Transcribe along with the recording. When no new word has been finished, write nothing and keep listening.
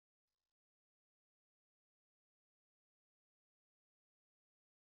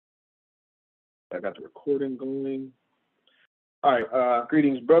I got the recording going. All right,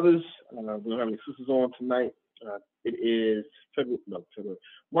 greetings, brothers. We don't have any sisters on tonight. It is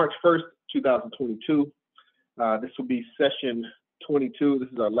March 1st, 2022. This will be session 22. This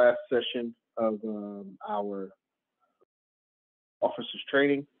is our last session of our officers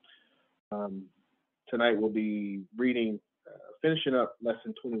training. Tonight we'll be reading, finishing up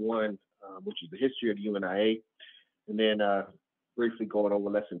lesson 21, which is the history of the UNIA, and then briefly going over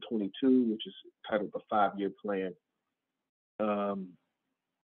lesson 22, which is titled the 5-year plan.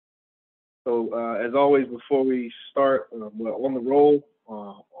 As always, before we start, we're on the roll.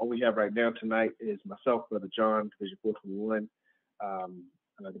 All we have right now tonight is myself, Brother John, Division 421,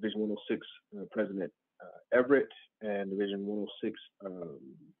 Division 106, President Everett, and Division 106.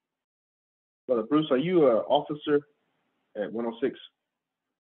 Brother Bruce, are you an officer at 106?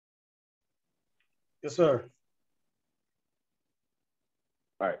 Yes, sir.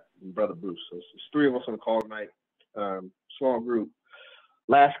 All right, Brother Bruce. So it's 3 of us on the call tonight. Small group.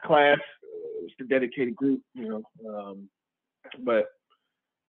 Last class, it's the dedicated group, but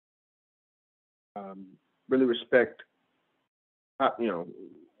really respect,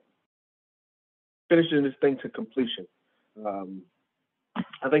 finishing this thing to completion.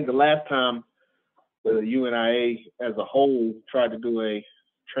 I think the last time the UNIA as a whole tried to do a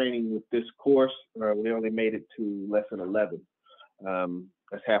training with this course, we only made it to lesson 11.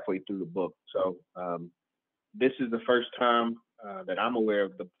 That's halfway through the book. So this is the first time that I'm aware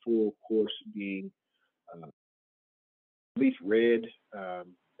of the full course being at least read,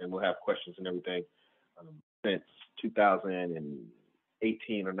 and we'll have questions and everything since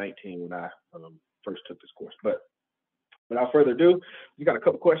 2018 or 19 when I first took this course. But without further ado, you got a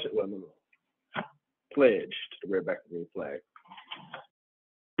couple questions. Well, no. Pledge to the red, black, and green flag.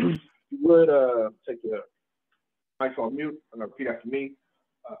 You would take your mics on mute and repeat after me.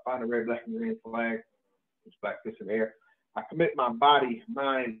 Find the red, black, and green flag. It's black, fist in the air. I commit my body,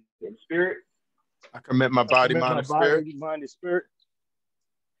 mind, and spirit. I commit my body, mind, and spirit.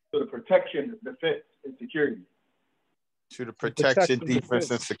 To the protection, defense, and security. To the protection, defense,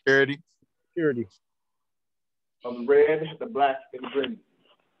 and security. Of the red, the black, and the green.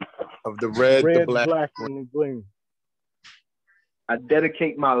 Of the red, the black, and the green. I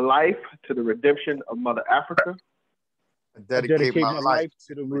dedicate my life to the redemption of Mother Africa. I dedicate my life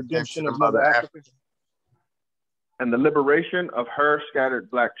to the redemption of Mother Africa. And the liberation of her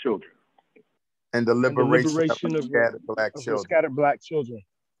scattered black children. And the liberation of scattered black children.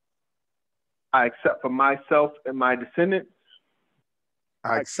 I accept for myself and my descendants.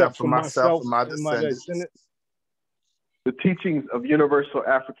 I accept for myself and my descendants. The teachings of universal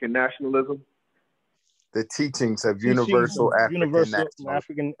African nationalism. The teachings of universal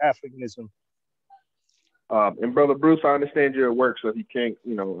Africanism. And Brother Bruce, I understand you're at work, so if you can't,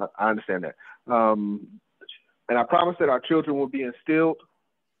 I understand that. And I promise that our children will be instilled.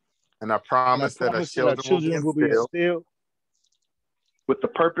 And I promise that our children will be instilled. With the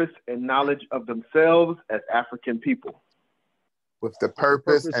purpose and knowledge of themselves as African people. With the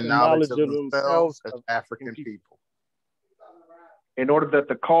purpose and knowledge of themselves as African people. In order that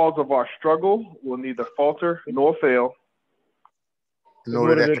the cause of our struggle will neither falter nor fail. In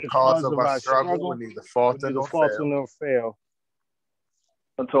order that the cause of our struggle will neither falter nor fail.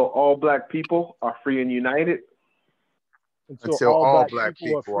 Until all black people are free and united. Until all black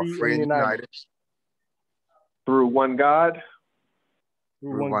people are free and united. Through one God.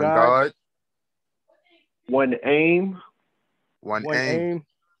 Through one God. One aim. One aim.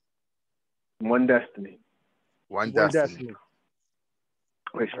 One destiny. One destiny.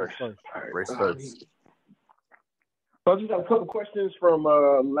 Race first. Race first. So I just got a couple questions from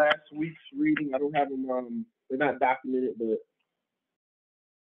last week's reading. I don't have them, they're not documented, but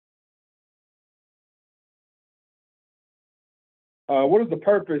what is the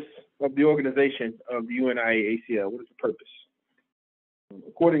purpose of the organization of the UNIA-ACL? What is the purpose?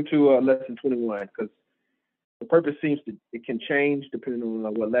 According to lesson 21, because the purpose it can change depending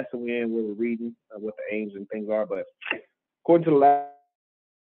on what lesson we're in, where we're reading, what the aims and things are. But according to the last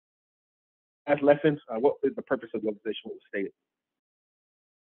lesson, what is the purpose of the organization? What was stated?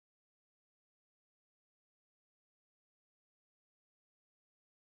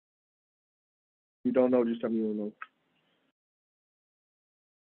 You don't know, just tell me you don't know.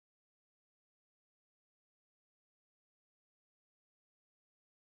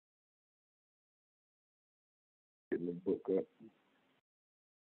 Getting the book up.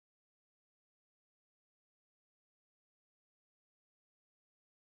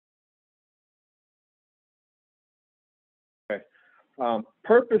 Okay.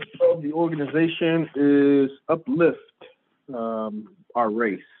 Purpose of the organization is uplift our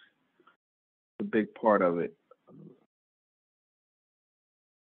race. a big part of it.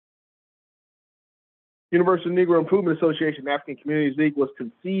 Universal Negro Improvement Association African Communities League was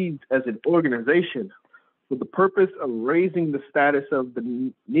conceived as an organization with the purpose of raising the status of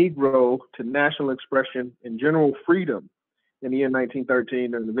the Negro to national expression and general freedom in the year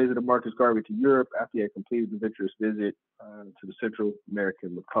 1913 during the visit of Marcus Garvey to Europe after he had completed the adventurous visit to the Central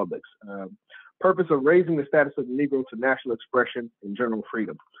American republics. Purpose of raising the status of the Negro to national expression and general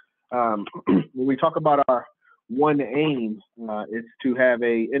freedom. When we talk about our one aim, is to have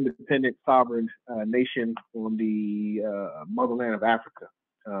a independent, sovereign nation on the motherland of Africa,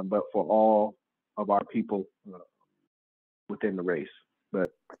 but for all of our people within the race. But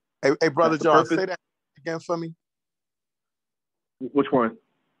hey, brother John, say that again for me. Which one?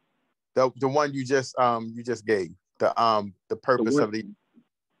 The one you just gave. The purpose of the.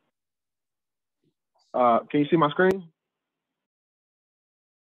 Can you see my screen?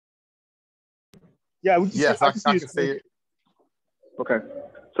 Yeah, I can see it. Okay.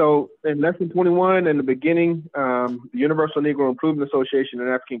 So in lesson 21, in the beginning, the Universal Negro Improvement Association and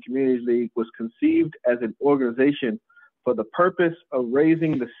African Communities League was conceived as an organization for the purpose of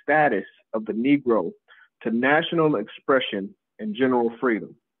raising the status of the Negro to national expression and general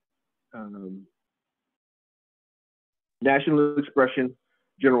freedom. National expression,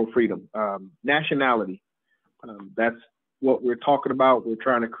 general freedom. Nationality. That's what we're talking about. We're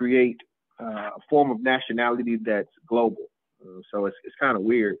trying to create a form of nationality that's global. So it's kind of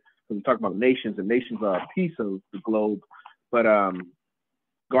weird when we talk about nations, and nations are a piece of the globe. But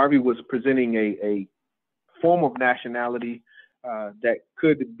Garvey was presenting a form of nationality that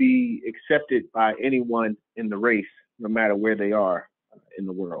could be accepted by anyone in the race, no matter where they are in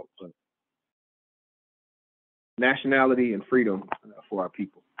the world. So, nationality and freedom for our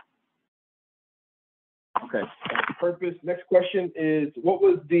people. Okay, purpose. Next question is, what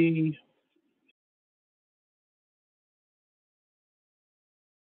was the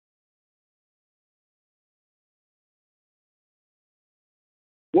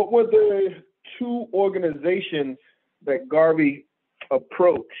two organizations that Garvey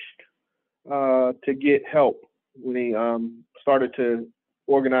approached to get help when he started to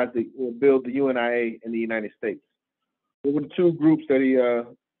organize or build the UNIA in the United States? What were the two groups that he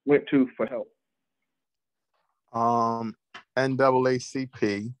went to for help?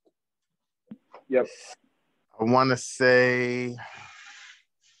 NAACP. Yep. I want to say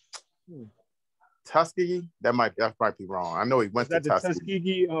Tuskegee. That might be wrong. I know he went to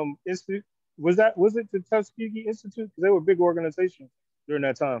Tuskegee. Tuskegee Institute. Was it the Tuskegee Institute? Because they were a big organization during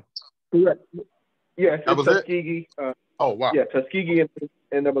that time. Correct. Yes, that was Tuskegee. Oh wow. Yeah, Tuskegee and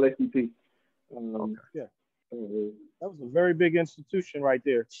NAACP. Okay. Yeah. That was a very big institution right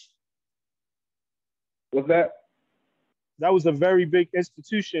there. What's that? That was a very big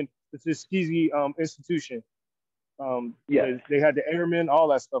institution, the Tuskegee Institution. Yeah. They had the airmen, all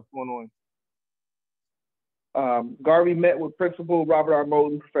that stuff going on. Garvey met with Principal Robert R.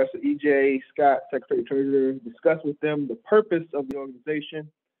 Moulton, Professor E.J. Scott, Secretary Treasurer, discussed with them the purpose of the organization,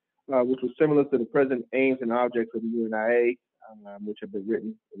 which was similar to the present aims and objects of the UNIA, which have been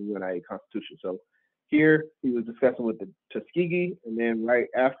written in the UNIA Constitution. So here he was discussing with the Tuskegee, and then right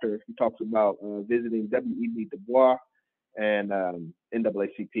after he talks about visiting W.E.B. Du Bois and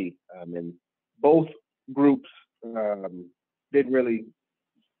NAACP. And both groups didn't really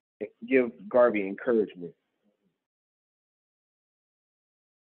give Garvey encouragement.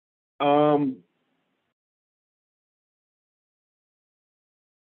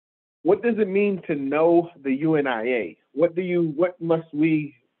 What does it mean to know the UNIA? What must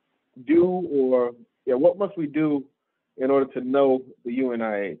we do, or what must we do in order to know the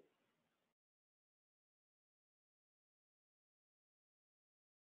UNIA?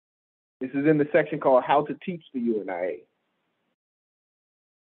 This is in the section called How to Teach the UNIA.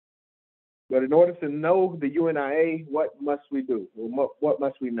 But in order to know the UNIA, what must we do? What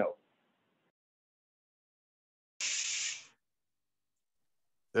must we know?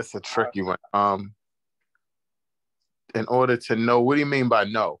 That's a tricky one. In order to know, what do you mean by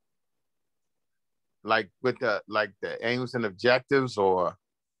know? Like with the aims and objectives, or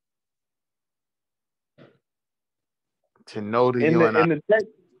to know the UNIA?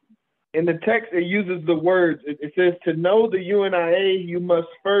 In the text, it uses the words. It says to know the UNIA, you must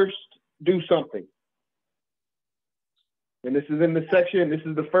first do something. And this is in the section. This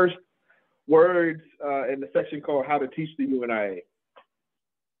is the first words in the section called How to Teach the UNIA.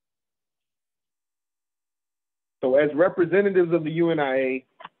 So as representatives of the UNIA,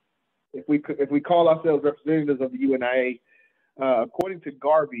 if we call ourselves representatives of the UNIA, according to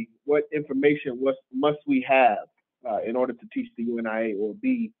Garvey, what information must we have in order to teach the UNIA, or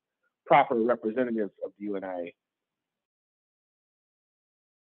be proper representatives of the UNIA.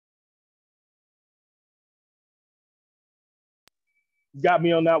 Got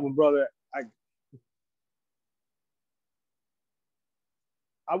me on that one, brother.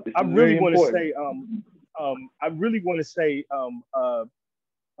 I really want to say,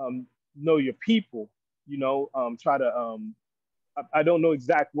 know your people. You know, try to. I don't know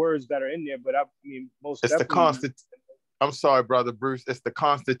exact words that are in there, but I mean, most it's definitely. I'm sorry, brother Bruce. It's the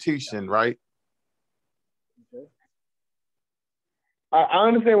Constitution, right? Okay. I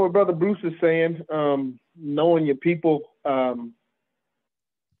understand what Brother Bruce is saying. Knowing your people.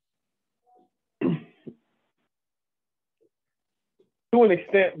 To an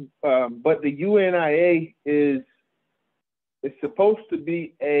extent, but the UNIA is supposed to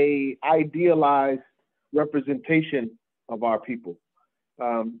be a idealized representation of our people.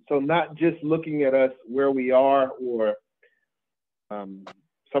 So not just looking at us where we are or some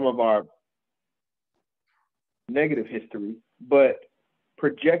of our negative history, but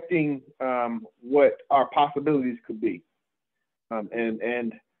projecting what our possibilities could be.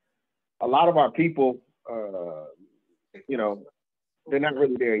 And a lot of our people, you know, they're not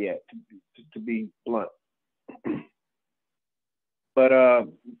really there yet, to be blunt. But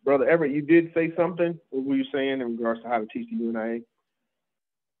Brother Everett, you did say something. What were you saying in regards to how to teach the UNIA?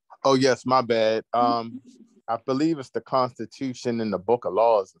 Oh yes, my bad. I believe it's the Constitution and the Book of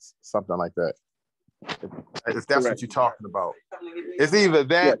Laws, something like that. If that's Correct. what you're talking about, it's either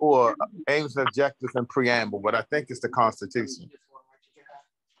that or aims and objectives and preamble. But I think it's the Constitution.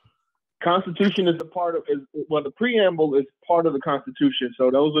 Constitution is a part of, the preamble is part of the Constitution, so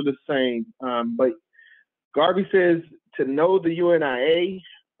those are the same. But Garvey says to know the UNIA,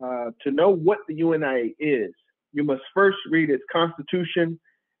 to know what the UNIA is, you must first read its Constitution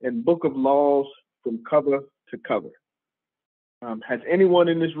and Book of Laws from cover to cover. Has anyone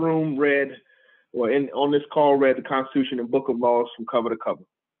in this room read, or on this call read the Constitution and Book of Laws from cover to cover?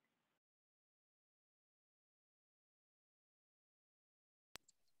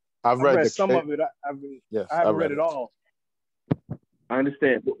 I've read some of it. I haven't read it all. I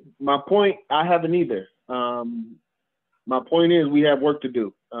understand. My point, I haven't either. My point is we have work to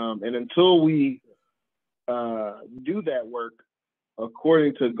do. And until we do that work,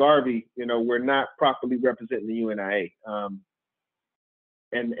 according to Garvey, you know, we're not properly representing the UNIA.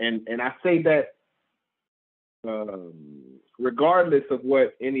 And I say that regardless of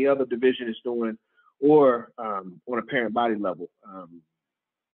what any other division is doing or on a parent body level.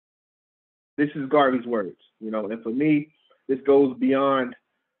 This is Garvey's words, you know, and for me, this goes beyond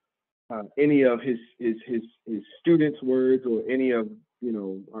any of his students' words or any of, you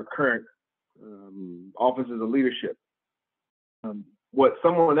know, our current offices of leadership. What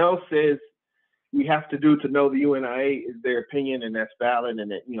someone else says we have to do to know the UNIA is their opinion, and that's valid,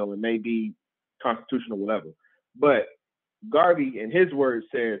 and it, you know, it may be constitutional, whatever. But Garvey, in his words,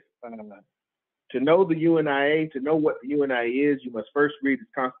 says to know the UNIA, to know what the UNIA is, you must first read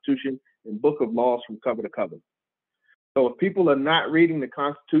its Constitution and Book of Laws from cover to cover. So if people are not reading the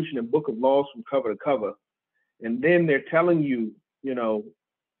Constitution and Book of Laws from cover to cover, and then they're telling you, you know,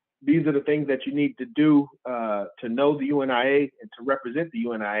 these are the things that you need to do to know the UNIA and to represent the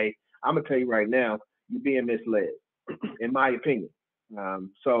UNIA, I'm gonna tell you right now, you're being misled, in my opinion.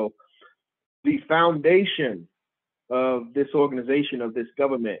 So the foundation of this organization, of this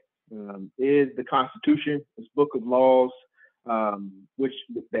government, is the Constitution, this Book of Laws, which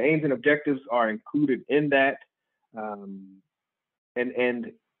the aims and objectives are included in that.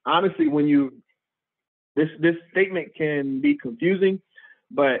 And honestly, when this statement can be confusing,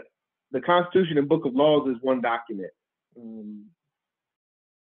 but the Constitution and Book of Laws is one document.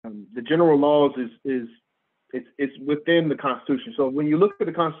 The general laws it's within the Constitution. So when you look at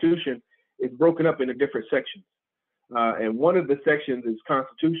the Constitution, it's broken up into different sections. And one of the sections is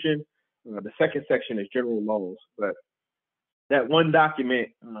Constitution. The second section is general laws. But that one document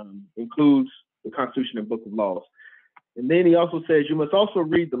includes the Constitution and Book of Laws. And then he also says you must also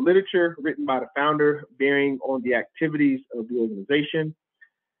read the literature written by the founder bearing on the activities of the organization.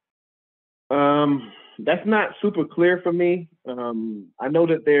 That's not super clear for me. I know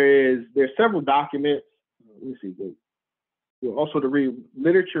that there's several documents. Let me see. You're also to read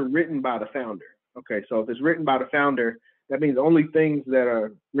literature written by the founder. Okay, so if it's written by the founder, that means only things that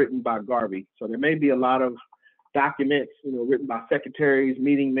are written by Garvey. So there may be a lot of documents, you know, written by secretaries,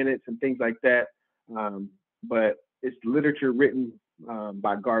 meeting minutes, and things like that. But it's literature written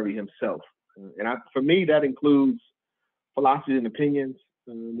by Garvey himself. And for me, that includes Philosophy and Opinions,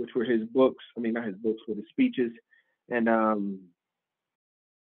 which were his books. I mean, not his books, but his speeches. And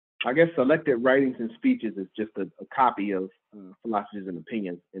I guess selected writings and speeches is just a copy of philosophies and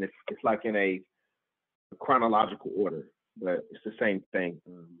opinions, and it's like in a chronological order, but it's the same thing.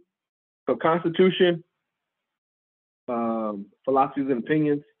 So Constitution, philosophies and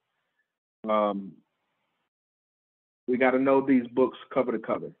opinions. We got to know these books cover to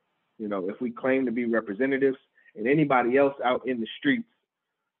cover. You know, if we claim to be representatives, and anybody else out in the streets,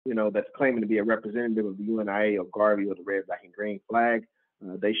 you know, that's claiming to be a representative of the UNIA or Garvey or the red, black, and green flag,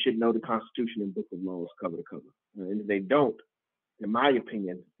 they should know the Constitution and Book of Laws cover to cover. And if they don't, in my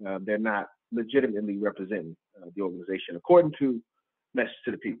opinion, they're not legitimately representing the organization according to Message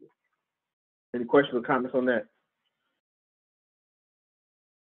to the People. Any questions or comments on that?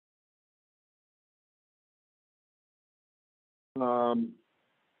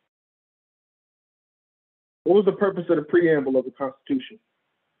 What was the purpose of the preamble of the Constitution?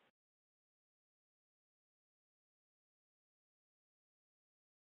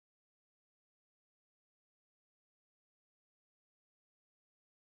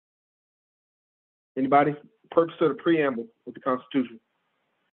 Anybody? Purpose of the preamble of the Constitution?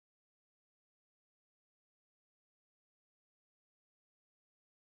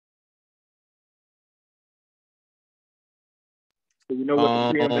 Do you know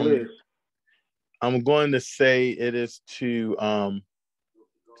what the preamble is? I'm going to say it is to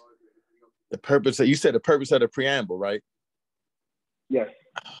the purpose that you said, the purpose of the preamble, right? Yes.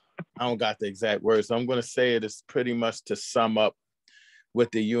 I don't got the exact words. So I'm going to say it is pretty much to sum up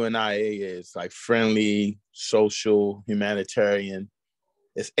what the UNIA is, like friendly, social, humanitarian.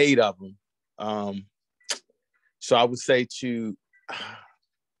 It's 8 of them. So I would say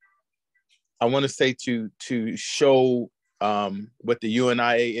I want to say to show what the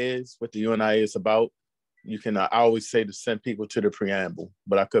UNIA is, what the UNIA is about. You can, I always say to send people to the preamble,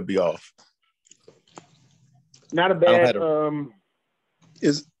 but I could be off. Not a bad,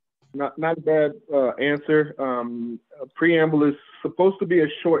 not a bad answer. A preamble is supposed to be a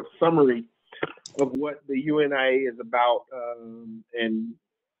short summary of what the UNIA is about, and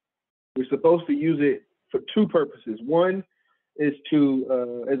we're supposed to use it for 2 purposes. One is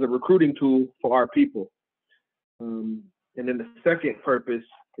to as a recruiting tool for our people, and then the second purpose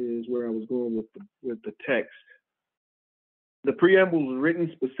is where I was going with the text. The preamble was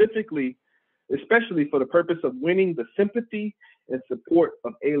written specifically, especially for the purpose of winning the sympathy and support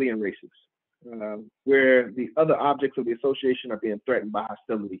of alien races, where the other objects of the association are being threatened by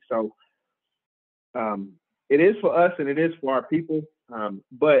hostility. So it is for us and it is for our people,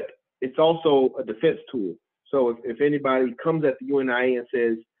 but it's also a defense tool. So if anybody comes at the UNIA and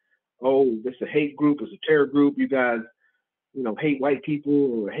says, oh, this is a hate group, it's a terror group, you guys, you know, hate white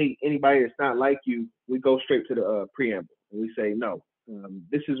people or hate anybody that's not like you, we go straight to the preamble and we say, no,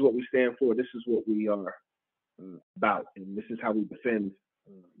 this is what we stand for, this is what we are about, and this is how we defend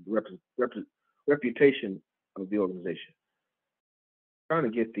the reputation of the organization. Trying to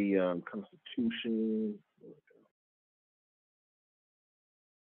get the Constitution.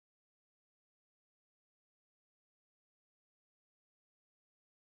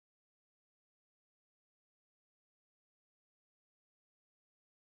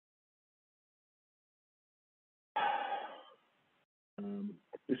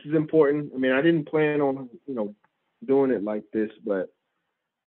 This is important. I mean, I didn't plan on, you know, doing it like this, but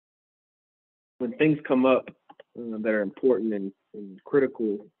when things come up that are important and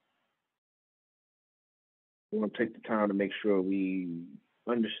critical, we want to take the time to make sure we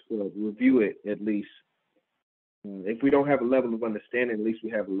review it at least. If we don't have a level of understanding, at least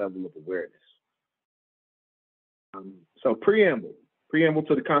we have a level of awareness. So preamble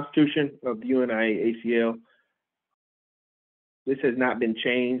to the Constitution of the UNIA-ACL. This has not been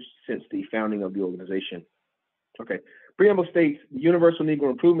changed since the founding of the organization. Okay. Preamble states the Universal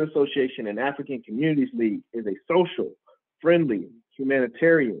Negro Improvement Association and African Communities League is a social, friendly,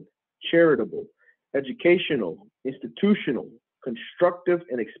 humanitarian, charitable, educational, institutional, constructive,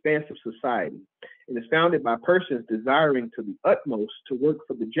 and expansive society, and is founded by persons desiring to the utmost to work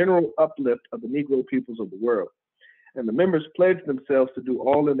for the general uplift of the Negro peoples of the world. And the members pledge themselves to do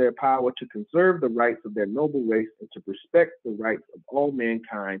all in their power to conserve the rights of their noble race and to respect the rights of all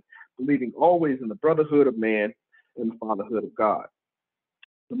mankind, believing always in the brotherhood of man and the fatherhood of God.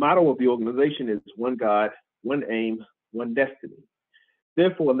 The motto of the organization is one God, one aim, one destiny.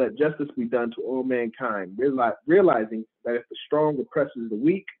 Therefore, let justice be done to all mankind, realizing that if the strong oppresses the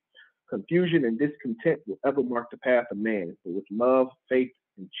weak, confusion and discontent will ever mark the path of man, but with love, faith,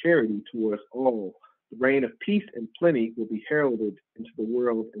 and charity towards all, the reign of peace and plenty will be heralded into the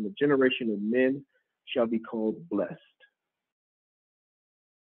world, and the generation of men shall be called blessed.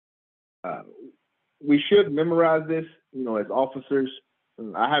 We should memorize this, you know, as officers.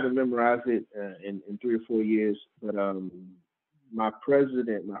 I haven't memorized it in 3 or 4 years, but my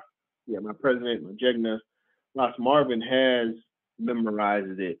president, my Jegna, Ross Marvin has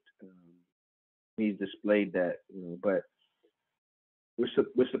memorized it. He's displayed that, but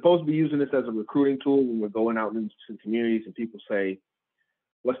we're supposed to be using this as a recruiting tool when we're going out into communities and people say,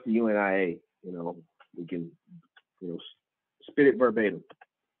 "What's the UNIA?" We can, spit it verbatim,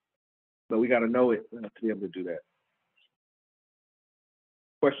 but we got to know it to be able to do that.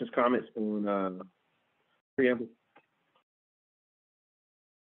 Questions, comments on preamble?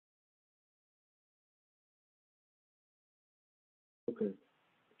 Okay.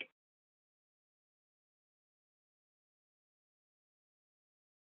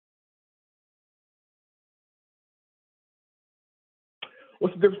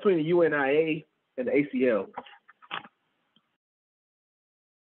 What's the difference between the UNIA and the ACL?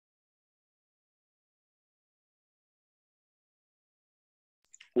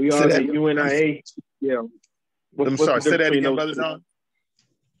 We are the UNIA. Yeah. I'm sorry. Say that again, Brother John.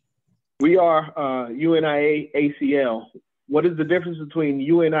 We are UNIA ACL. What is the difference between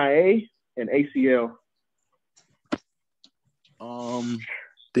UNIA and ACL? The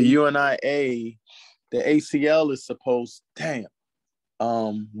UNIA, the ACL is supposed. Damn.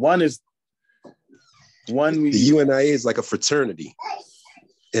 The UNIA is like a fraternity,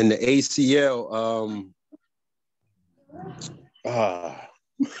 and the ACL.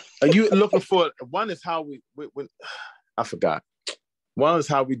 Are you looking for one? Is how we I forgot. One is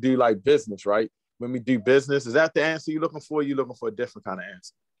how we do like business, right? When we do business, is that the answer you're looking for? You're looking for a different kind of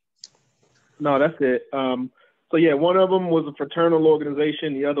answer? No, that's it. So yeah, one of them was a fraternal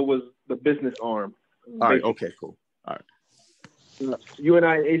organization. The other was the business arm. All right. Okay. Cool. All right.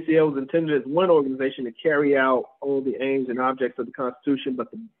 UNIA ACL is intended as one organization to carry out all the aims and objects of the Constitution, but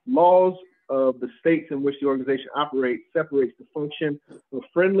the laws of the states in which the organization operates separates the function of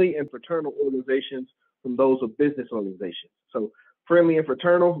friendly and fraternal organizations from those of business organizations. So friendly and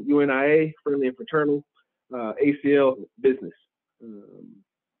fraternal, UNIA, friendly and fraternal, ACL, business.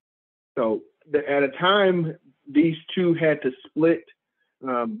 So at a time, these two had to split,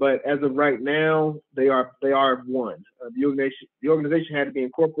 but as of right now, they are one. The organization had to be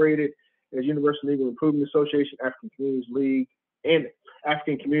incorporated as Universal Legal Improvement Association, African Communities League, and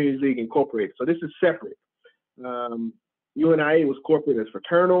African Communities League Incorporated. So this is separate. UNIA was corporate as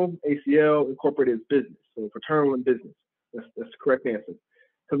fraternal, ACL incorporated as business. So fraternal and business. That's the correct answer.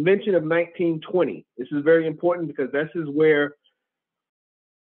 Convention of 1920. This is very important because this is where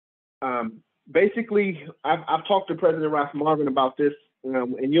basically I've talked to President Ross Marvin about this,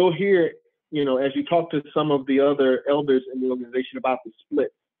 and you'll hear it, as you talk to some of the other elders in the organization about the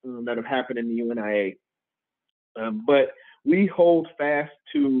split that have happened in the UNIA. But we hold fast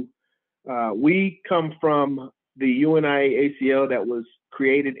to, we come from the UNIA ACL that was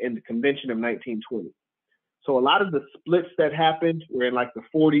created in the Convention of 1920. So a lot of the splits that happened were in like the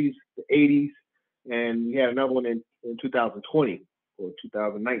 40s, the 80s, and we had another one in 2020 or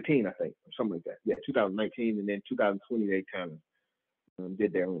 2019, I think, or something like that. Yeah, 2019, and then 2020 they kind of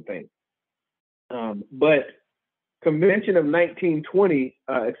did their own thing. But Convention of 1920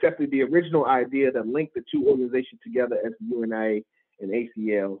 accepted the original idea that linked the two organizations together as the UNIA and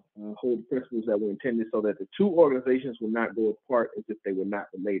ACL, hold principles that were intended so that the two organizations would not go apart as if they were not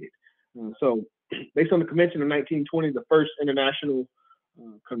related. So based on the Convention of 1920, the first international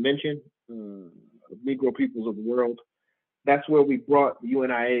convention of Negro peoples of the world, that's where we brought the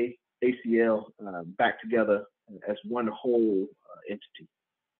UNIA, ACL back together as one whole entity.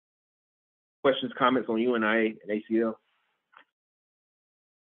 Questions, comments on UNIA and ACL?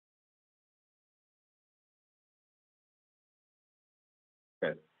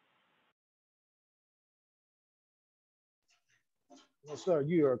 Okay. Well, sir,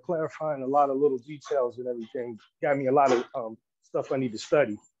 you are clarifying a lot of little details and everything. Got me a lot of stuff I need to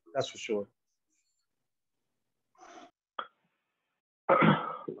study. That's for sure.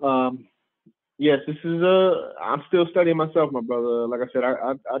 Yes, this is I'm still studying myself, my brother. Like I said,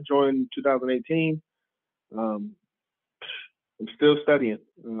 I joined in 2018. I'm still studying,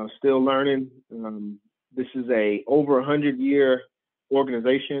 still learning. This is a over 100-year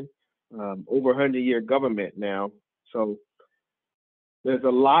organization, over 100-year government now. So there's a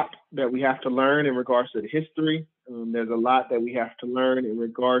lot that we have to learn in regards to the history. There's a lot that we have to learn in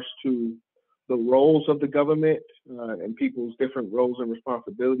regards to the roles of the government and people's different roles and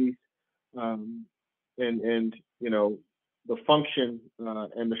responsibilities, and the function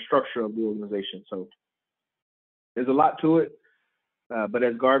and the structure of the organization. So there's a lot to it, but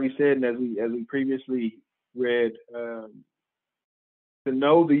as Garvey said, and as we previously read, to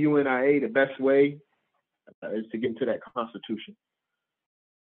know the UNIA, the best way is to get into that Constitution.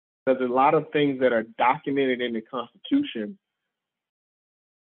 there's a lot of things that are documented in the Constitution.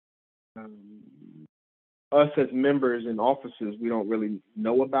 Us as members and officers, we don't really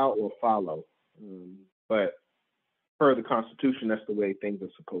know about or follow. But per the Constitution, that's the way things are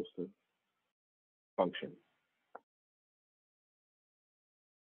supposed to function.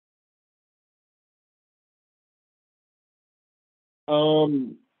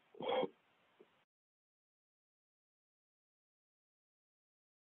 Who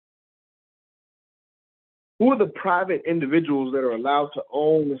are the private individuals that are allowed to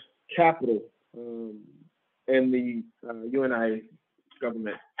own capital in the UNIA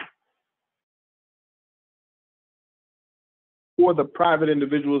government? Who are the private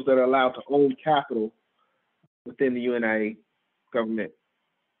individuals that are allowed to own capital within the UNIA government?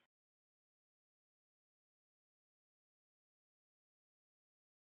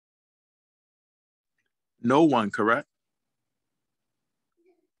 No one, correct?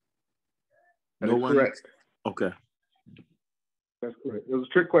 No one. Correct. Okay. That's correct. It was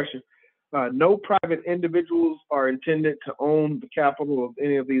a trick question. No private individuals are intended to own the capital of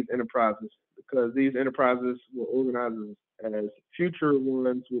any of these enterprises, because these enterprises were organized as future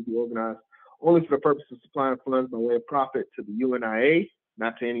ones will be organized only for the purpose of supplying funds by way of profit to the UNIA,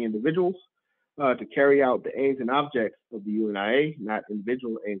 not to any individuals, to carry out the aims and objects of the UNIA, not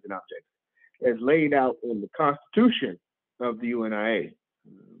individual aims and objects, as laid out in the Constitution of the UNIA.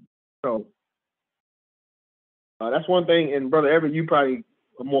 So that's one thing. And Brother Everett, you probably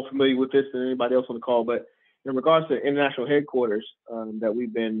are more familiar with this than anybody else on the call, but in regards to international headquarters that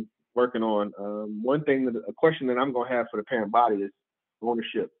we've been working on, one thing, a question that I'm going to have for the parent body is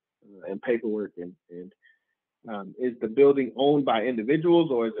ownership and paperwork. And is the building owned by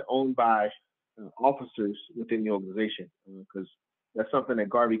individuals, or is it owned by officers within the organization? Because that's something that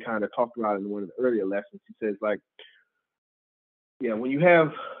Garvey kind of talked about in one of the earlier lessons. He says, like, yeah, when you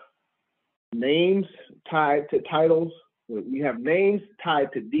have names tied to titles, you have names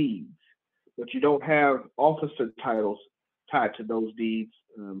tied to deeds, but you don't have officer titles tied to those deeds,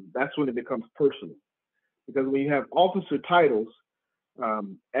 that's when it becomes personal. Because when you have officer titles,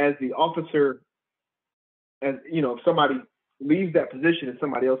 as the officer, as you know, if somebody leaves that position and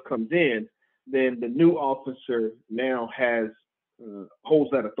somebody else comes in, then the new officer now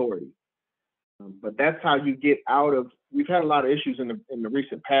holds that authority. But that's how you get out of. We've had a lot of issues in the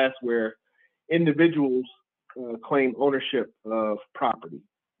recent past where individuals claim ownership of property,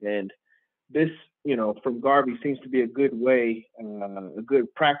 and this, you know, from Garvey seems to be a good way, a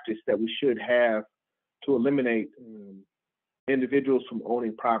good practice that we should have to eliminate individuals from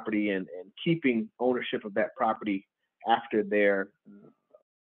owning property and keeping ownership of that property after their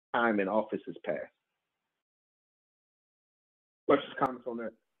time in office has passed. Questions, comments on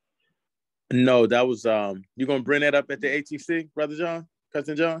that? No, that was you gonna bring that up at the ATC, Brother John,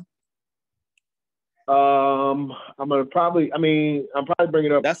 Cousin John? I'm probably bring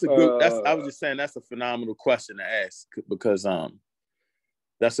it up. That's a good. I was just saying that's a phenomenal question to ask, because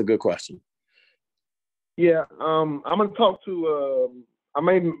that's a good question. Yeah, I'm gonna talk to. I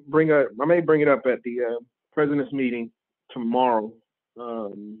may bring it up at the president's meeting tomorrow.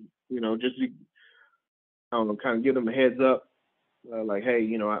 You know, just to, I don't know, kind of give them a heads up. Like, hey,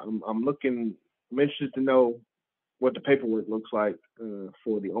 you know, I'm interested to know what the paperwork looks like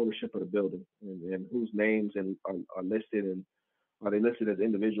for the ownership of the building, and whose names are listed, and are they listed as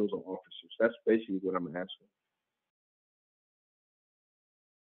individuals or officers? That's basically what I'm asking.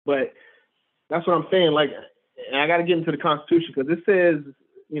 But that's what I'm saying. Like, and I got to get into the Constitution, because it says,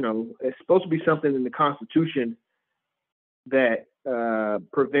 you know, it's supposed to be something in the Constitution that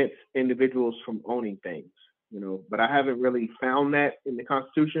prevents individuals from owning things, you know, but I haven't really found that in the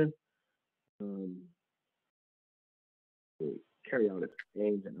Constitution. Carry out its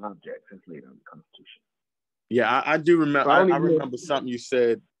aims and objects as laid out in the Constitution. Yeah, I do remember. I remember something you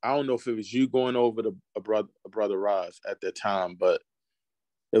said. I don't know if it was you going over to brother Roz at that time, but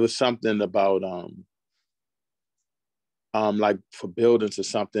it was something about like for buildings or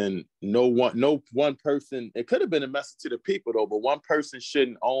something. No one person. It could have been a message to the people though, but one person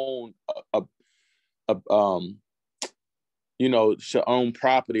shouldn't own should own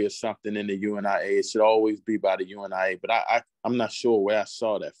property or something in the UNIA. It should always be by the UNIA, but I'm not sure where I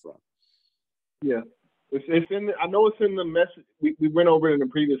saw that from. Yeah, it's in. I know it's in the message. We went over it in the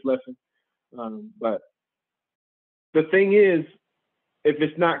previous lesson, but the thing is, if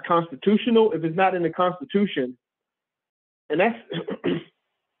it's not constitutional, if it's not in the Constitution, and that's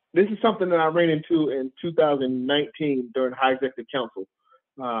this is something that I ran into in 2019 during High Executive Council.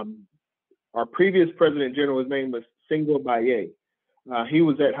 Our previous President General, his name was Singo Baye. He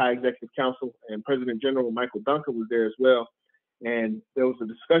was at High Executive Council, and President General Michael Duncan was there as well. and there was a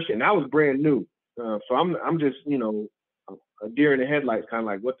discussion. And I was brand new, so I'm just a deer in the headlights, kind of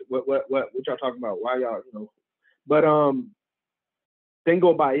like what y'all talking about? Why y'all But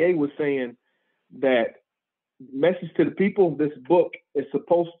Tengo Baye was saying that Message to the People, this book is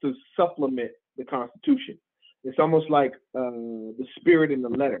supposed to supplement the Constitution. It's almost like the spirit in the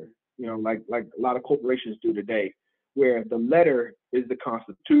letter, like a lot of corporations do today, where the letter is the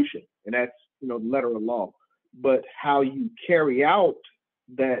Constitution, and that's the letter of law. But how you carry out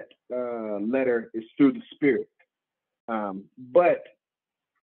that letter is through the spirit. But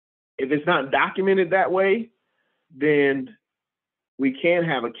if it's not documented that way, then we can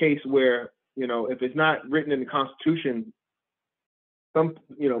have a case where, if it's not written in the Constitution, some,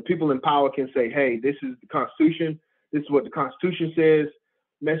 people in power can say, hey, this is the Constitution. This is what the Constitution says.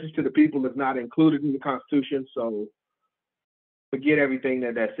 Message to the People is not included in the Constitution, so forget everything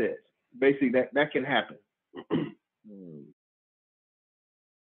that says. Basically, that can happen.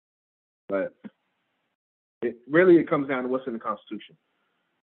 But it comes down to what's in the Constitution.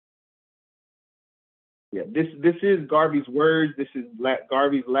 Yeah, this is Garvey's words. This is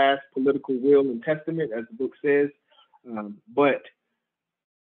Garvey's last political will and testament, as the book says. But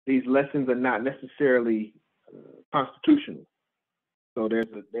these lessons are not necessarily constitutional. So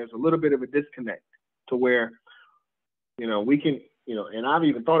there's a little bit of a disconnect to where, we can, and I've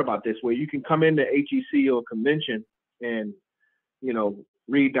even thought about this, where you can come into HEC or convention and,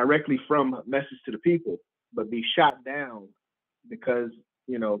 read directly from Message to the People, but be shot down because,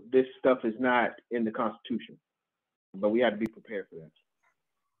 this stuff is not in the Constitution. But we have to be prepared for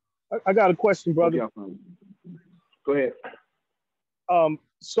that. I got a question, brother. Go ahead.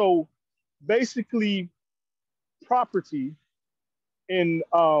 So basically, property in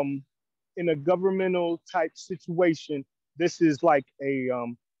a governmental type situation, this is like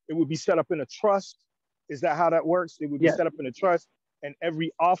it would be set up in a trust. Is that how that works? It would be set up in a trust, and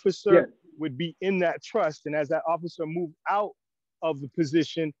every officer would be in that trust. And as that officer moved out of the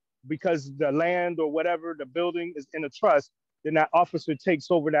position, because the land or whatever, the building is in a trust, then that officer takes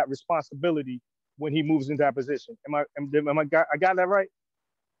over that responsibility when he moves into that position. I got that right?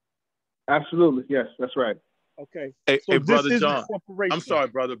 Absolutely. Yes, that's right. Okay. Hey, so this Brother is John. a corporation. I'm sorry,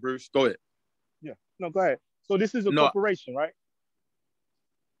 Brother Bruce. Go ahead. Yeah. No, go ahead. So this is a corporation, right?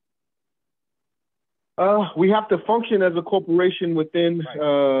 We have to function as a corporation within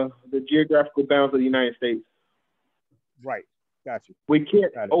the geographical bounds of the United States. Right. Got you. We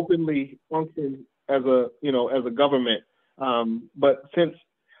can't openly function as a government. But since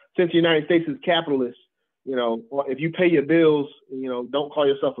the United States is capitalist, if you pay your bills, don't call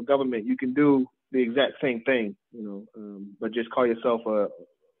yourself a government. You can do the exact same thing, but just call yourself a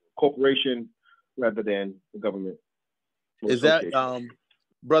corporation rather than a government. Is that,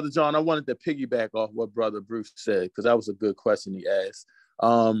 Brother John, I wanted to piggyback off what Brother Bruce said, because that was a good question he asked.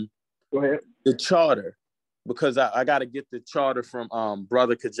 Go ahead. The charter, because I got to get the charter from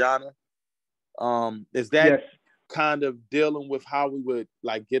Brother Kajana. Is that kind of dealing with how we would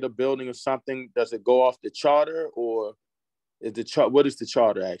like get a building or something? Does it go off the charter, or is what is the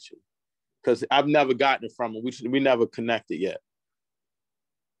charter actually? Because I've never gotten it from him. We never connected yet.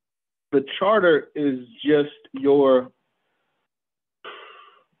 The charter is just your.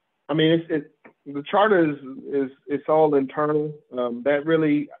 I mean, the charter is it's all internal.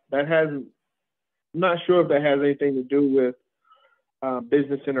 That hasn't. I'm not sure if that has anything to do with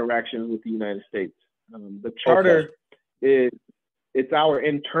business interactions with the United States. The charter it's our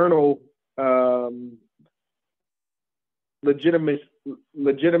internal legitimacy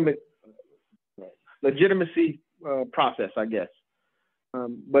process, I guess.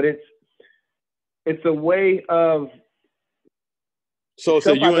 But it's a way of so it's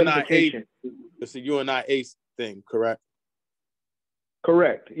a UNIA. It's a UNIA thing, correct?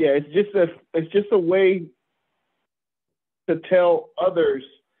 Correct. Yeah, it's just a way to tell others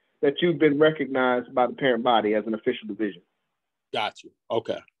that you've been recognized by the parent body as an official division. Got you.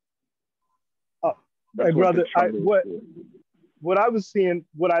 Okay. Hey, brother, what I was seeing,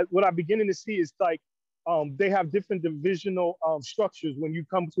 what I'm beginning to see is like they have different divisional structures when you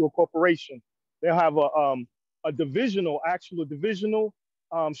come to a corporation. They'll have a divisional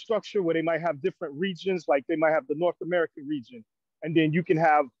structure where they might have different regions, like they might have the North American region, and then you can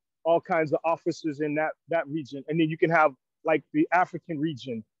have all kinds of officers in that region, and then you can have like the African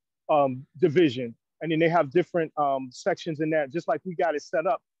region division, and then they have different sections in that, just like we got it set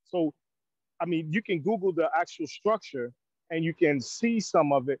up. So, I mean, you can Google the actual structure and you can see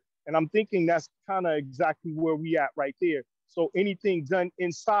some of it. And I'm thinking that's kind of exactly where we at right there. So anything done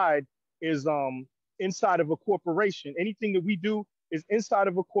inside is inside of a corporation. Anything that we do is inside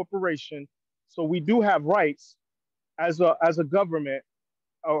of a corporation. So we do have rights as a government,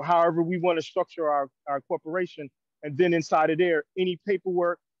 or however we want to structure our corporation. And then inside of there, any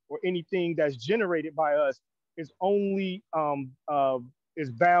paperwork or anything that's generated by us is only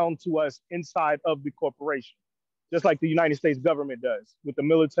is bound to us inside of the corporation, just like the United States government does with the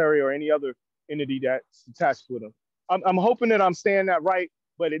military or any other entity that's attached to them. I'm hoping that I'm saying that right,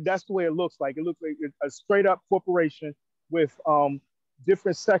 but that's the way it looks like. It looks like a straight up corporation with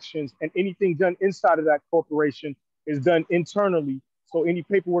different sections, and anything done inside of that corporation is done internally. So any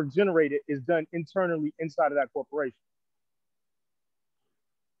paperwork generated is done internally inside of that corporation.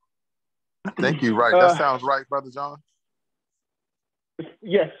 I think you're right. That sounds right, Brother John.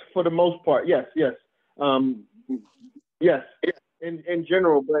 Yes, for the most part. Yes. Yes. In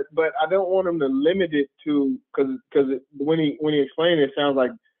general, but I don't want him to limit it to, because when he explained it, it sounds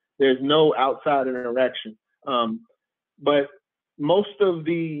like there's no outside interaction. But most of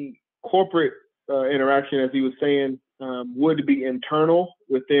the corporate interaction, as he was saying, would be internal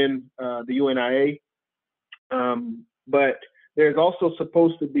within the UNIA. But there's also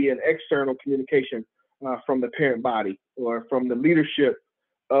supposed to be an external communication from the parent body or from the leadership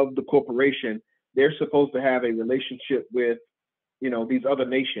of the corporation. They're supposed to have a relationship with, these other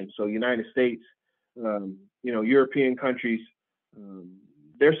nations. So United States, European countries,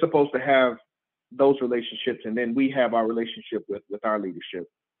 they're supposed to have those relationships, and then we have our relationship with our leadership.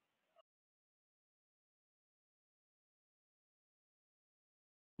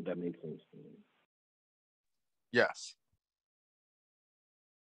 That makes sense. Yes.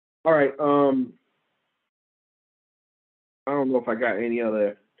 All right. I don't know if I got any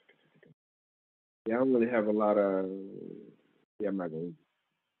other. Yeah, I don't really have a lot of. Yeah, I'm not going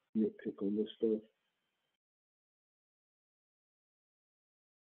to nitpick on this stuff.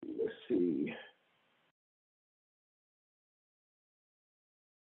 Let's see.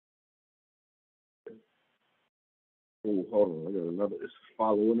 Oh, hold on. I got another. It's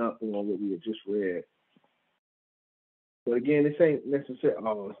following up on what we had just read. But again, this ain't necessary.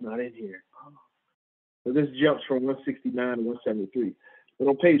 Oh, it's not in here. Oh. So this jumps from 169 to 173. But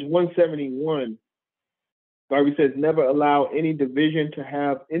on page 171, Garvey says, never allow any division to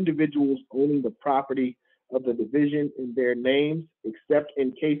have individuals owning the property of the division in their names, except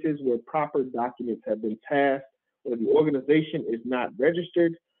in cases where proper documents have been passed or the organization is not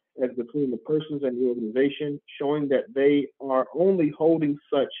registered as between the persons and the organization, showing that they are only holding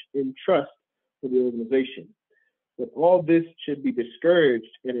such in trust for the organization. But all this should be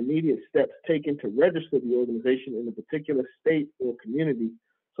discouraged and immediate steps taken to register the organization in a particular state or community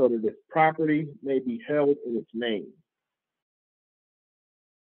so that its property may be held in its name.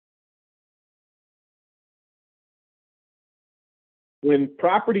 When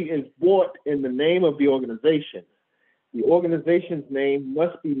property is bought in the name of the organization's name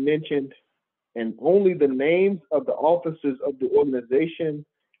must be mentioned, and only the names of the officers of the organization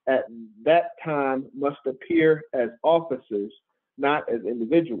at that time must appear as officers, not as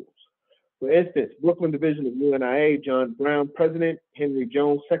individuals. For instance, Brooklyn Division of UNIA, John Brown, President, Henry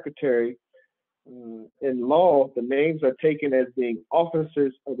Jones, Secretary. In law, the names are taken as being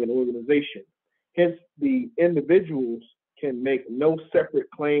officers of an organization. Hence, the individuals can make no separate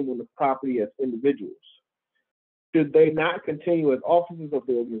claim on the property as individuals. Should they not continue as officers of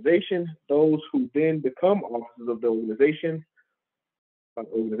the organization, those who then become officers of the organization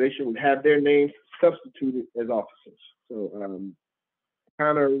would have their names substituted as officers. So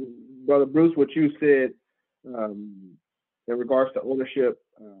kind of, Brother Bruce, what you said in regards to ownership,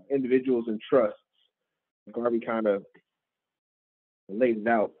 individuals, and trusts, Garvey kind of laid it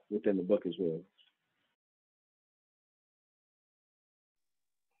out within the book as well.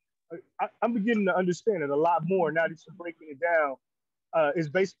 I'm beginning to understand it a lot more now that you're breaking it down. It's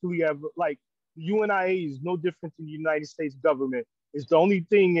basically like the UNIA is no different than the United States government. It's the only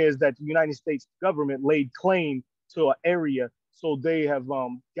thing is that the United States government laid claim to an area, so they have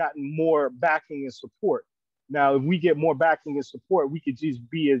gotten more backing and support. Now, if we get more backing and support, we could just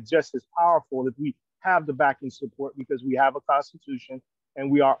be just as powerful if we have the backing support, because we have a constitution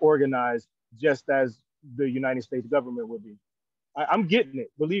and we are organized just as the United States government would be. I'm getting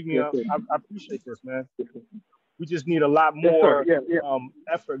it. Believe me, I appreciate this, man. We just need a lot more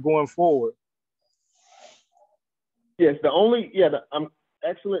effort going forward. Yes,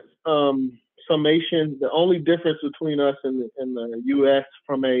 excellent summation. The only difference between us and the U.S.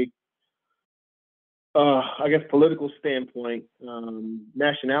 from a, I guess, political standpoint,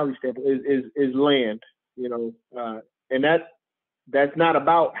 nationality standpoint, is land. And that's not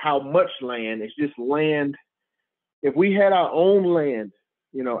about how much land. It's just land. If we had our own land,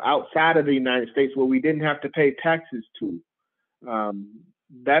 outside of the United States where we didn't have to pay taxes to,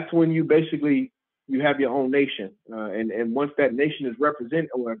 that's when you basically you have your own nation, and once that nation is represented,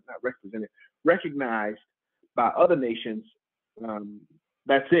 or not represented, recognized by other nations,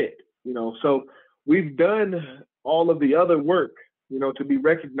 that's it. So we've done all of the other work, to be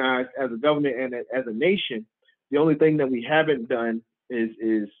recognized as a government and as a nation. The only thing that we haven't done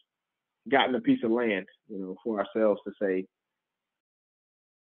is gotten a piece of land, for ourselves to say,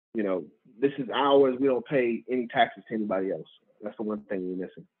 this is ours. We don't pay any taxes to anybody else. That's the one thing we're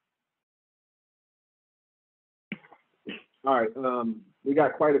missing. All right, we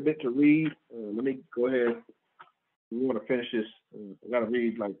got quite a bit to read. Let me go ahead. We want to finish this. I got to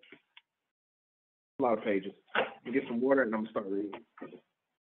read like a lot of pages. Let me get some water and I'm gonna start reading.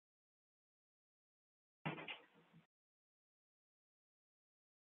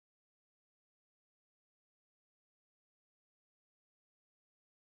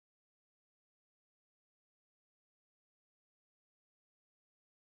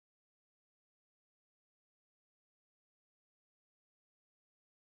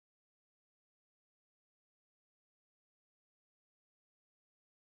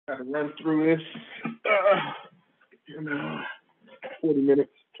 Got to run through this. 40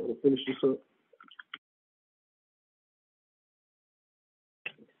 minutes, trying to finish this up.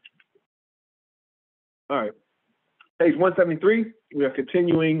 All right. Page 173, we are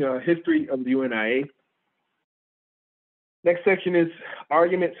continuing history of the UNIA. Next section is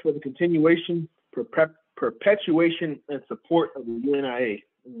arguments for the continuation, perpetuation, and support of the UNIA.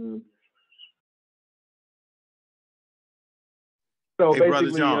 So hey, basically,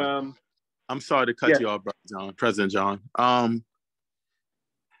 Brother John, I'm sorry to cut you off, Brother John, President John.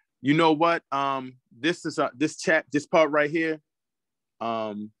 You know what? This is this part right here.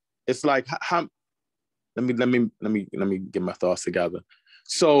 It's like how. Let me get my thoughts together.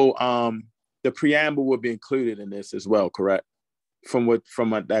 So the preamble will be included in this as well, correct? From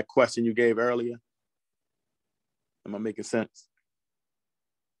that question you gave earlier. Am I making sense?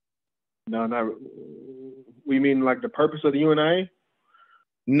 No, not. We mean like the purpose of the UNIA?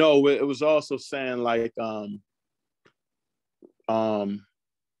 No, it was also saying like the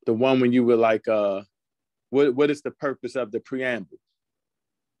one when you were like what is the purpose of the preamble?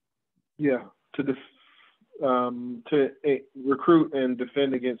 Yeah, to recruit and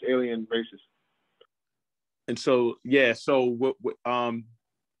defend against alien races. And so that's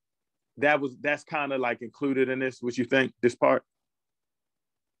kind of like included in this. What you think, this part?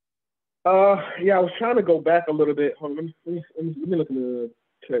 Yeah, I was trying to go back a little bit. Hold on, let me look in the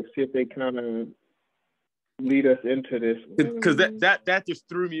text, see if they kind of lead us into this. Because that just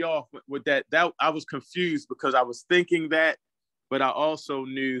threw me off with that. That I was confused because I was thinking that, but I also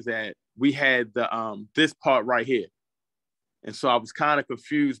knew that we had the this part right here. And so I was kind of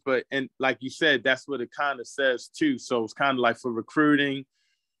confused, and like you said, that's what it kind of says too. So it's kind of like for recruiting,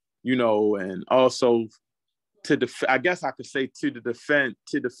 and also I guess I could say to defend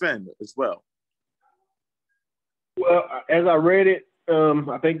as well. Well, as I read it,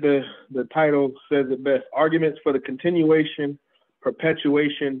 I think the title says it best: Arguments for the Continuation,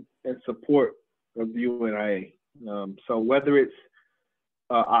 Perpetuation, and Support of the UNIA. So whether it's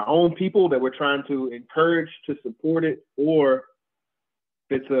our own people that we're trying to encourage to support it, or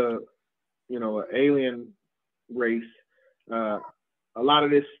it's an alien race, a lot of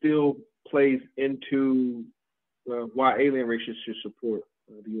this still plays into why alien races should support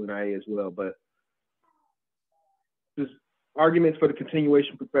the UNIA as well. But just arguments for the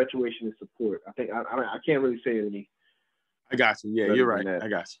continuation, perpetuation, and support. I think I can't really say it any. I got you. Yeah, you're right. I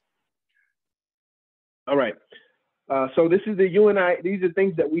got you. All right. So this is the UNI. These are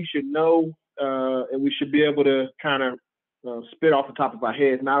things that we should know, and we should be able to kind of spit off the top of our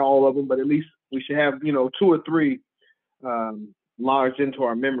heads. Not all of them, but at least we should have 2 or 3 lodged into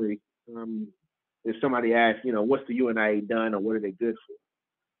our memory. If somebody asks, what's the UNIA done, or what are they good for?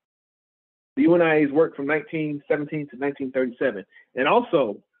 The UNIA's worked from 1917 to 1937, and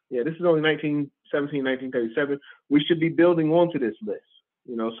also, this is only 1917, 1937. We should be building onto this list.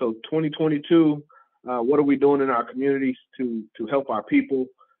 So 2022. What are we doing in our communities to help our people?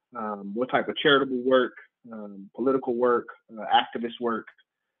 What type of charitable work, political work, activist work?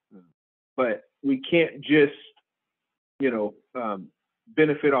 But we can't just,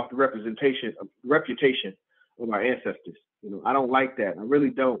 benefit off the reputation of our ancestors. I don't like that. I really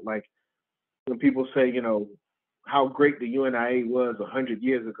don't. Like when people say, how great the UNIA was 100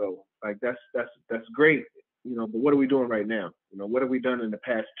 years ago. Like that's great, but what are we doing right now? What have we done in the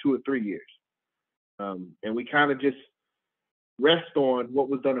past 2 or 3 years? And we kind of just rest on what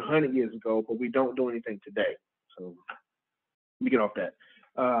was done 100 years ago, but we don't do anything today. So let me get off that.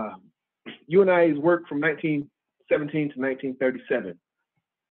 UNIA's work from 1917 to 1937.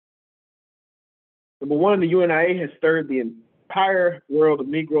 Number one, the UNIA has stirred the entire world of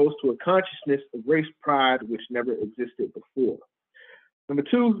Negroes to a consciousness of race pride which never existed before. Number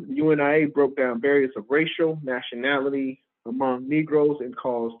two, the UNIA broke down barriers of racial nationality among Negroes and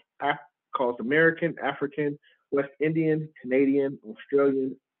caused American, African, West Indian, Canadian,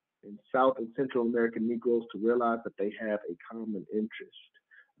 Australian, and South and Central American Negroes to realize that they have a common interest.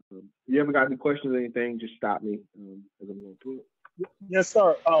 If you ever got any questions or anything, just stop me as I'm going through it. Yes,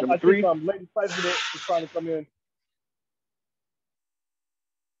 sir. I think three. Lady President is trying to come in.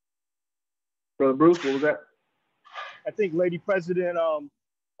 Brother Bruce, what was that? I think Lady President,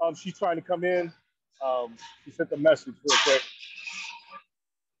 she's trying to come in. She sent a message real quick.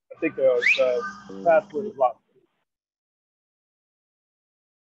 I think the password is locked.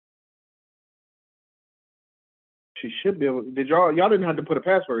 She should be able. Did y'all didn't have to put a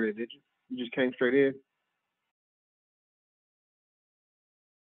password in, did you? You just came straight in.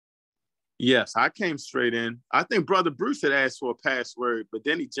 Yes, I came straight in. I think Brother Bruce had asked for a password, but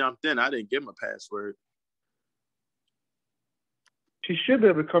then he jumped in. I didn't give him a password. She should be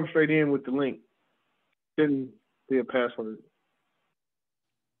able to come straight in with the link. Didn't be a password.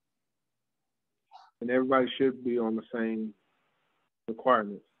 And everybody should be on the same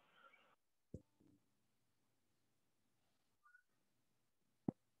requirements.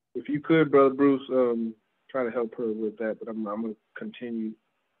 If you could, Brother Bruce, try to help her with that, but I'm going to continue.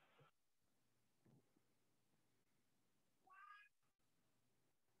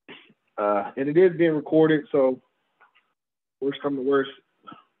 And it is being recorded, so worst come to worst,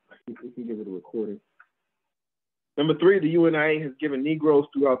 we can give it a recording. Number three, the UNIA has given Negroes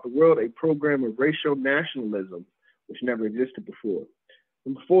throughout the world a program of racial nationalism, which never existed before.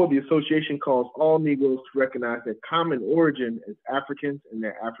 Number four, the association calls all Negroes to recognize their common origin as Africans and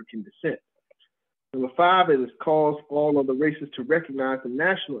their African descent. Number five, it has caused all other races to recognize the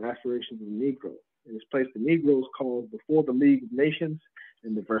national aspirations of the Negro. It has placed the Negroes' cause before the League of Nations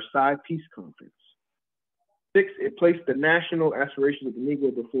and the Versailles Peace Conference. Six, it placed the national aspirations of the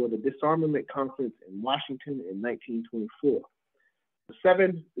Negro before the Disarmament Conference in Washington in 1924.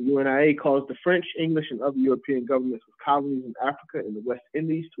 Seven, the UNIA calls the French, English, and other European governments with colonies in Africa and the West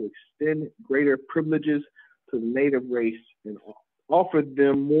Indies to extend greater privileges to the native race and offer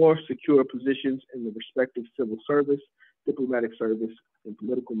them more secure positions in the respective civil service, diplomatic service, and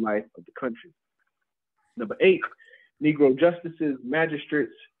political life of the country. Number eight, Negro justices,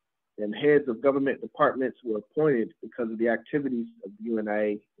 magistrates, and heads of government departments were appointed because of the activities of the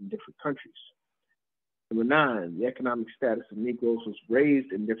UNIA in different countries. Number nine, the economic status of Negroes was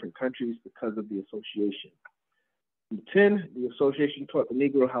raised in different countries because of the association. Number 10, the association taught the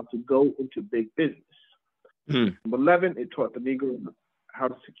Negro how to go into big business. Number 11, it taught the Negro how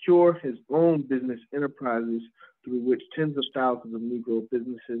to secure his own business enterprises through which tens of thousands of Negro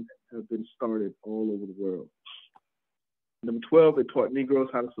businesses have been started all over the world. Number 12, it taught Negroes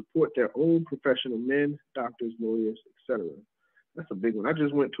how to support their own professional men, doctors, lawyers, etc. That's a big one. I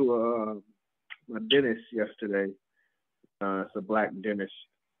just went to my dentist yesterday. It's a black dentist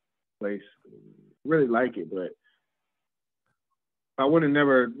place. Really like it, but I would have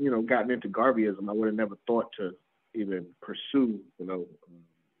never, gotten into Garveyism. I would have never thought to even pursue,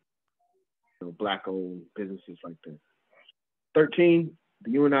 black-owned businesses like that. 13,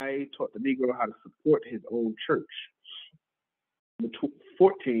 the UNIA taught the Negro how to support his own church. Number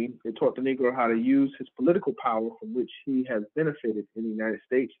 14, it taught the Negro how to use his political power from which he has benefited in the United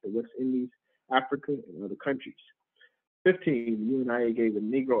States, the West Indies, Africa, and other countries. 15, the UNIA gave the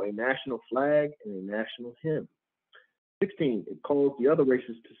Negro a national flag and a national hymn. 16, it calls the other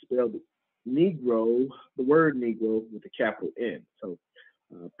races to spell the Negro, the word Negro, with a capital N. So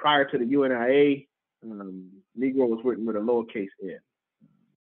prior to the UNIA, Negro was written with a lowercase n.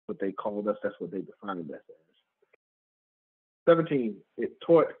 What they called us, that's what they defined us as. 17, it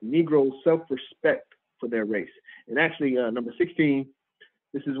taught Negroes self-respect for their race. And actually, number 16,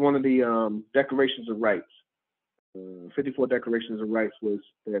 this is one of the Declarations of Rights. 54 Declarations of Rights was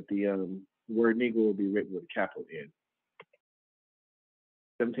that the word Negro will be written with a capital N.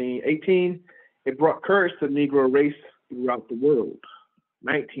 17, 18, it brought courage to the Negro race throughout the world.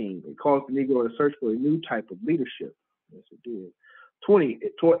 19, it caused the Negro to search for a new type of leadership. Yes, it did. 20,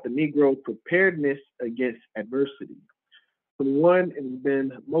 it taught the Negro preparedness against adversity. 21, it has been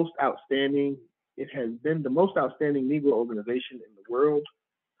the most outstanding Negro organization in the world.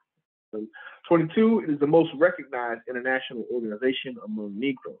 22, it is the most recognized international organization among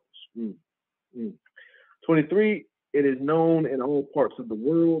Negroes. 23, it is known in all parts of the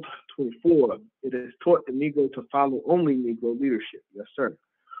world. 24, it has taught the Negro to follow only Negro leadership. Yes, sir.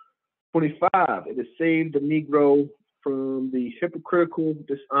 25, it has saved the Negro from the hypocritical,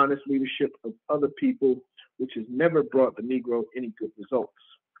 dishonest leadership of other people, which has never brought the Negro any good results.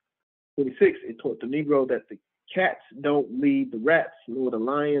 26, it taught the Negro that the cats don't lead the rats, nor the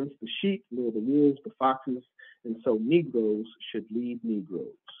lions, the sheep, nor the wolves, the foxes, and so Negroes should lead Negroes.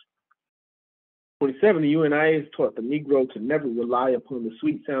 27, the UNIA has taught the Negro to never rely upon the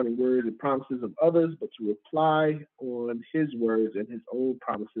sweet-sounding words and promises of others, but to rely on his words and his own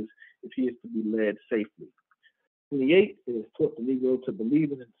promises if he is to be led safely. 28, it has taught the Negro to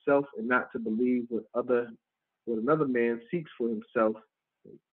believe in himself and not to believe what another man seeks for himself.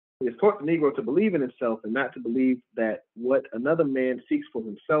 It has taught the Negro to believe in himself and not to believe that what another man seeks for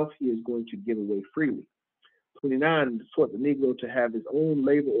himself, he is going to give away freely. 29, it taught the Negro to have his own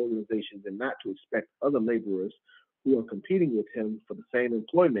labor organizations and not to expect other laborers who are competing with him for the same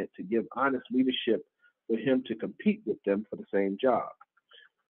employment to give honest leadership for him to compete with them for the same job.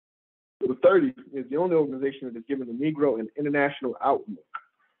 The 30 is the only organization that has given the Negro an international outlook.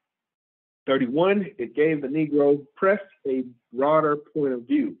 31, it gave the Negro press a broader point of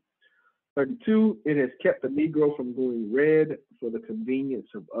view. 32, it has kept the Negro from going red for the convenience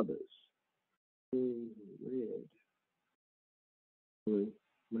of others.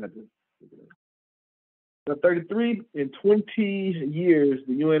 Now, 33, in 20 years,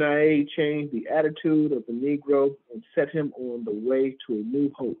 the UNIA changed the attitude of the Negro and set him on the way to a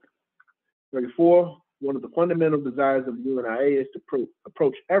new hope. 34, one of the fundamental desires of the UNIA is to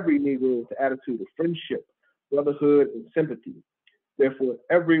approach every Negro with the attitude of friendship, brotherhood, and sympathy. Therefore,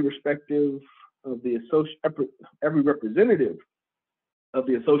 every representative of the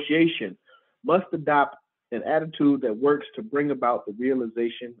association must adopt an attitude that works to bring about the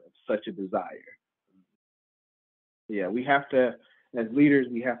realization of such a desire. Yeah, we have to, as leaders,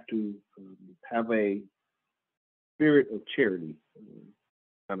 we have to have a spirit of charity.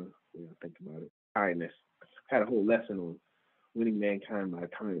 Kind of think about it. Kindness. I had a whole lesson on winning mankind by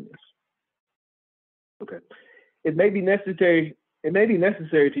kindness. Okay. It may be necessary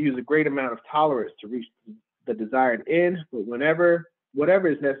to use a great amount of tolerance to reach the desired end, but whatever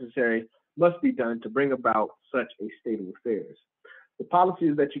is necessary must be done to bring about such a state of affairs. The policy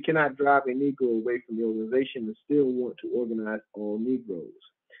is that you cannot drive a Negro away from the organization and still want to organize all Negroes.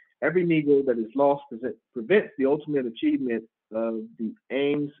 Every Negro that is lost prevents the ultimate achievement of the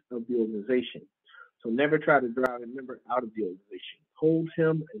aims of the organization. So never try to drive a member out of the organization. Hold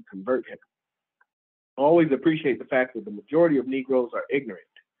him and convert him. Always appreciate the fact that the majority of Negroes are ignorant,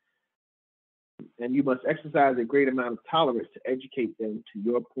 and you must exercise a great amount of tolerance to educate them to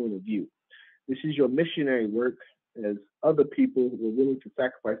your point of view. This is your missionary work, as other people were willing to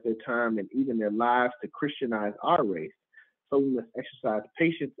sacrifice their time and even their lives to Christianize our race. So we must exercise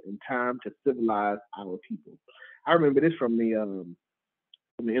patience and time to civilize our people. I remember this from the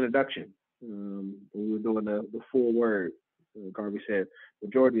introduction when we were doing the foreword. Garvey said,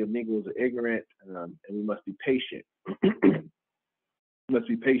 majority of Negroes are ignorant, and we must be patient. We must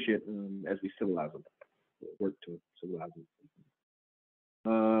be patient as we civilize them, work to civilize them.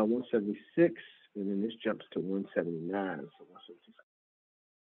 176, and then this jumps to 179. So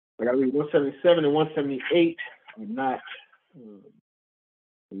I got to read 177 and 178 are not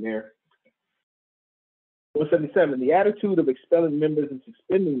in there. 177, the attitude of expelling members and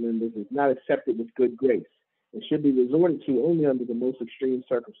suspending members is not accepted with good grace and should be resorted to only under the most extreme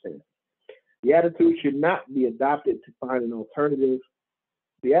circumstances. The attitude should not be adopted to find an alternative.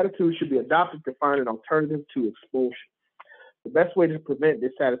 The attitude should be adopted to find an alternative to expulsion. The best way to prevent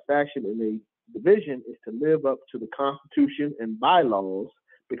dissatisfaction in a division is to live up to the Constitution and bylaws,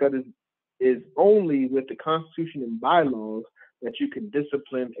 because it is only with the Constitution and bylaws that you can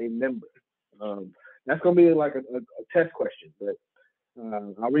discipline a member. That's going to be like a test question, but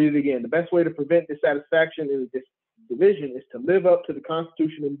I'll read it again. The best way to prevent dissatisfaction in this division is to live up to the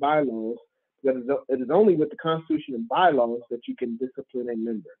Constitution and bylaws, because it is only with the Constitution and bylaws that you can discipline a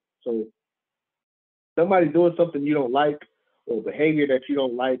member. So somebody's doing something you don't like or behavior that you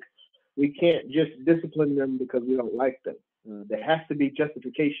don't like, we can't just discipline them because we don't like them. There has to be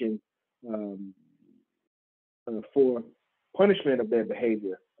justification for punishment of their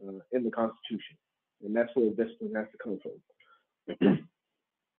behavior in the Constitution. And that's where discipline has to come from.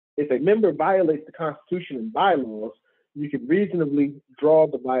 If a member violates the Constitution and bylaws, you can reasonably draw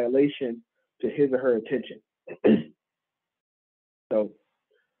the violation to his or her attention. So,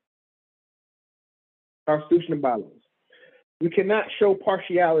 Constitution and bylaws. You cannot show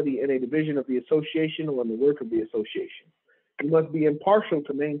partiality in a division of the association or in the work of the association. You must be impartial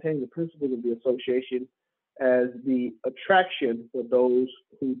to maintain the principles of the association as the attraction for those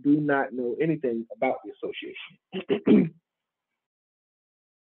who do not know anything about the association.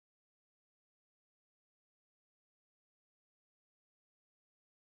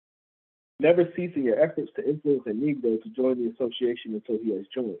 never ceasing your efforts to influence a Negro to join the association until he has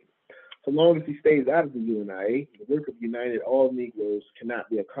joined. So long as he stays out of the UNIA, the work of uniting all Negroes cannot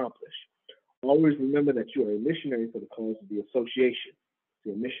be accomplished. Always remember that you are a missionary for the cause of the association.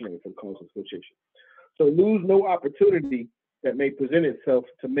 You're a missionary for the cause of the association. So lose no opportunity that may present itself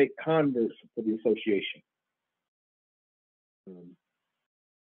to make converts for the association.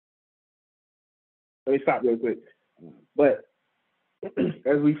 Let me stop real quick. But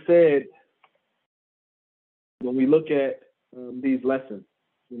as we said, when we look at these lessons,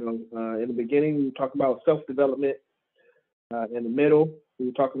 in the beginning, we talked about self-development. In the middle, we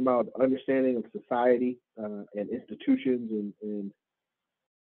were talking about understanding of society and institutions and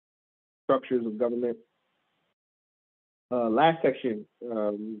structures of government. Last section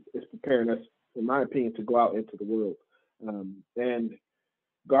is preparing us, in my opinion, to go out into the world. And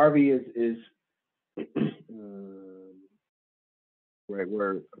Garvey is right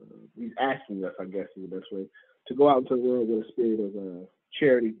where he's asking us, I guess is the best way, to go out into the world with a spirit of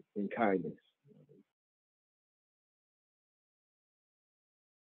charity and kindness.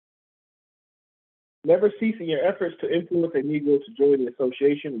 Never ceasing your efforts to influence a Negro to join the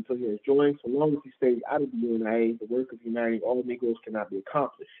association until he has joined. So long as he stays out of the UNIA, the work of uniting all Negroes cannot be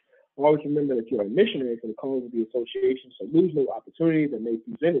accomplished. Always remember that you are a missionary for the cause of the association, so lose no opportunity that may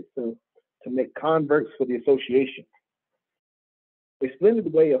present itself to make converts for the association. A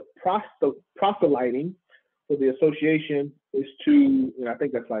splendid way of proselyting for the association is to, and I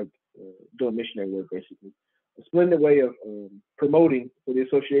think that's like doing missionary work basically. A splendid way of promoting for the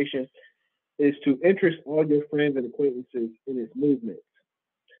association is to interest all your friends and acquaintances in its movement.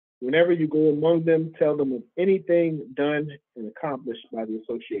 Whenever you go among them, tell them of anything done and accomplished by the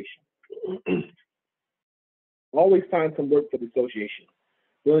association. Always find some work for the association.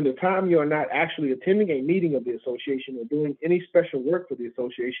 During the time you are not actually attending a meeting of the association or doing any special work for the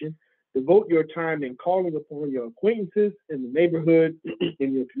association, devote your time in calling upon your acquaintances in the neighborhood,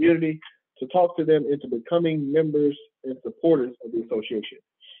 in your community, to talk to them into becoming members and supporters of the association.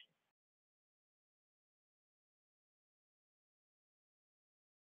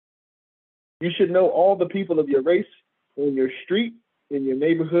 You should know all the people of your race on your street, in your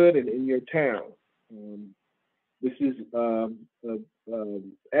neighborhood, and in your town. This is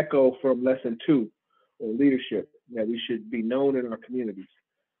echo from lesson 2 on leadership, that we should be known in our communities.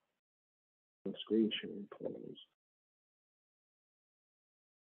 Screen sharing pause.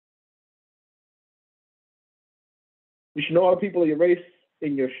 You should know all the people of your race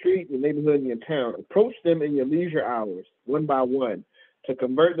in your street, your neighborhood, and your town. Approach them in your leisure hours, one by one, to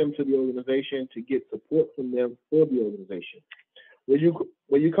convert them to the organization, to get support from them for the organization. When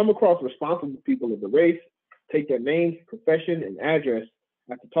you come across responsible people of the race, take their names, profession, and address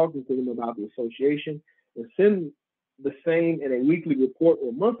after talking to them about the association, and send the same in a weekly report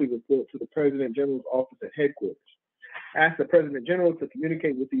or monthly report to the President General's office at headquarters. Ask the President General to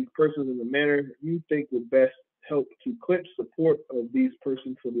communicate with these persons in the manner you think would best help to clinch support of these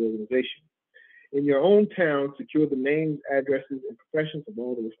persons for the organization. In your own town, secure the names, addresses, and professions of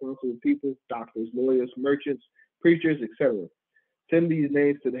all the responsible people, doctors, lawyers, merchants, preachers, etc. Send these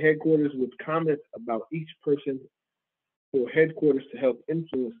names to the headquarters with comments about each person for headquarters to help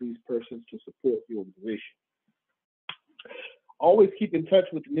influence these persons to support the organization. Always keep in touch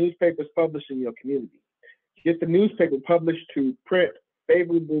with the newspapers published in your community. Get the newspaper published to print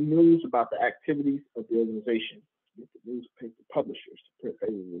favorable news about the activities of the organization. Get the newspaper publishers to print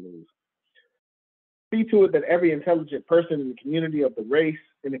favorable news. See to it that every intelligent person in the community of the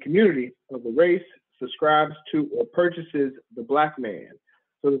race, subscribes to or purchases The Black Man,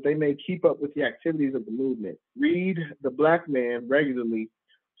 so that they may keep up with the activities of the movement. Read The Black Man regularly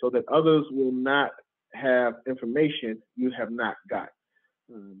so that others will not have information you have not got.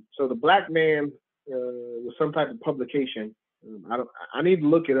 So The Black Man was some type of publication. I need to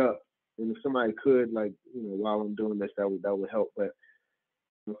look it up, and if somebody could, while I'm doing this, that would help. But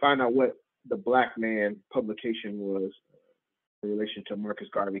find out what The Black Man publication was in relation to Marcus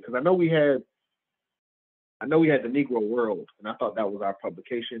Garvey, because I know we had the Negro World, and I thought that was our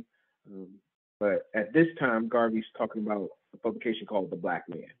publication. But at this time, Garvey's talking about a publication called The Black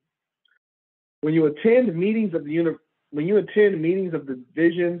Man. When you attend meetings of the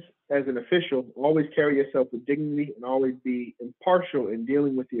divisions as an official, always carry yourself with dignity and always be impartial in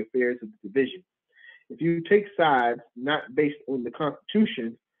dealing with the affairs of the division. If you take sides not based on the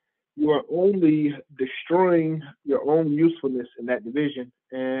Constitution, you are only destroying your own usefulness in that division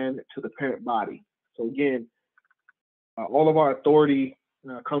and to the parent body. So again, all of our authority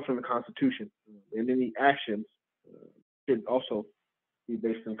comes from the Constitution, and any actions should also be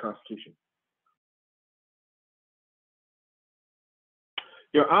based on the Constitution.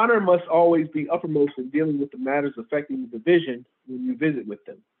 Your honor must always be uppermost in dealing with the matters affecting the division when you visit with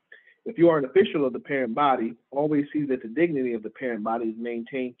them. If you are an official of the parent body, always see that the dignity of the parent body is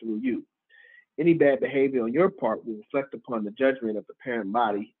maintained through you. Any bad behavior on your part will reflect upon the judgment of the parent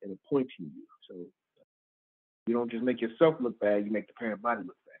body in appointing you. So you don't just make yourself look bad, you make the parent body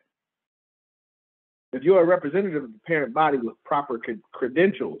look bad. If you're a representative of the parent body with proper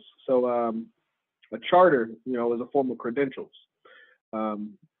credentials, so a charter, is a form of credentials.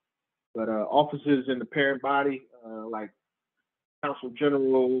 But officers in the parent body, like Counsel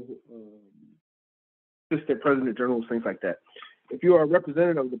General, Assistant President Generals, things like that. If you are a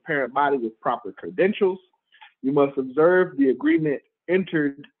representative of the parent body with proper credentials, you must observe the agreement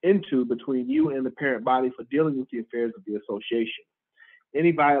entered into between you and the parent body for dealing with the affairs of the association.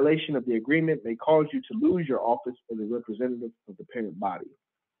 Any violation of the agreement may cause you to lose your office as a representative of the parent body.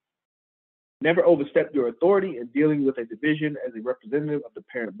 Never overstep your authority in dealing with a division as a representative of the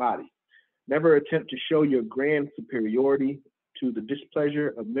parent body. Never attempt to show your grand superiority to the displeasure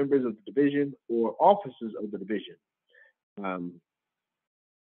of members of the division or officers of the division.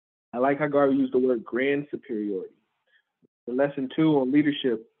 I like how Garvey used the word grand superiority. In lesson 2 on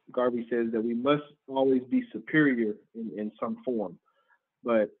leadership, Garvey says that we must always be superior in some form,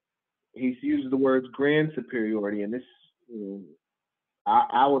 but he uses the words grand superiority, and this,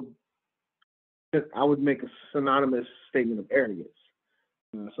 I would make a synonymous statement of arrogance.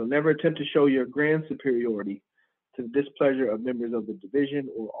 So never attempt to show your grand superiority to the displeasure of members of the division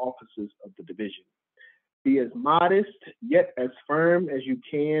or officers of the division. Be as modest, yet as firm as you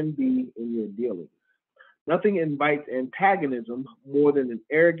can be in your dealings. Nothing invites antagonism more than an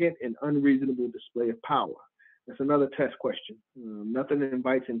arrogant and unreasonable display of power. That's another test question. Nothing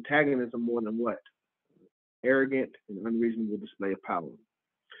invites antagonism more than what? Arrogant and unreasonable display of power.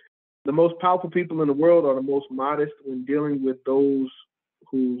 The most powerful people in the world are the most modest when dealing with those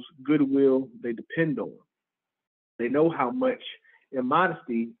whose goodwill they depend on. They know how much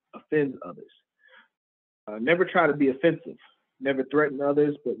immodesty offends others. Never try to be offensive. Never threaten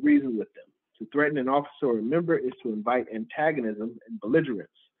others, but reason with them. To threaten an officer or a member is to invite antagonism and belligerence,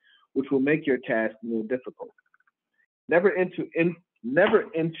 which will make your task more difficult. Never enter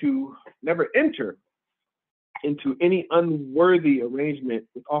into any unworthy arrangement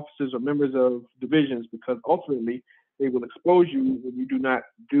with officers or members of divisions, because ultimately they will expose you when you do not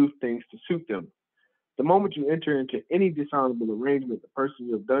do things to suit them. The moment you enter into any dishonorable arrangement, the person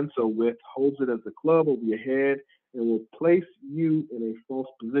you have done so with holds it as a club over your head and will place you in a false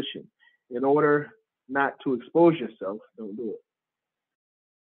position. In order not to expose yourself, don't do it.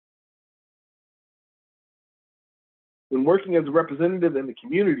 When working as a representative in the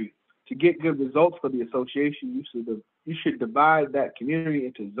community, to get good results for the association, you should divide that community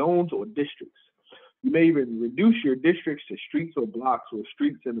into zones or districts. You may even reduce your districts to streets or blocks or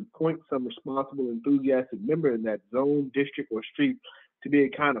streets and appoint some responsible, enthusiastic member in that zone, district, or street to be a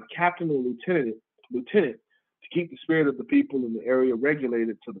kind of captain or lieutenant to keep the spirit of the people in the area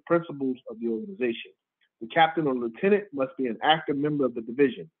regulated to the principles of the organization. The captain or lieutenant must be an active member of the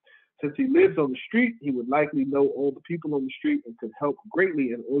division. Since he lives on the street, he would likely know all the people on the street and could help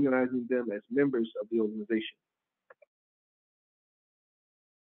greatly in organizing them as members of the organization.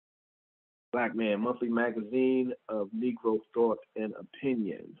 Black Man, monthly magazine of Negro thought and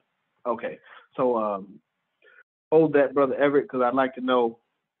opinion. Okay, so hold that, Brother Everett, because I'd like to know,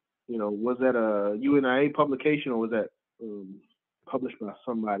 was that a UNIA publication or was that published by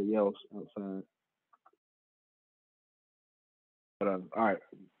somebody else outside? But all right,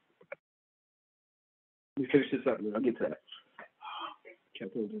 let me finish this up. I'll get to that. You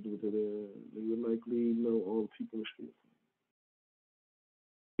would likely know all the people in the street.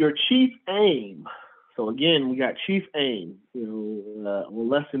 Your chief aim. So again, we got chief aim. On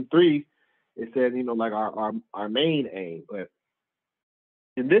lesson 3, it said, like our main aim. But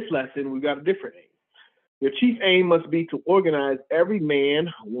in this lesson, we've got a different aim. Your chief aim must be to organize every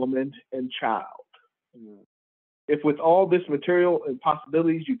man, woman, and child. If with all this material and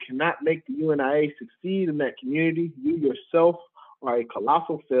possibilities, you cannot make the UNIA succeed in that community, you yourself are a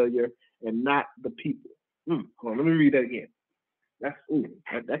colossal failure and not the people. Hold on, let me read that again.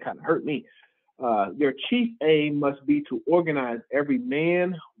 That kind of hurt me. Your chief aim must be to organize every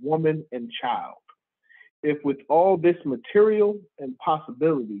man, woman, and child. If with all this material and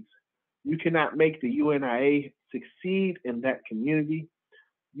possibilities, you cannot make the UNIA succeed in that community,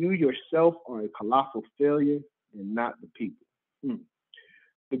 you yourself are a colossal failure and not the people.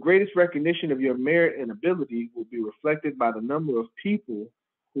 The greatest recognition of your merit and ability will be reflected by the number of people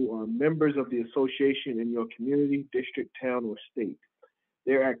who are members of the association in your community, district, town, or state.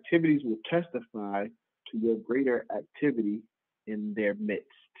 Their activities will testify to your greater activity in their midst.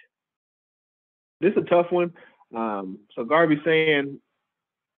 This is a tough one. So Garvey's saying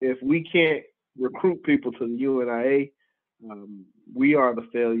if we can't recruit people to the UNIA, we are the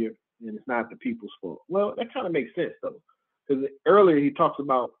failure, and it's not the people's fault. Well, that kind of makes sense, though, because earlier he talks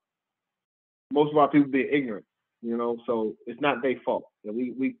about most of our people being ignorant, so it's not their fault. And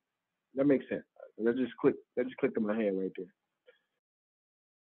we that makes sense. That just clicked in my head right there.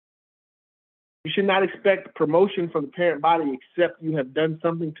 You should not expect promotion from the parent body except you have done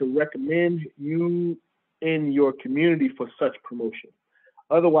something to recommend you in your community for such promotion.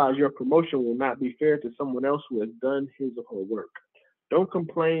 Otherwise, your promotion will not be fair to someone else who has done his or her work. Don't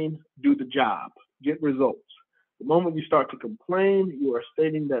complain, do the job, get results. The moment you start to complain, you are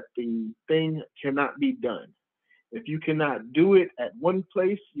stating that the thing cannot be done. If you cannot do it at one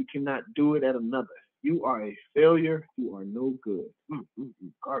place, you cannot do it at another. You are a failure. You are no good.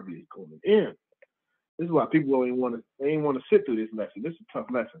 Garvey is going in. This is why people don't even want to sit through this lesson. This is a tough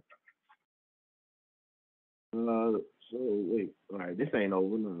lesson. So wait, all right, this ain't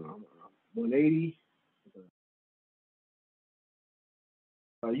over. No. 180.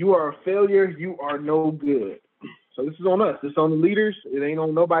 You are a failure. You are no good. So this is on us. This is on the leaders. It ain't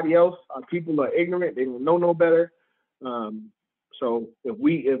on nobody else. Our people are ignorant. They don't know no better. So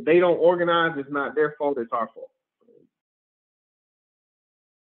if they don't organize, it's not their fault. It's our fault.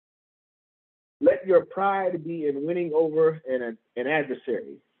 Let your pride be in winning over an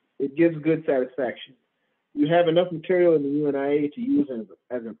adversary. It gives good satisfaction. You have enough material in the UNIA to use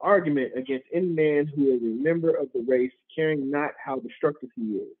as an argument against any man who is a member of the race, caring not how destructive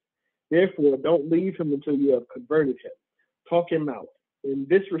he is. Therefore, don't leave him until you have converted him. Talk him out. In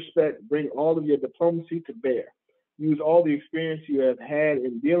this respect, bring all of your diplomacy to bear. Use all the experience you have had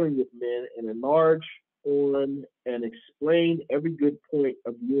in dealing with men and enlarge on and explain every good point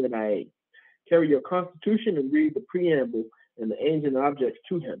of UNIA. Carry your constitution and read the preamble and the aims and objects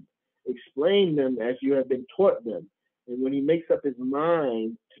to him. Explain them as you have been taught them. And when he makes up his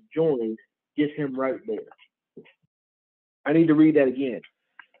mind to join, get him right there. I need to read that again.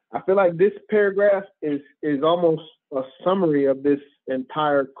 I feel like this paragraph is almost a summary of this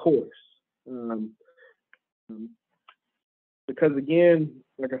entire course. Because again,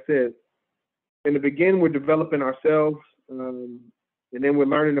 like I said, in the beginning, we're developing ourselves, and then we're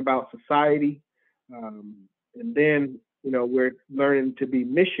learning about society, and then we're learning to be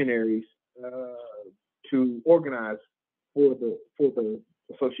missionaries to organize for the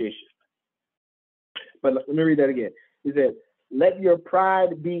association. But let me read that again. He said, let your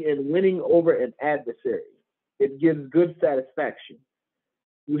pride be in winning over an adversary. It gives good satisfaction.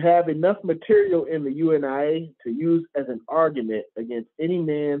 You have enough material in the UNIA to use as an argument against any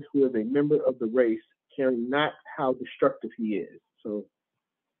man who is a member of the race, caring not how destructive he is. So,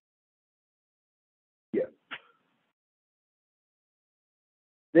 yeah.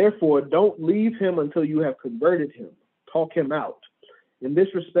 Therefore, don't leave him until you have converted him. Talk him out. In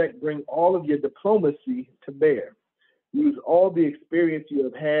this respect, bring all of your diplomacy to bear. Use all the experience you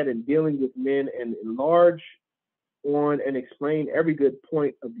have had in dealing with men and enlarge on and explain every good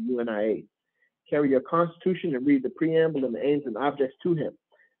point of the UNIA. Carry your constitution and read the preamble and the aims and objects to him.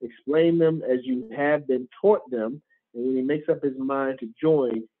 Explain them as you have been taught them, and when he makes up his mind to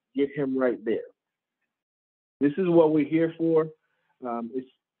join, get him right there. This is what we're here for.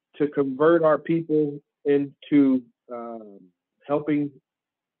 It's to convert our people into helping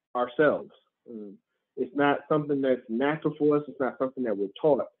ourselves. It's not something that's natural for us. It's not something that we're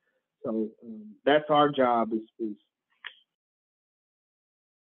taught. So that's our job is to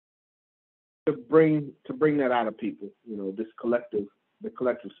bring that out of people. The collective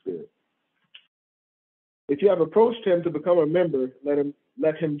spirit. If you have approached him to become a member, let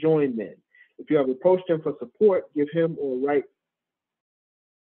him join then. If you have approached him for support, give him to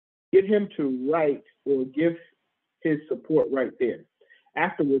write or give his support right there.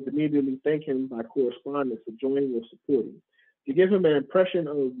 Afterwards, immediately thank him by correspondence for joining or supporting. To give him an impression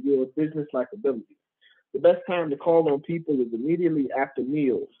of your business-like ability. The best time to call on people is immediately after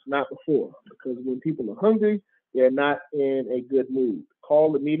meals, not before, because when people are hungry, they're not in a good mood.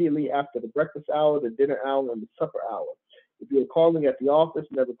 Call immediately after the breakfast hour, the dinner hour, and the supper hour. If you're calling at the office,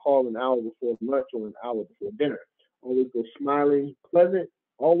 never call an hour before lunch or an hour before dinner. Always go smiling, pleasant.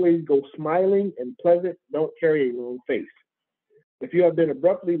 Always go smiling and pleasant. Don't carry a long face. If you have been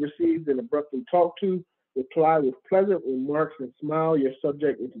abruptly received and abruptly talked to, reply with pleasant remarks and smile your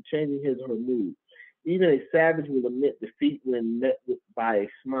subject into changing his or her mood. Even a savage will admit defeat when met by a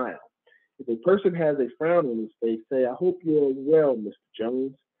smile. If a person has a frown on his face, say, I hope you're well, Mr.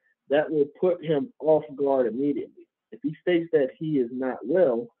 Jones. That will put him off guard immediately. If he states that he is not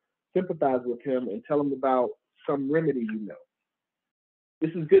well, sympathize with him and tell him about some remedy you know.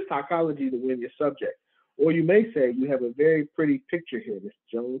 This is good psychology to win your subject. Or you may say, you have a very pretty picture here, Mr.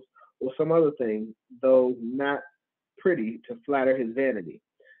 Jones, or some other thing, though not pretty, to flatter his vanity.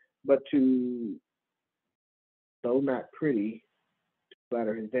 But to, though not pretty, to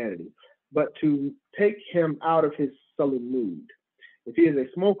flatter his vanity, but to take him out of his sullen mood. If he is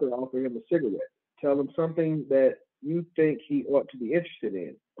a smoker, offer him a cigarette. Tell him something that you think he ought to be interested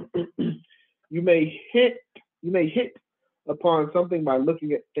in. You may hit upon something by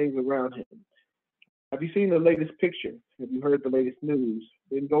looking at things around him. Have you seen the latest picture? Have you heard the latest news?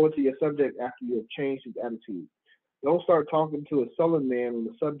 Then go into your subject after you have changed his attitude. Don't start talking to a sullen man on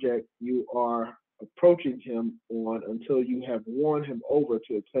the subject you are approaching him on until you have won him over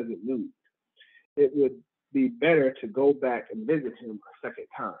to a pleasant mood. It would be better to go back and visit him a second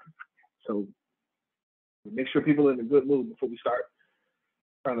time. So make sure people are in a good mood before we start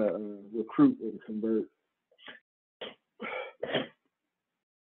trying to recruit and convert.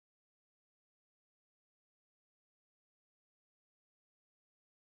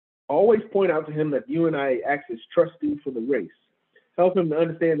 Always point out to him that UNIA acts as trustee for the race. Help him to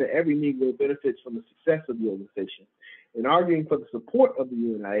understand that every Negro benefits from the success of the organization. In arguing for the support of the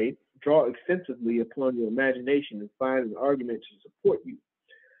UNIA, draw extensively upon your imagination and find an argument to support you.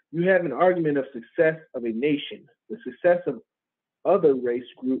 You have an argument of success of a nation, the success of other race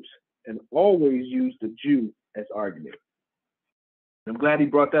groups, and always use the Jew as argument. I'm glad he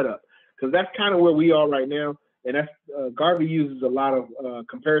brought that up, because that's kind of where we are right now. And that's Garvey uses a lot of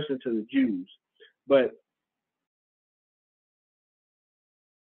comparison to the Jews. But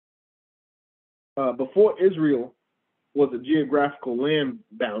before Israel was a geographical land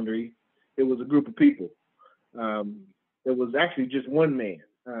boundary, it was a group of people. There was actually just one man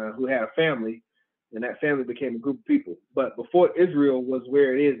who had a family, and that family became a group of people. But before Israel was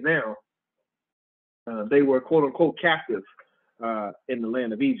where it is now, they were quote unquote captive in the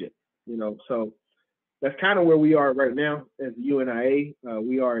land of Egypt. You know, so that's kind of where we are right now as the UNIA.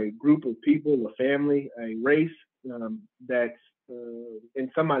 We are a group of people, a family, a race that's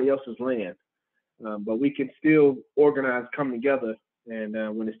in somebody else's land. But we can still organize, come together, and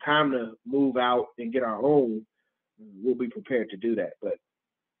when it's time to move out and get our own, we'll be prepared to do that. But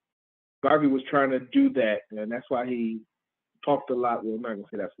Garvey was trying to do that, and that's why he talked a lot. Well, I'm not going to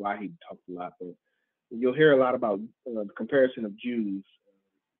say that's why he talked a lot, but you'll hear a lot about the comparison of Jews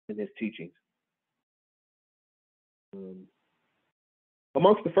in his teachings.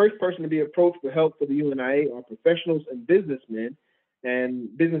 Amongst the first person to be approached for help for the UNIA are professionals and businessmen and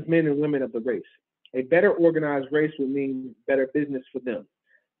women of the race. A better organized race will mean better business for them.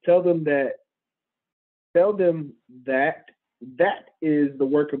 Tell them that that is the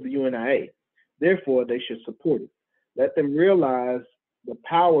work of the UNIA. Therefore, they should support it. Let them realize the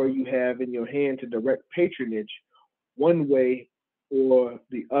power you have in your hand to direct patronage one way or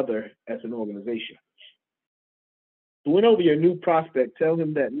the other as an organization. To win over your new prospect, tell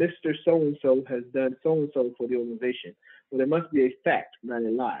him that Mr. So-and-so has done so-and-so for the organization, but it must be a fact, not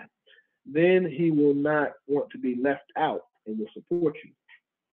a lie. Then he will not want to be left out and will support you.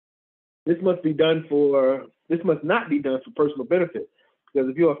 This must not be done for personal benefit, because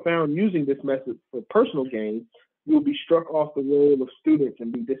if you are found using this method for personal gain, you will be struck off the roll of students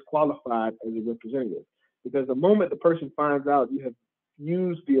and be disqualified as a representative. Because the moment the person finds out you have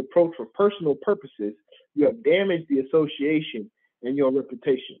used the approach for personal purposes, you have damaged the association and your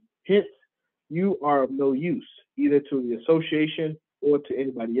reputation. Hence, you are of no use, either to the association or to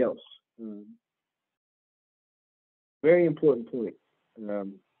anybody else. Very important point.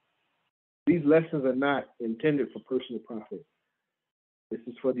 These lessons are not intended for personal profit. This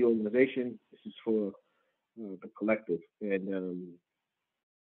is for the organization. This is for the collective. And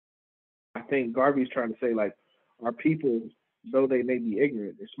I think Garvey's trying to say, like, our people, though they may be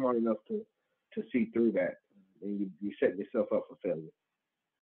ignorant, they're smart enough to see through that. And you set yourself up for failure.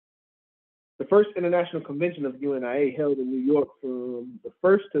 The first International Convention of UNIA, held in New York from the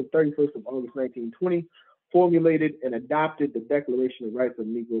 1st to 31st of August 1920, formulated and adopted the Declaration of Rights of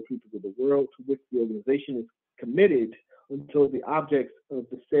Negro Peoples of the World, to which the organization is committed until the objects of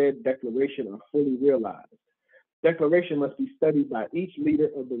the said declaration are fully realized. The declaration must be studied by each leader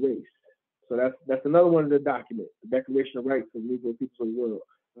of the race. So that's another one of the documents, the Declaration of Rights of Negro Peoples of the World,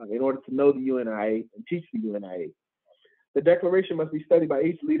 in order to know the UNIA and teach the UNIA. The declaration must be studied by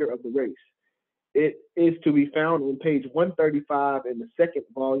each leader of the race. It is to be found on page 135 in the second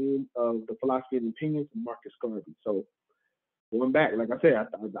volume of the Philosophy and Opinions of Marcus Garvey. So going back, like I said,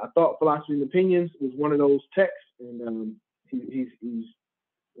 I thought Philosophy and Opinions was one of those texts, and he's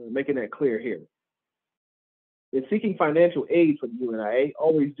making that clear here. In seeking financial aid for the UNIA,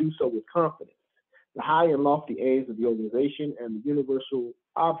 always do so with confidence. The high and lofty aims of the organization and the universal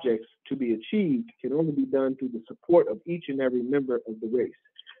objects to be achieved can only be done through the support of each and every member of the race.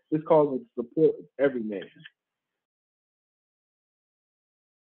 This calls for the support of every man.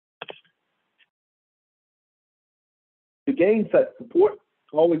 To gain such support,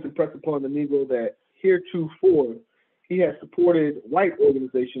 always impress upon the Negro that heretofore he has supported white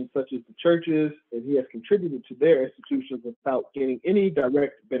organizations such as the churches, and he has contributed to their institutions without gaining any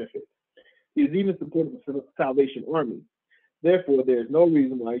direct benefit. He has even supported the Salvation Army. Therefore, there is no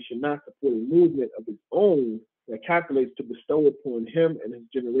reason why he should not support a movement of his own that calculates to bestow upon him and his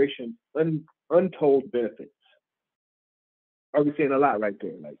generation untold benefits. Are we saying a lot right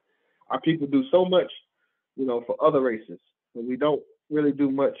there? Like, our people do so much, for other races, but we don't really do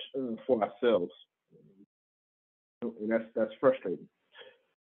much for ourselves, and that's frustrating.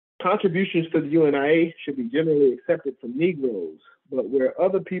 Contributions to the UNIA should be generally accepted from Negroes, but where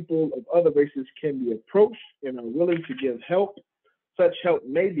other people of other races can be approached and are willing to give help, such help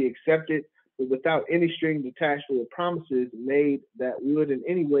may be accepted, but without any strings attached or promises made that would in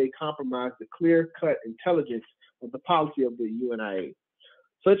any way compromise the clear-cut intelligence of the policy of the UNIA.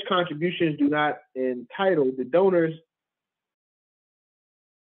 Such contributions do not entitle the donors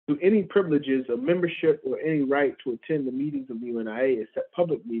to any privileges of membership or any right to attend the meetings of the UNIA except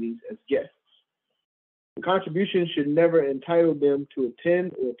public meetings as guests. The contributions should never entitle them to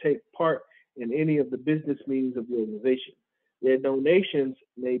attend or take part in any of the business meetings of the organization. Their donations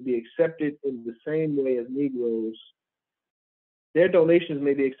may be accepted in the same way as Negroes. Their donations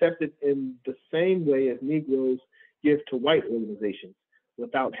may be accepted in the same way as Negroes give to white organizations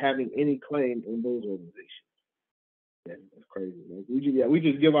without having any claim on those organizations. Yeah, that's crazy. Man. We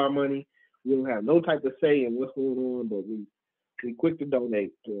just give our money. We don't have no type of say in what's going on, but we quick to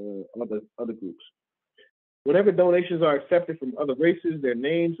donate to other groups. Whenever donations are accepted from other races, their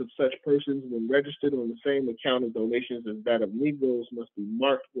names of such persons, when registered on the same account of donations as that of Negroes, must be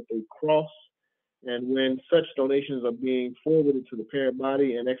marked with a cross. And when such donations are being forwarded to the parent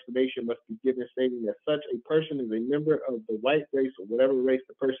body, an explanation must be given stating that such a person is a member of the white race or whatever race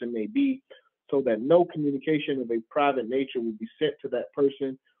the person may be, so that no communication of a private nature will be sent to that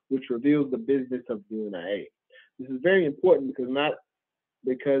person which reveals the business of the UNIA. This is very important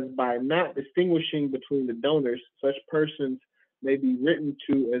because by not distinguishing between the donors, such persons may be written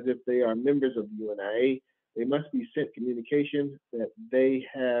to as if they are members of the UNIA. They must be sent communications that they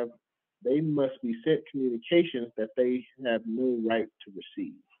have no right to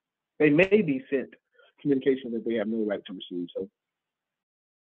receive. They may be sent communications that they have no right to receive. So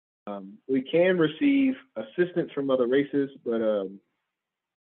we can receive assistance from other races, but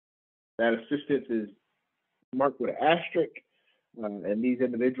that assistance is marked with an asterisk, and these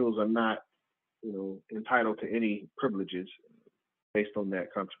individuals are not, entitled to any privileges based on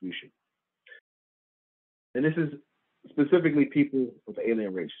that contribution. And this is specifically people of the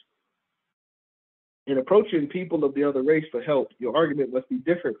alien race. In approaching people of the other race for help, your argument must be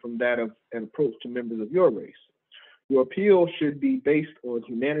different from that of an approach to members of your race. Your appeal should be based on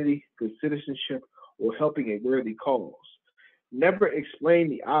humanity, good citizenship, or helping a worthy cause. Never explain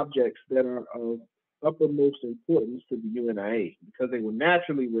the objects that are of uppermost importance to the UNIA, because they will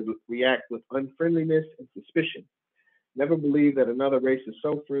naturally react with unfriendliness and suspicion. Never believe that another race is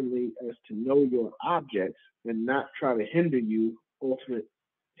so friendly as to know your objects and not try to hinder you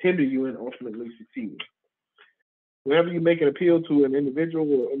in ultimately succeeding. Whenever you make an appeal to an individual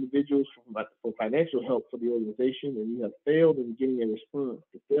or individuals for financial help for the organization and you have failed in getting a response,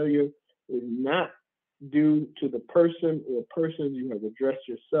 the failure is not due to the person or persons you have addressed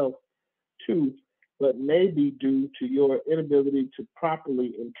yourself to, but may be due to your inability to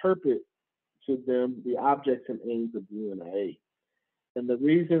properly interpret to them the objects and aims of the UNIA and the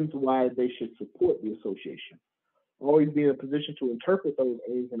reasons why they should support the association. Always be in a position to interpret those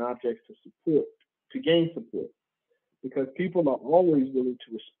aims and objects to gain support, because people are always willing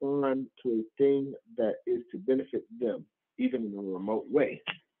to respond to a thing that is to benefit them, even in a remote way.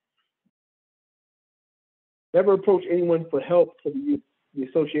 Never approach anyone for help for the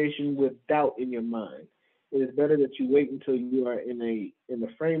association with doubt in your mind. It is better that you wait until you are in the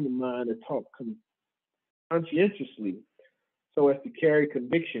frame of mind to talk conscientiously so as to carry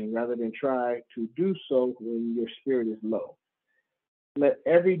conviction rather than try to do so when your spirit is low. Let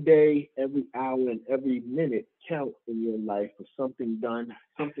every day, every hour, and every minute count in your life for something done,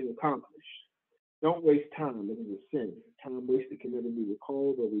 something accomplished. Don't waste time. It is a sin. Time wasted can never be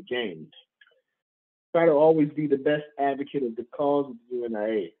recalled or regained. Try to always be the best advocate of the cause of the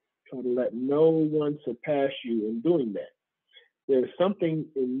UNIA. Try to let no one surpass you in doing that. There is something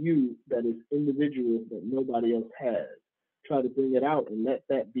in you that is individual that nobody else has. try to bring it out and let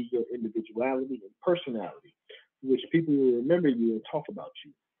that be your individuality and personality, which people will remember you and talk about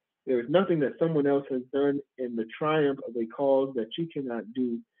you. There is nothing that someone else has done in the triumph of a cause that you cannot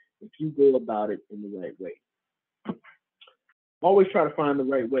do if you go about it in the right way. Always try to find the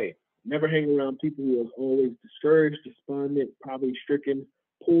right way. Never hang around people who are always discouraged, despondent, poverty-stricken,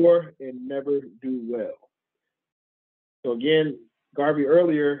 poor, and never do well. So again, Garvey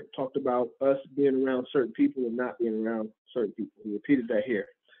earlier talked about us being around certain people and not being around certain people. He repeated that here.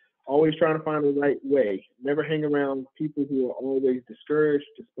 Always trying to find the right way. Never hang around people who are always discouraged,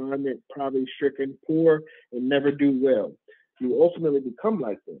 despondent, poverty-stricken, poor, and never do well. You will ultimately become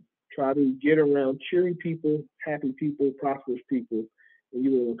like them. Try to get around cheery people, happy people, prosperous people, and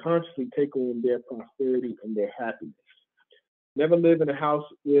you will unconsciously take on their prosperity and their happiness. Never live in a house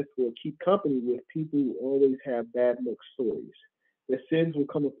with or keep company with people who always have bad luck stories. Their sins will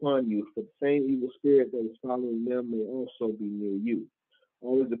come upon you, for the same evil spirit that is following them may also be near you.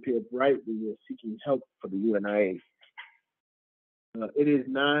 Always appear bright when you are seeking help for the UNIA. It is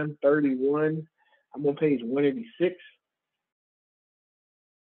 9:31. I'm on page 186.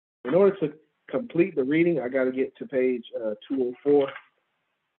 In order to complete the reading, I got to get to page 204.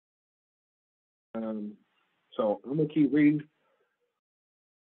 So I'm going to keep reading.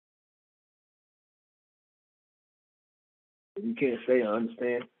 If you can't stay, I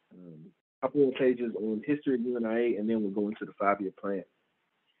understand. A couple more pages on history of UNIA, and then we'll go into the 5-year plan.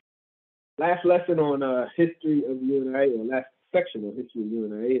 Last lesson on history of UNIA, or last section on history of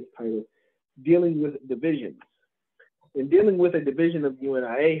UNIA is titled Dealing with Divisions. In dealing with a division of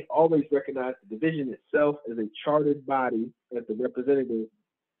UNIA, always recognize the division itself as a chartered body as the representative.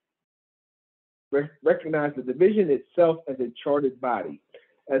 Recognize the division itself as a chartered body,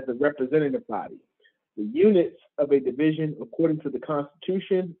 as the representative body. The units of a division, according to the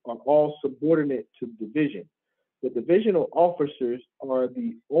Constitution, are all subordinate to the division. The divisional officers are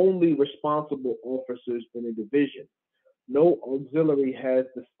the only responsible officers in a division. No auxiliary has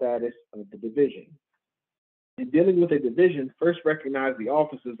the status of the division. In dealing with a division, first recognize the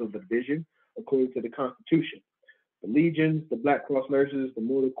officers of the division according to the Constitution. The legions, the Black Cross nurses, the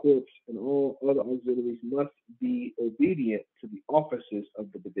motor corps, and all other auxiliaries must be obedient to the officers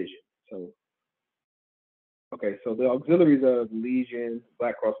of the division. So the auxiliaries of Legion,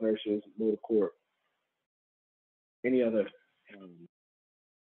 Black Cross nurses, motor corps, any other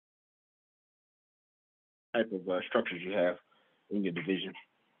type of structures you have in your division.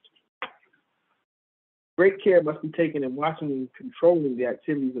 Great care must be taken in watching and controlling the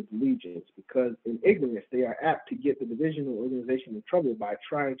activities of the legions, because in ignorance they are apt to get the division or organization in trouble by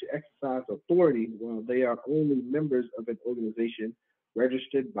trying to exercise authority while they are only members of an organization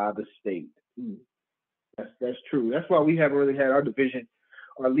registered by the state. That's true. That's why we haven't really had our division,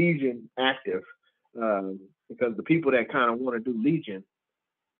 our legion active, because the people that kind of want to do legion,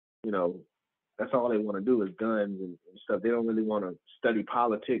 that's all they want to do is guns and stuff. They don't really want to study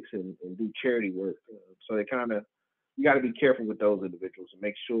politics and do charity work. So they you got to be careful with those individuals and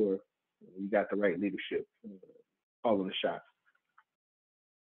make sure you got the right leadership calling the shots.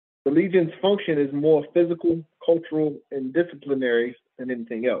 The Legion's function is more physical, cultural, and disciplinary than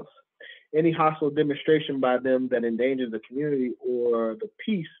anything else. Any hostile demonstration by them that endangers the community or the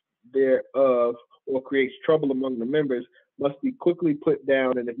peace thereof or creates trouble among the members must be quickly put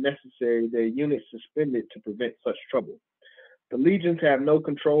down, and if necessary, their units suspended to prevent such trouble. The legions have no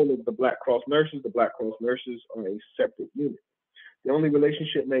control of the Black Cross nurses. The Black Cross nurses are a separate unit. The only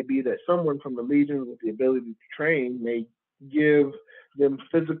relationship may be that someone from the legions with the ability to train may give them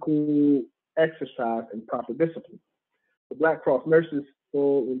physical exercise and proper discipline. The Black Cross nurses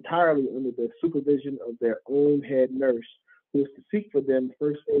fall entirely under the supervision of their own head nurse, who is to seek for them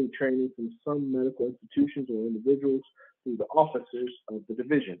first aid training from some medical institutions or individuals through the officers of the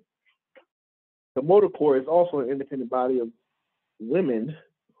division. The motor corps is also an independent body of women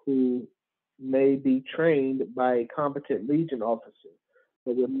who may be trained by a competent legion officer,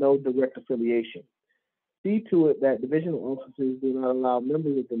 but with no direct affiliation. See to it that divisional officers do not allow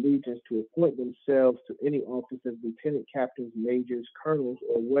members of the legions to appoint themselves to any office as lieutenant captains, majors, colonels,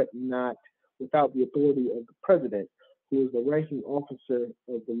 or whatnot without the authority of the president, who is the ranking officer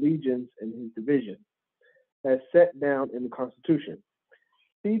of the legions in his division, as set down in the Constitution.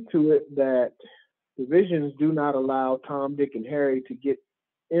 See to it that divisions do not allow Tom, Dick, and Harry to get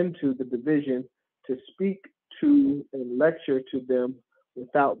into the division to speak to and lecture to them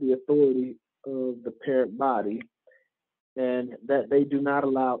without the authority of the parent body, and that they do not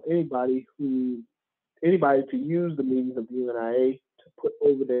allow anybody to use the meetings of the UNIA to put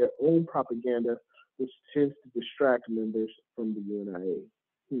over their own propaganda, which tends to distract members from the UNIA.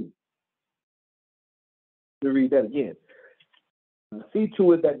 To read that again. See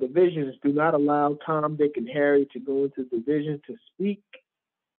to it that divisions do not allow Tom, Dick, and Harry to go into division to speak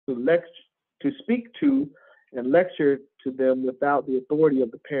to and lecture to them without the authority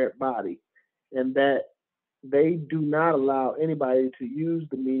of the parent body, and that they do not allow anybody to use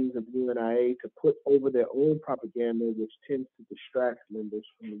the means of UNIA to put over their own propaganda, which tends to distract members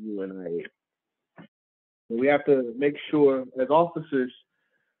from the UNIA. And we have to make sure, as officers,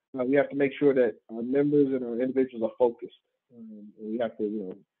 we have to make sure that our members and our individuals are focused. And we have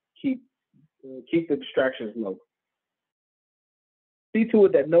to, keep the distractions low. See to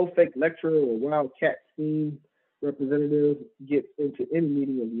it that no fake lecturer or wildcat scene representative gets into any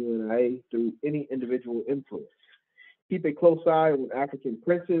meeting of the UNIA through any individual influence. Keep a close eye on African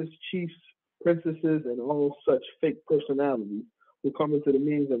princes, chiefs, princesses, and all such fake personalities who come into the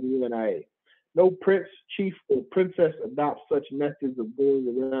meetings of the UNIA. No prince, chief, or princess adopts such methods of going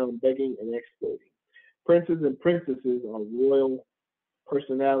around begging and exploiting. Princes and princesses are royal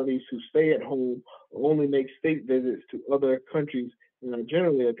personalities who stay at home or only make state visits to other countries and are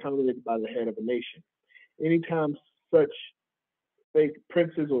generally accommodated by the head of a nation. Anytime such fake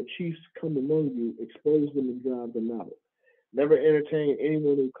princes or chiefs come among you, expose them and drive them out. Never entertain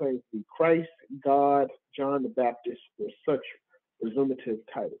anyone who claims to be Christ, God, John the Baptist, or such presumptive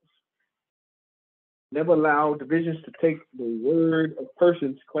titles. Never allow divisions to take the word of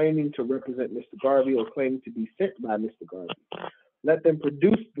persons claiming to represent Mr. Garvey or claiming to be sent by Mr. Garvey. Let them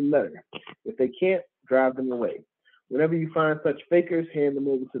produce the letter. If they can't, drive them away. Whenever you find such fakers, hand them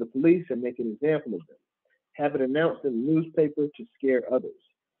over to the police and make an example of them. Have it announced in the newspaper to scare others.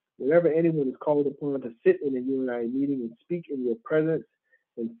 Whenever anyone is called upon to sit in a UNIA meeting and speak in your presence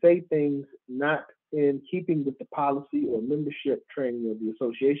and say things not in keeping with the policy or membership training of the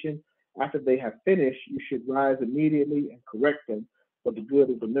association, after they have finished, you should rise immediately and correct them for the good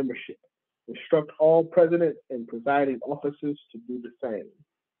of the membership. Instruct all presidents and presiding officers to do the same.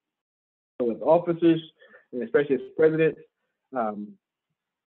 So as officers, and especially as presidents,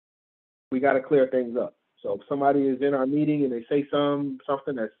 we got to clear things up. So if somebody is in our meeting and they say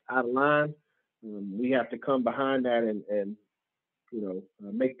something that's out of line, we have to come behind that and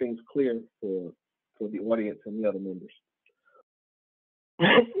make things clear for the audience and the other members.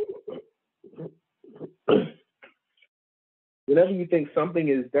 Whenever you think something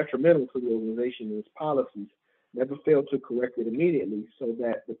is detrimental to the organization and its policies, never fail to correct it immediately so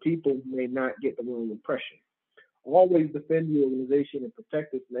that the people may not get the wrong impression. Always defend the organization and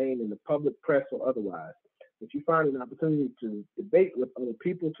protect its name in the public, press, or otherwise. If you find an opportunity to debate with other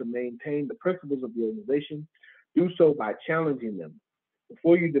people to maintain the principles of the organization, do so by challenging them.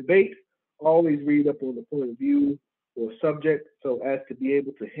 Before you debate, always read up on the point of view or subject so as to be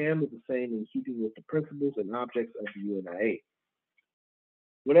able to handle the same in keeping with the principles and objects of the UNIA.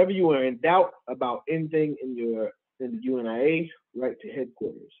 Whenever you are in doubt about anything in the UNIA, write to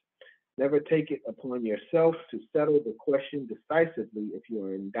headquarters. Never take it upon yourself to settle the question decisively if you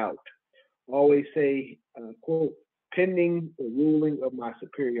are in doubt. Always say, quote, pending the ruling of my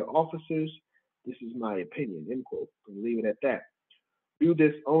superior officers, this is my opinion, end quote, and leave it at that. Do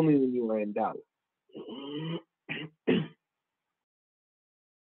this only when you are in doubt.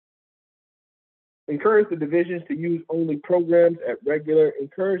 Encourage the divisions to use only programs at regular and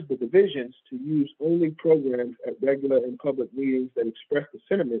public meetings that express the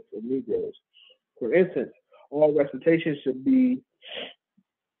sentiments of Negroes. For instance, all recitations should be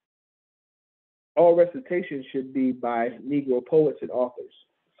by Negro poets and authors.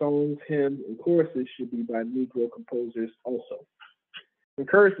 Songs, hymns, and choruses should be by Negro composers also.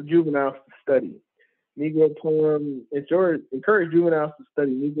 Encourage the juveniles to study Negro poems. Encourage juveniles to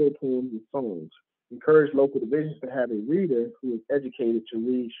study Negro poems and songs. Encourage local divisions to have a reader who is educated to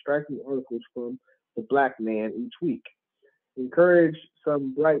read striking articles from the Black man each week. Encourage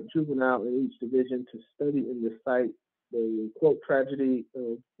some bright juvenile in each division to study and recite the, quote, tragedy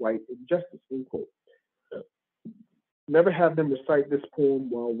of white injustice, end quote. Never have them recite this poem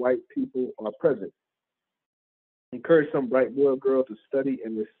while white people are present. Encourage some bright boy or girl to study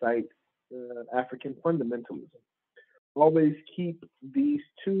and recite African fundamentalism. Always keep these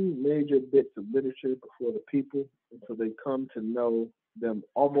two major bits of literature before the people until they come to know them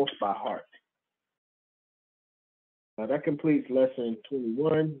almost by heart. Now that completes lesson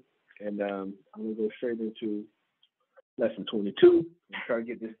 21, and I'm going to go straight into lesson 22 and try to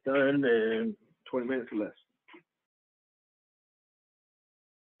get this done in 20 minutes or less.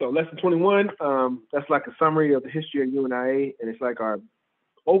 So lesson 21, that's like a summary of the history of UNIA, and it's like our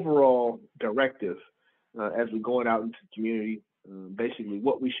overall directive as we're going out into the community, basically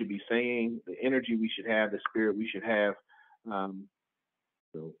what we should be saying, the energy we should have, the spirit we should have, and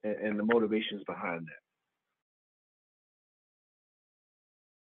the motivations behind that.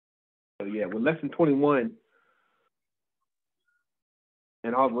 So yeah, with lesson 21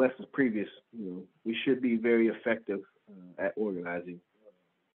 and all the lessons previous, we should be very effective at organizing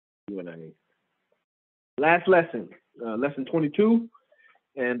UNIA. Last lesson, lesson 22,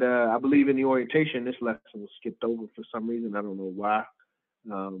 and I believe in the orientation, this lesson was skipped over for some reason. I don't know why,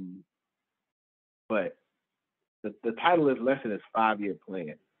 but the title of this lesson is 5-Year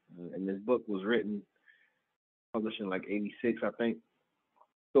Plan, and this book was written, published in like '86, I think.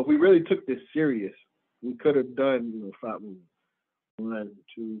 So if we really took this serious, we could have done, 1,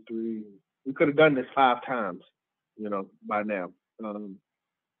 2, 3. We could have done this 5 times, by now. And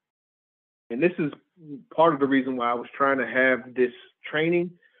this is part of the reason why I was trying to have this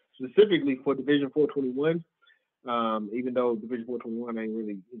training specifically for Division 421, even though Division 421 ain't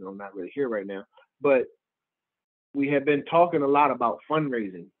really, not really here right now. But we have been talking a lot about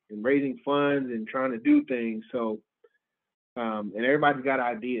fundraising and raising funds and trying to do things. So, and everybody's got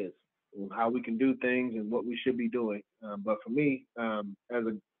ideas on how we can do things and what we should be doing. But for me, as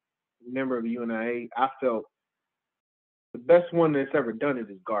a member of the UNIA, I felt the best one that's ever done it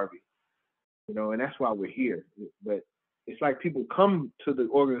is Garvey, and that's why we're here. But it's like people come to the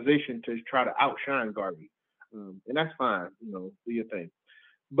organization to try to outshine Garvey, and that's fine, do your thing.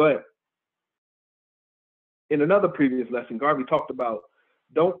 But in another previous lesson, Garvey talked about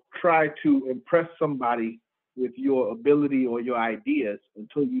don't try to impress somebody with your ability or your ideas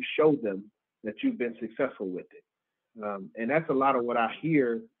until you show them that you've been successful with it. And that's a lot of what I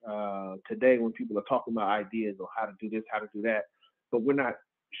hear today when people are talking about ideas or how to do this, how to do that, but we're not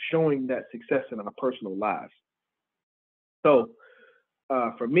showing that success in our personal lives. So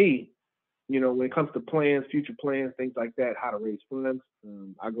for me, when it comes to plans, future plans, things like that, how to raise funds,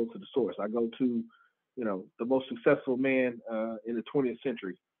 I go to the source. I go to, the most successful man in the 20th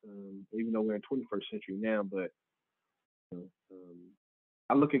century, even though we're in 21st century now, but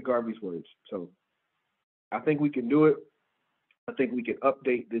I look at Garvey's words. So I think we can do it. I think we can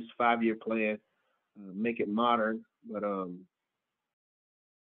update this 5-year plan, make it modern, but I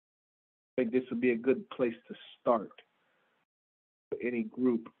think this would be a good place to start for any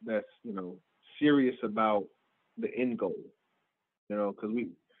group that's, serious about the end goal, because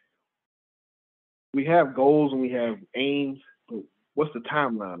we have goals and we have aims, but what's the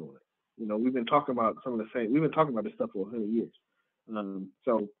timeline on it? We've been talking about we've been talking about this stuff for 100 years.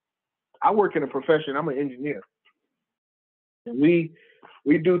 So I work in a profession, I'm an engineer. And we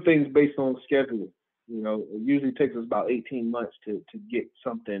do things based on schedule. It usually takes us about 18 months to get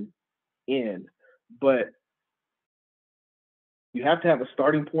something in. But you have to have a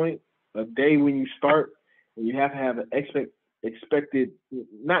starting point, a day when you start, and you have to have an expected,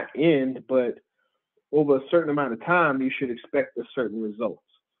 not end, but over a certain amount of time, you should expect a certain results.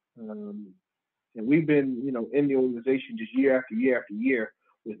 And we've been, in the organization just year after year after year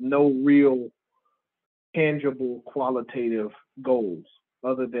with no real tangible qualitative goals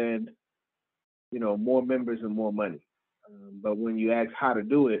other than, more members and more money. But when you ask how to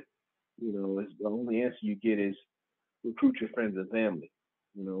do it, it's the only answer you get is recruit your friends and family,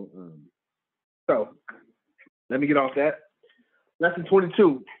 So let me get off that. Lesson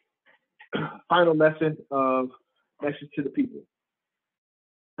 22, final lesson of Message to the People.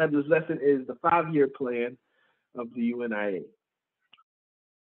 And this lesson is the 5-year plan of the UNIA.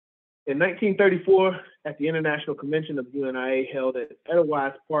 In 1934, at the International Convention of the UNIA held at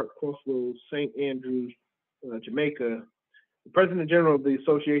Edelweiss Park, Crossroads, St. Andrews, Jamaica, the President General of the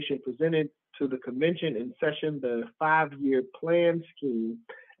Association presented to the convention in session the 5-year plan scheme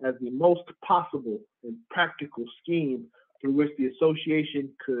as the most possible and practical scheme through which the association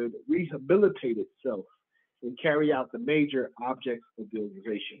could rehabilitate itself and carry out the major objects of the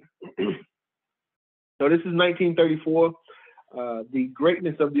organization. So this is 1934. The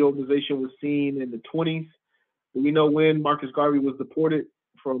greatness of the organization was seen in the 20s. Do we know when Marcus Garvey was deported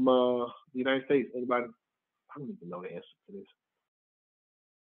from the United States? Anybody? I don't even know the answer to this.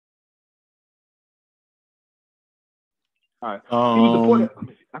 All right. He was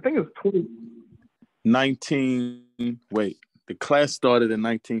deported. I think it was 19. The class started in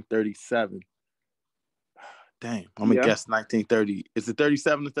 1937. Damn, I'm gonna guess 1930. Is it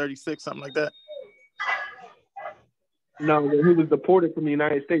 37 to 36, something like that? No, he was deported from the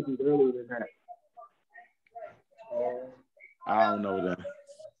United States earlier than that. I don't know that.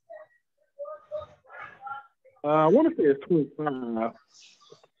 I want to say it's 25. Let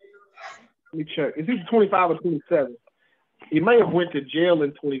me check. It's either 25 or 27. He may have went to jail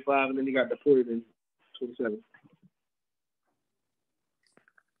in 25 and then he got deported in 27.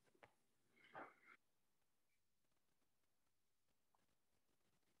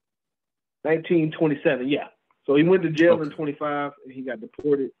 '1927, yeah. So he went to jail in 25 and he got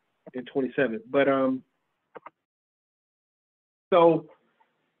deported in 27. But so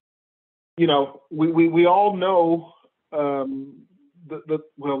you know, we all know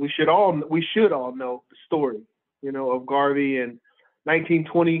we should all know the story, you know, of Garvey and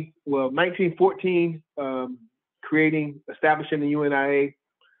 1914, establishing the UNIA.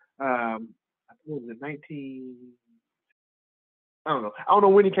 What was it, 19? I don't know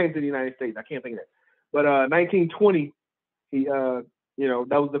when he came to the United States. I can't think of that. But 1920, he, you know,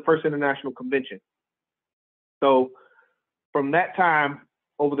 that was the first international convention. So from that time,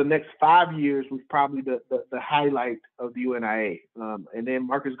 over the next 5 years was probably the highlight of the UNIA. And then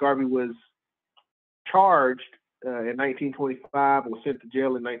Marcus Garvey was charged in 1925, or sent to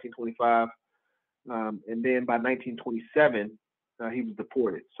jail in 1925. And then by 1927, he was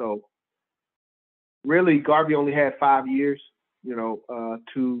deported. So really, Garvey only had 5 years, you know,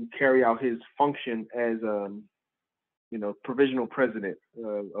 to carry out his function as, you know, provisional president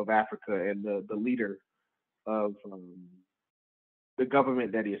of Africa and the leader of the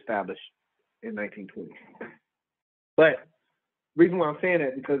government that he established in 1920. But the reason why I'm saying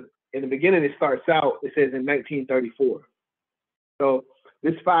that, because in the beginning it starts out, it says in 1934. So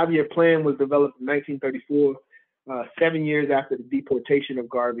this 5-year plan was developed in 1934, 7 years after the deportation of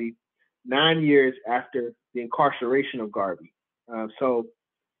Garvey, 9 years after the incarceration of Garvey. So,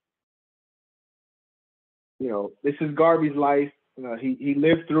 you know, this is Garvey's life. He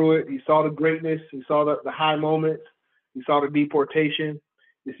lived through it. He saw the greatness. He saw the high moments. He saw the deportation.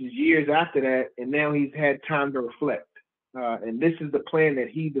 This is years after that, and now he's had time to reflect. And this is the plan that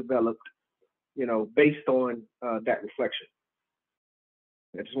he developed, you know, based on that reflection.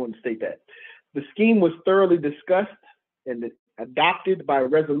 I just wanted to state that. The scheme was thoroughly discussed and adopted by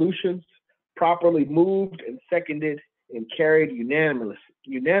resolutions, properly moved and seconded and carried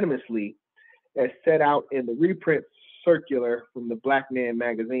unanimously as set out in the reprint circular from the Black Man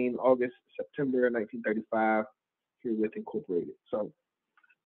magazine, September 1935, herewith incorporated. So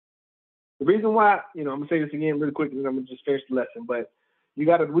the reason why, you know, I'm gonna say this again really quickly, and I'm gonna just finish the lesson, but we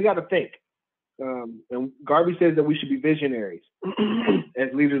gotta think. And Garvey says that we should be visionaries.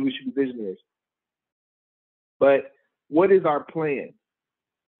 As leaders, we should be visionaries. But what is our plan?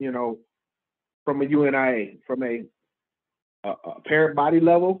 You know, from a UNIA, from a parent body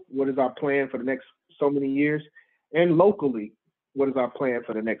level, what is our plan for the next so many years? And locally, what is our plan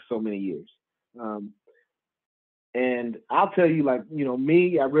for the next so many years? And I'll tell you, like, you know,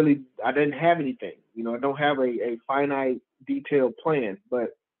 me, I didn't have anything. You know, I don't have a finite, detailed plan,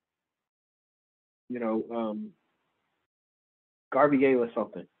 but, you know, Garvey gave us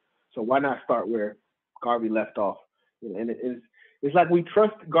something. So why not start where Garvey left off? You know, and it's like we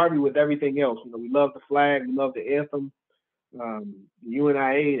trust Garvey with everything else. You know, we love the flag, we love the anthem, the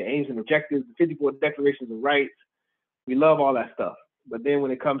UNIA, the aims and objectives, the 54 declarations of rights. We love all that stuff. But then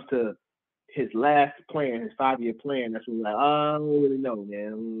when it comes to his last plan, his 5-year plan, that's when we're like, I don't really know,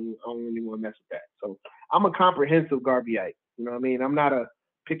 man. I don't really want to mess with that. So I'm a comprehensive Garveyite. You know what I mean? I'm not a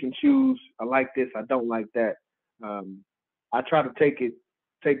pick and choose. I like this, I don't like that. I try to take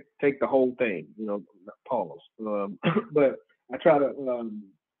the whole thing, you know, pause. But I try to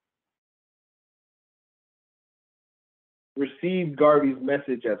receive Garvey's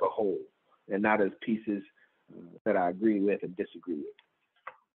message as a whole and not as pieces that I agree with and disagree with.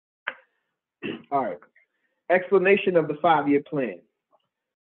 All right. Explanation of the 5-year plan.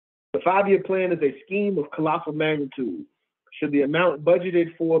 The 5-year plan is a scheme of colossal magnitude. Should the amount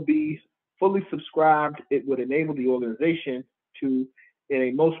budgeted for be fully subscribed, it would enable the organization to, in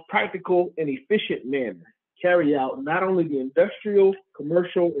a most practical and efficient manner, carry out not only the industrial,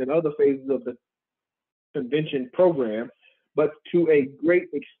 commercial, and other phases of the convention program, but to a great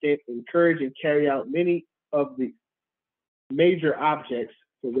extent encourage and carry out many of the major objects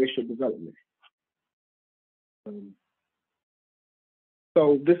for racial development.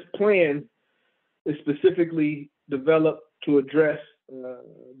 So this plan is specifically developed to address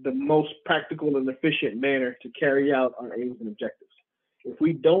the most practical and efficient manner to carry out our aims and objectives. If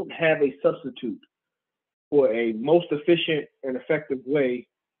we don't have a substitute for a most efficient and effective way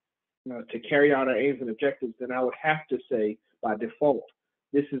to carry out our aims and objectives, then I would have to say, by default,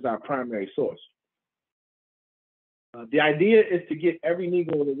 this is our primary source. The idea is to get every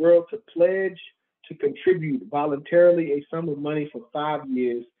Negro in the world to pledge to contribute voluntarily a sum of money for 5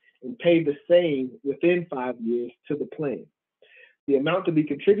 years and pay the same within 5 years to the plan. The amount to be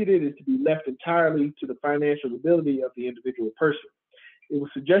contributed is to be left entirely to the financial ability of the individual person. It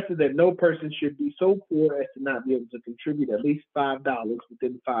was suggested that no person should be so poor as to not be able to contribute at least $5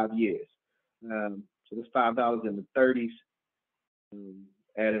 within 5 years. So that's $5 in the 30s.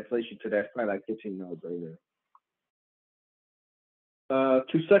 Add inflation to that, it's probably like $15 right now.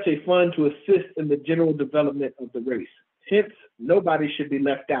 to such a fund to assist in the general development of the race. Hence, nobody should be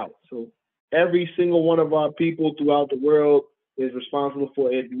left out. So every single one of our people throughout the world is responsible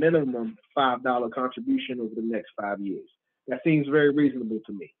for a minimum $5 contribution over the next 5 years. That seems very reasonable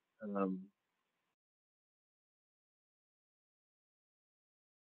to me.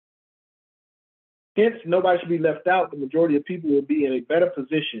 Hence, nobody should be left out. The majority of people will be in a better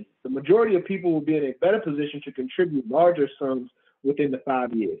position. The majority of people will be in a better position to contribute larger sums within the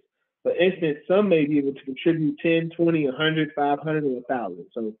 5 years. For instance, some may be able to contribute 10, 20, 100, 500, or 1,000.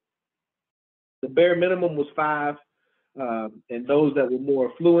 So the bare minimum was 5, and those that were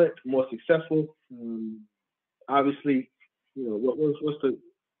more affluent, more successful, obviously, you know, what's the,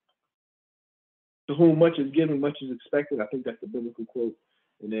 to whom much is given, much is expected. I think that's the biblical quote.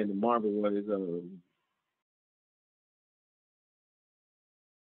 And then the Marvel one is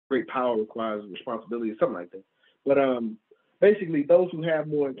great power requires responsibility, or something like that. But basically, those who have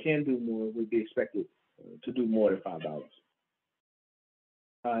more and can do more would be expected to do more than $5.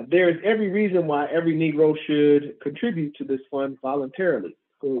 There is every reason why every Negro should contribute to this fund voluntarily,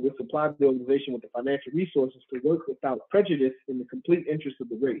 so it would supply the organization with the financial resources to work without prejudice in the complete interest of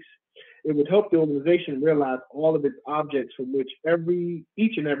the race. It would help the organization realize all of its objects from which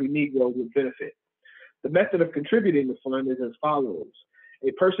each and every Negro would benefit. The method of contributing the fund is as follows.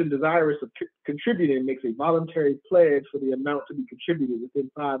 A person desirous of contributing makes a voluntary pledge for the amount to be contributed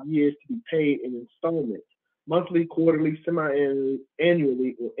within 5 years to be paid in installments, monthly, quarterly,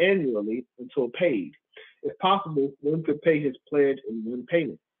 semi-annually, or annually until paid. If possible, one could pay his pledge in one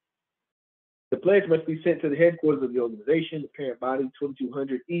payment. The pledge must be sent to the headquarters of the organization, the parent body,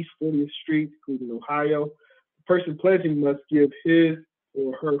 2200 East 40th Street, Cleveland, Ohio. The person pledging must give his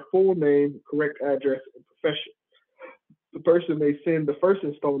or her full name, correct address, and profession. The person may send the first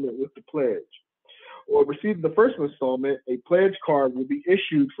installment with the pledge. Or receive the first installment, a pledge card will be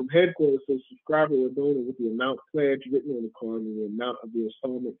issued from headquarters to the subscriber or donor with the amount pledged written on the card and the amount of the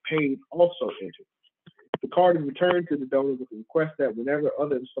installment paid also entered. The card is returned to the donor with a request that whenever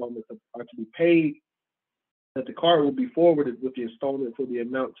other installments are to be paid, that the card will be forwarded with the installment for the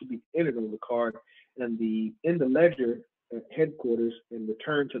amount to be entered on the card and in the ledger at headquarters and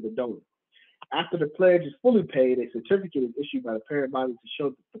returned to the donor. After the pledge is fully paid, a certificate is issued by the parent body to show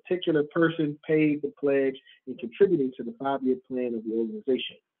the particular person paid the pledge in contributing to the 5-year plan of the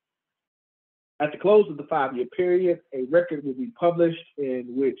organization. At the close of the 5-year period, a record will be published in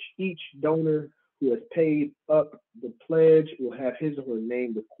which each donor who has paid up the pledge will have his or her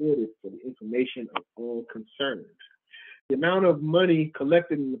name recorded for the information of all concerned. The amount of money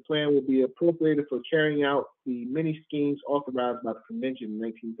collected in the plan will be appropriated for carrying out the many schemes authorized by the convention in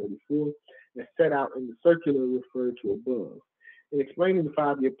 1934 and set out in the circular referred to above. In explaining the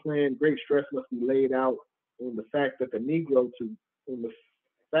 5-year plan, great stress must be laid out on the fact that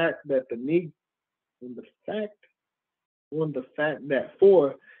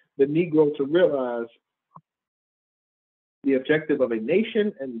for the Negro to realize the objective of a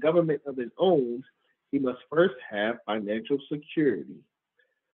nation and government of his own, he must first have financial security.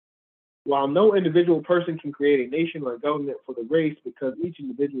 While no individual person can create a nation or a government for the race because each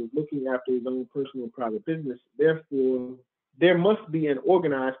individual is looking after his own personal and private business, therefore, there must be an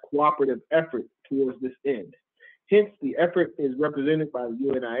organized cooperative effort towards this end. Hence, the effort is represented by the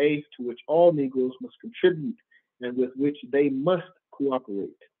UNIA, to which all Negroes must contribute and with which they must cooperate.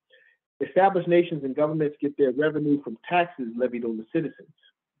 Established nations and governments get their revenue from taxes levied on the citizens.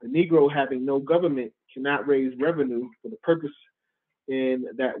 The Negro, having no government, cannot raise revenue for the purpose in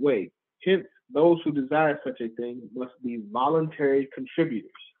that way. Hence, those who desire such a thing must be voluntary contributors.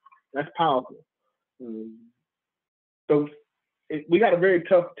 That's powerful. So we got a very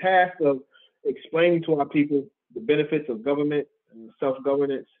tough task of explaining to our people the benefits of government and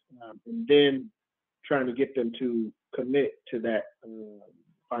self-governance, and then trying to get them to commit to that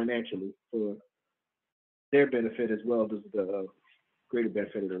financially for their benefit as well as the greater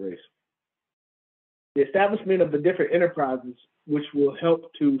benefit of the race. The establishment of the different enterprises which will help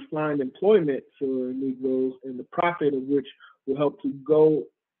to find employment for Negroes and the profit of which will go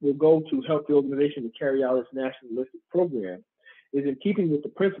to help the organization to carry out its nationalistic program is in keeping with the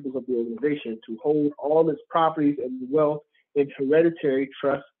principles of the organization to hold all its properties and wealth in hereditary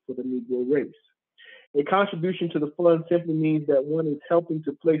trust for the Negro race. A contribution to the fund simply means that one is helping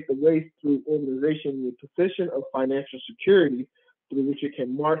to place the race through organization in a position of financial security through which it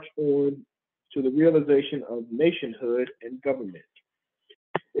can march on to the realization of nationhood and government.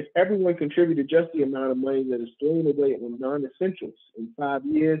 If everyone contributed just the amount of money that is thrown away on non-essentials, in 5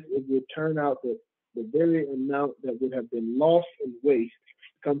 years, it would turn out that the very amount that would have been lost in waste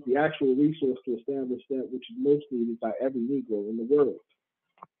becomes the actual resource to establish that which is most needed by every Negro in the world.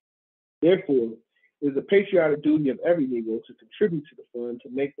 Therefore, it is a patriotic duty of every Negro to contribute to the fund to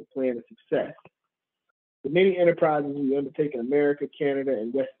make the plan a success. The many enterprises we undertake in America, Canada,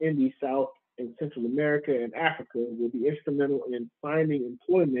 and West Indies, South and Central America, and Africa will be instrumental in finding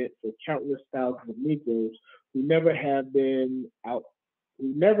employment for countless thousands of Negroes who would never have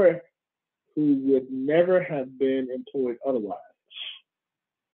been employed otherwise.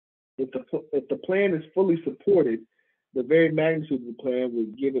 If the plan is fully supported, the very magnitude of the plan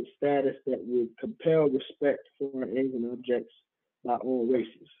would give it status that would compel respect for our aims and objects by all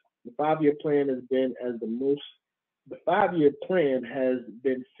races. The five-year plan has been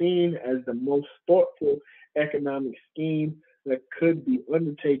seen as the most thoughtful economic scheme that could be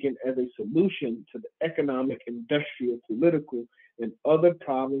undertaken as a solution to the economic, industrial, political, and other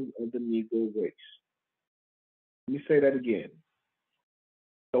problems of the Negro race. Let me say that again.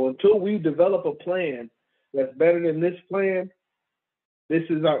 So until we develop a plan that's better than this plan,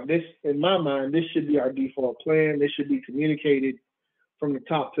 in my mind, this should be our default plan. This should be communicated from the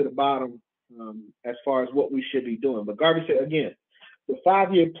top to the bottom as far as what we should be doing. But Garvey said, again, the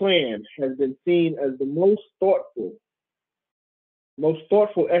five-year plan has been seen as the most thoughtful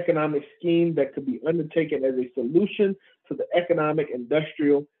economic scheme that could be undertaken as a solution to the economic,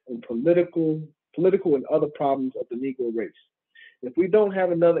 industrial, and political and other problems of the Negro race. If we don't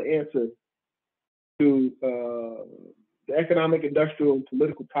have another answer to the economic, industrial, and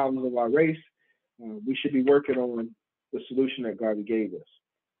political problems of our race, we should be working on the solution that Garvey gave us.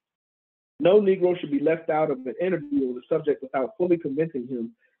 No Negro should be left out of an interview on the subject without fully convincing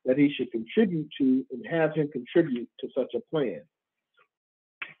him that he should contribute to and have him contribute to such a plan.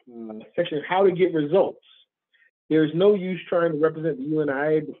 Section, how to get results. There is no use trying to represent the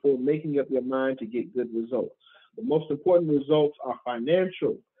UNIA before making up your mind to get good results. The most important results are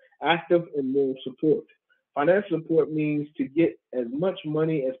financial, active, and moral support. Financial support means to get as much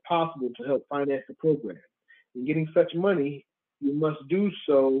money as possible to help finance the program. In getting such money, you must do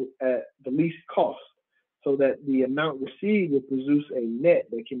so at the least cost, so that the amount received will produce a net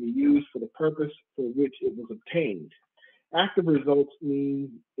that can be used for the purpose for which it was obtained. Active results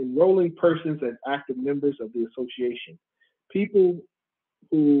mean enrolling persons as active members of the association, people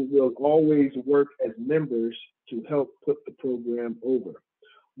who will always work as members to help put the program over.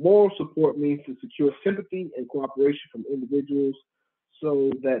 Moral support means to secure sympathy and cooperation from individuals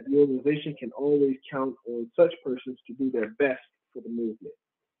so that the organization can always count on such persons to do their best for the movement.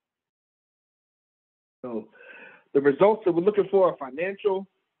 So the results that we're looking for are financial,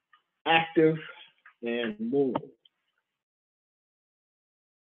 active, and moral.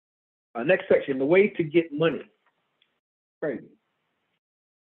 Next section, the way to get money. Crazy.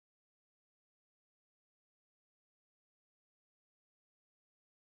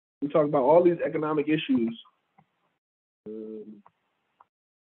 We talk about all these economic issues.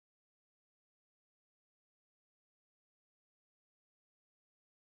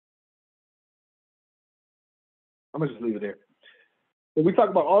 I'm gonna just leave it there. So we talk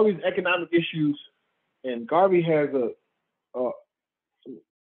about all these economic issues, and Garvey has let's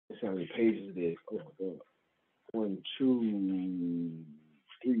see how many pages it is. Oh my God. 1, 2,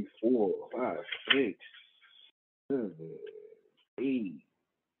 3, 4, 5, 6, 7, 8.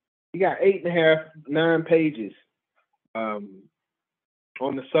 He got 8.5, 9 pages on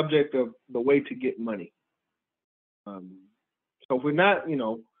the subject of the way to get money. So if we're not,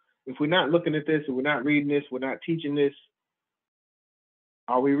 if we're not looking at this, if we're not reading this, we're not teaching this,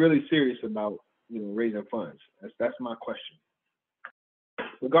 are we really serious about raising funds? That's my question.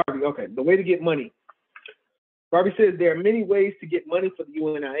 So Garvey, okay, the way to get money. Garvey says there are many ways to get money for the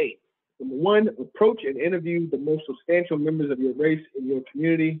UNIA. Number one, approach and interview the most substantial members of your race in your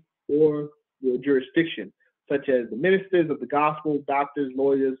community or your jurisdiction, such as the ministers of the gospel, doctors,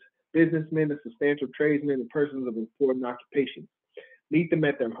 lawyers, businessmen, and substantial tradesmen, and persons of important occupations. Meet them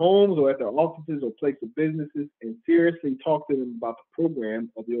at their homes or at their offices or place of businesses and seriously talk to them about the program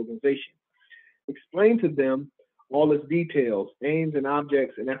of the organization. Explain to them all its details, aims, and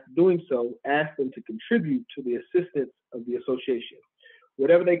objects, and after doing so, ask them to contribute to the assistance of the association.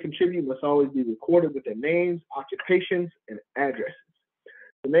 Whatever they contribute must always be recorded with their names, occupations, and addresses.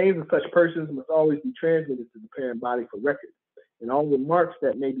 The names of such persons must always be transmitted to the parent body for record, and all remarks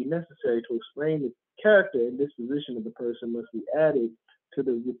that may be necessary to explain the character and disposition of the person must be added to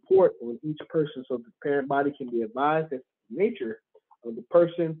the report on each person so that the parent body can be advised as to the nature of the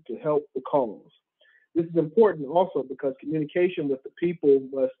person to help the cause. This is important also because communication with the people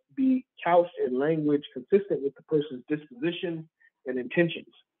must be couched in language consistent with the person's disposition and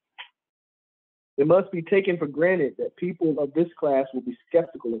intentions. It must be taken for granted that people of this class will be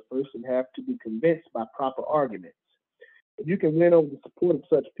skeptical at first and have to be convinced by proper arguments. If you can win over the support of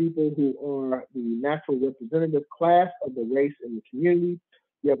such people who are the natural representative class of the race in the community,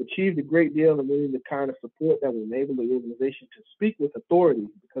 you have achieved a great deal in winning the kind of support that will enable the organization to speak with authority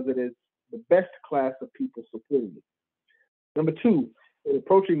because it is the best class of people supporting it. Number two, in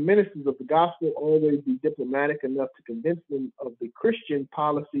approaching ministers of the gospel, always be diplomatic enough to convince them of the Christian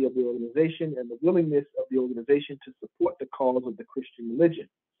policy of the organization and the willingness of the organization to support the cause of the Christian religion.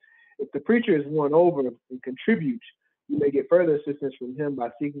 If the preacher is won over and contributes, you may get further assistance from him by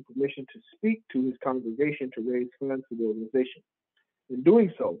seeking permission to speak to his congregation to raise funds for the organization. In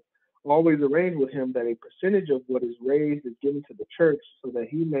doing so, always arrange with him that a percentage of what is raised is given to the church so that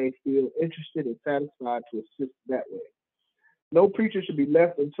he may feel interested and satisfied to assist that way. No preacher should be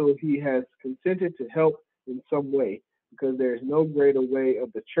left until he has consented to help in some way, because there is no greater way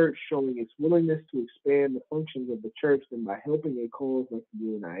of the church showing its willingness to expand the functions of the church than by helping a cause like the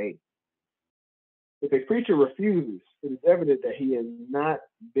UNIA. If a preacher refuses, it is evident that he has not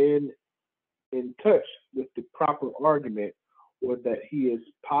been in touch with the proper argument or that he is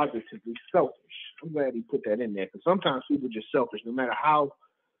positively selfish. I'm glad he put that in there, because sometimes people are just selfish. No matter how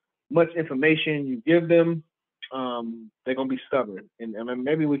much information you give them, they're going to be stubborn. And I mean,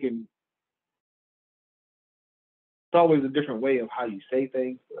 maybe we can, it's always a different way of how you say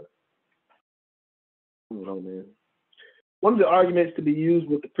things, but I don't know, man. One of the arguments to be used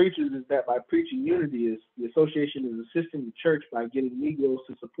with the preachers is that by preaching unity, is the association is assisting the church by getting Negroes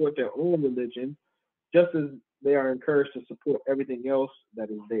to support their own religion, just as they are encouraged to support everything else that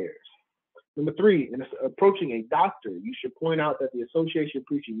is theirs. Number three, in approaching a doctor, you should point out that the association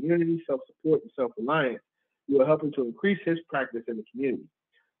preaching unity, self-support, and self-reliance, you are helping to increase his practice in the community.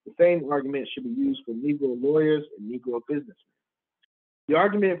 The same argument should be used for Negro lawyers and Negro businessmen. The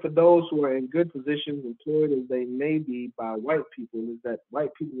argument for those who are in good positions, employed as they may be by white people, is that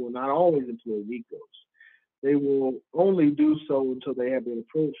white people will not always employ Negroes. They will only do so until they have been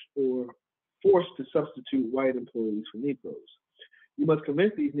approached or forced to substitute white employees for Negroes. You must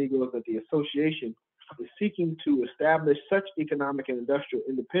convince these Negroes that the association is seeking to establish such economic and industrial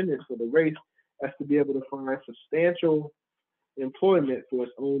independence for the race as to be able to find substantial employment for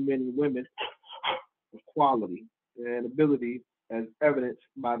its own men and women of quality and ability, as evidenced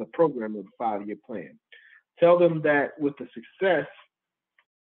by the program of the 5-year plan. Tell them that with the success,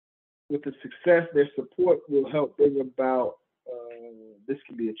 their support will help bring about this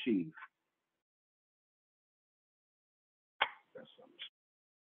can be achieved.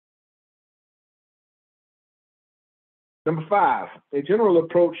 Number 5, a general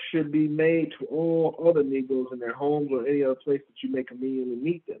approach should be made to all other Negroes in their homes or any other place that you may conveniently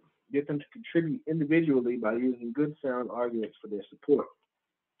meet them. Get them to contribute individually by using good, sound arguments for their support.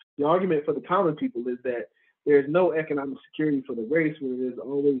 The argument for the common people is that there is no economic security for the race when it is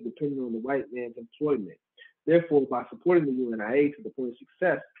always dependent on the white man's employment. Therefore, by supporting the UNIA to the point of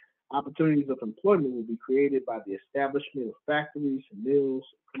success, opportunities of employment will be created by the establishment of factories, mills,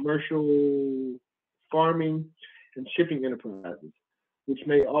 commercial, farming, and shipping enterprises, which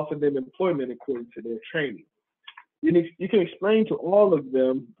may offer them employment according to their training. You can explain to all of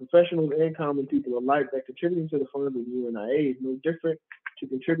them, professionals and common people alike, that contributing to the funds of the UNIA is no different to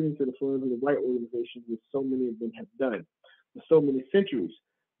contributing to the funds of the white organizations, which so many of them have done for so many centuries.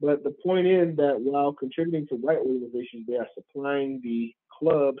 But the point is that while contributing to white organizations, they are supplying the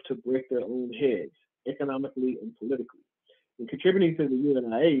club to break their own heads, economically and politically. In contributing to the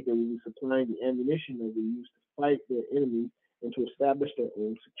UNIA, they will be supplying the ammunition that they use to fight their enemies and to establish their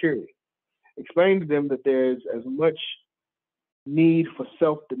own security. Explain to them that there is as much need for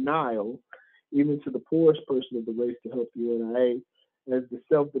self-denial, even to the poorest person of the race, to help the UNIA, as the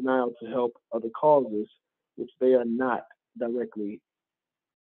self-denial to help other causes with which they are not directly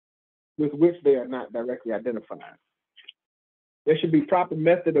identified. There should be proper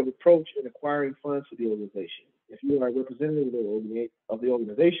method of approach in acquiring funds for the organization. If you are a representative of the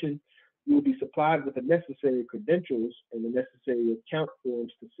organization, you will be supplied with the necessary credentials and the necessary account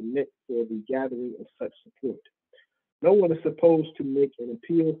forms to submit for the gathering of such support. No one is supposed to make an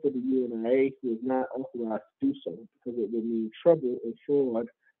appeal for the UNIA who is not authorized to do so, because it would mean trouble and fraud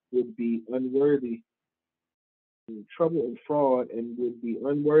and would be unworthy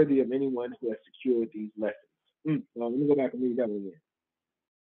of anyone who has secured these lessons. Let me go back and read that one again.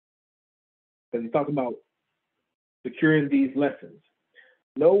 Because he's talking about securing these lessons.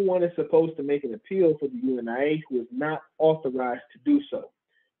 No one is supposed to make an appeal for the UNIA who is not authorized to do so,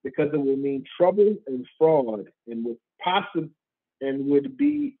 because it will mean trouble and fraud and would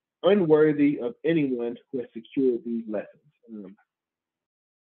be unworthy of anyone who has secured these lessons.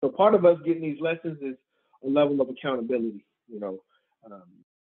 So part of us getting these lessons is a level of accountability. You know,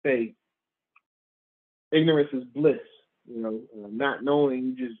 say ignorance is bliss. You know, not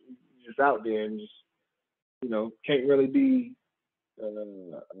knowing, just out there and just, you know, can't really be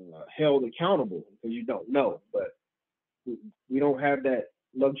held accountable because you don't know. But we don't have that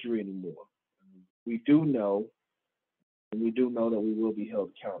luxury anymore. We do know, and we do know that we will be held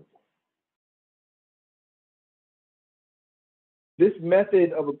accountable. This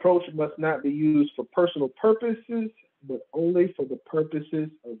method of approach must not be used for personal purposes, but only for the purposes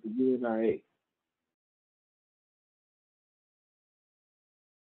of the UNIA.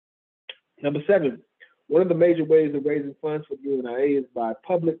 Number 7, one of the major ways of raising funds for the UNIA is by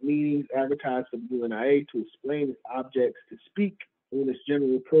public meetings advertised for the UNIA to explain its objects, to speak on its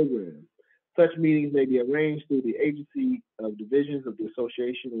general program. Such meetings may be arranged through the agency of divisions of the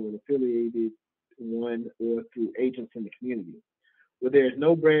association or an affiliated one, or through agents in the community. Where there is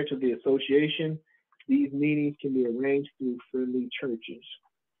no branch of the association, these meetings can be arranged through friendly churches.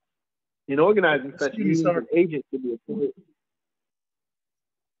 In organizing such meetings, an agent can be appointed.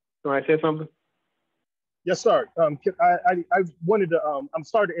 Can I say something? Yes, sir. I wanted to, I'm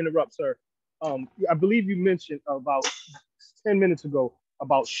sorry to interrupt, sir. I believe you mentioned about 10 minutes ago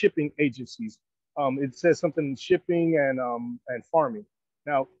about shipping agencies. It says something shipping and farming.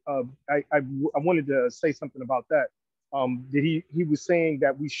 Now, I wanted to say something about that. He was saying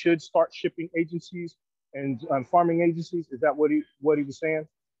that we should start shipping agencies and farming agencies. Is that what he was saying?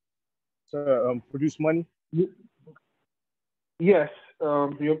 To produce money? Yes.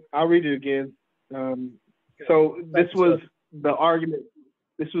 I'll read it again. So this was the argument.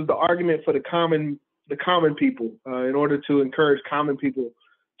 This was the argument for the common people in order to encourage common people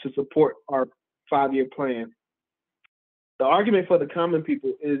to support our 5-year plan. The argument for the common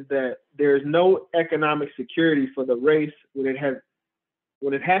people is that there is no economic security for the race when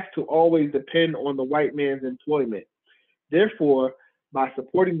it has to always depend on the white man's employment. Therefore, by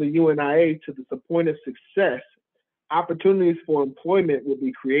supporting the UNIA to the point of success, opportunities for employment will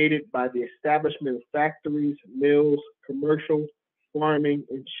be created by the establishment of factories, mills, commercial, farming,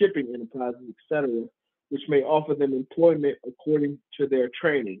 and shipping enterprises, etc., which may offer them employment according to their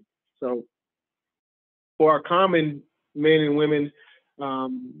training. So for our common men and women,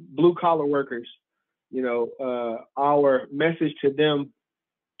 blue-collar workers, you know, our message to them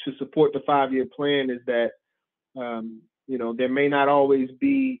to support the 5-year plan is that, you know, there may not always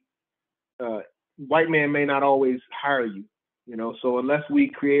be white man may not always hire you, you know, so unless we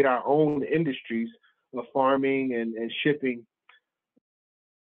create our own industries of farming and shipping,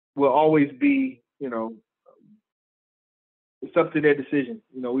 we'll always be, you know, it's up to their decision.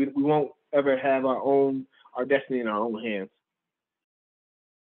 You know, we won't ever have our destiny in our own hands.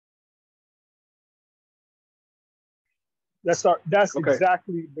 That's okay.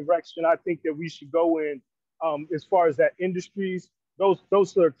 Exactly the direction I think that we should go in. As far as that industries,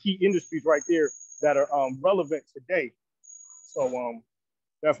 those are key industries right there that are relevant today. So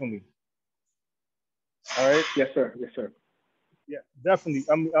definitely. All right. Yes, sir. Yes, sir. Yeah, definitely.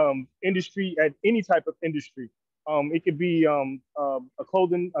 Industry, at any type of industry. It could be a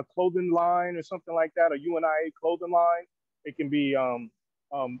clothing line or something like that, a UNIA clothing line. It can be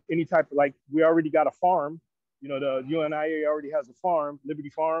any type of, like, we already got a farm. You know, the UNIA already has a farm, Liberty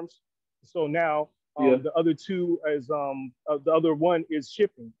Farms. So now the other two is the other one is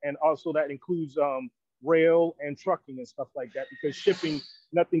shipping, and also that includes rail and trucking and stuff like that, because shipping,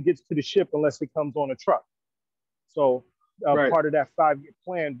 nothing gets to the ship unless it comes on a truck. So part of that 5-year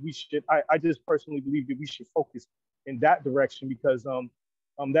plan, we should, I just personally believe that we should focus in that direction, because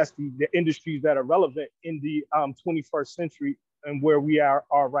that's the industries that are relevant in the 21st century and where we are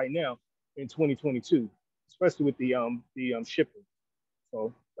right now in 2022, especially with the shipping.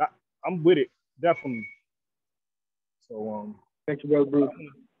 So I'm with it, definitely. So thank you, Brother Bruce.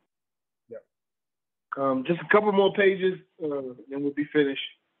 Just a couple more pages, and we'll be finished.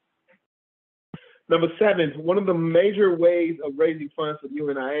 Number 7, one of the major ways of raising funds for the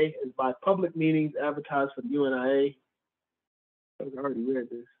UNIA is by public meetings advertised for the UNIA. I already read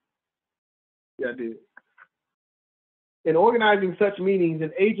this. Yeah, I did. In organizing such meetings,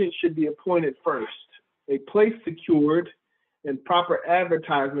 an agent should be appointed first, a place secured, and proper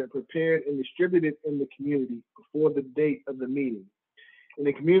advertisement prepared and distributed in the community before the date of the meeting. In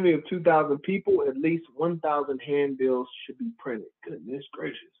a community of 2,000 people, at least 1,000 handbills should be printed. Goodness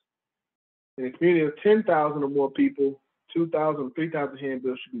gracious. In a community of 10,000 or more people, 2,000, 3,000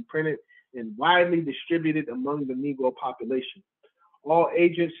 handbills should be printed and widely distributed among the Negro population. All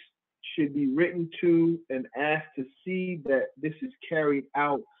agents should be written to and asked to see that this is carried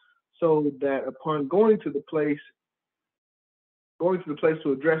out, so that upon going to the place going to the place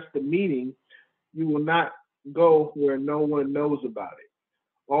to address the meeting, you will not go where no one knows about it.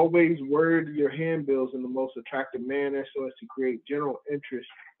 Always word your handbills in the most attractive manner so as to create general interest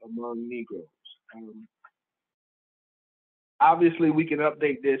among Negroes. Obviously, we can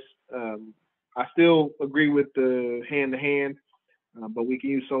update this. I still agree with the hand-to-hand, but we can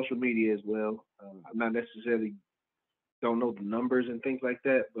use social media as well. I'm not necessarily don't know the numbers and things like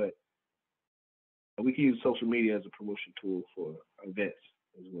that, but we can use social media as a promotion tool for events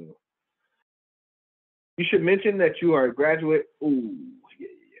as well. You should mention that you are a graduate. Ooh, yeah.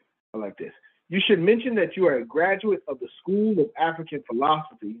 I like this. You should mention that you are a graduate of the School of African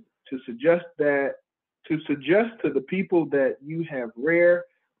Philosophy to suggest to the people that you have rare,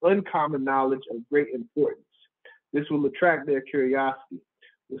 uncommon knowledge of great importance. This will attract their curiosity.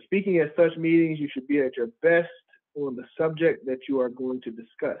 When speaking at such meetings, you should be at your best on the subject that you are going to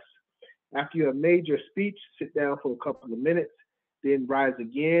discuss. After you have made your speech, sit down for a couple of minutes, then rise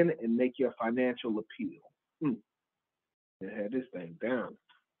again and make your financial appeal. I had this thing down.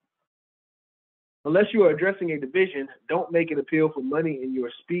 Unless you are addressing a division, don't make an appeal for money in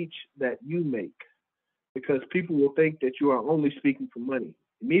your speech that you make, because people will think that you are only speaking for money.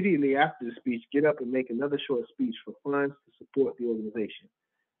 Immediately after the speech, get up and make another short speech for funds to support the organization.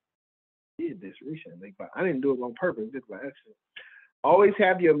 I did this recently, but I didn't do it on purpose. This by accident. Always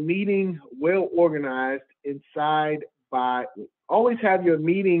have your meeting well organized inside by arranging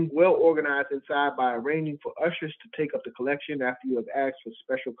for ushers to take up the collection after you have asked for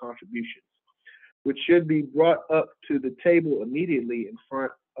special contributions, which should be brought up to the table immediately in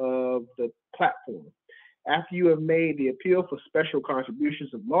front of the platform. After you have made the appeal for special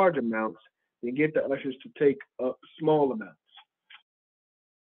contributions of large amounts, then get the ushers to take up small amounts.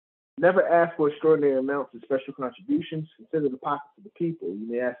 Never ask for extraordinary amounts of special contributions. Consider the pockets of the people. You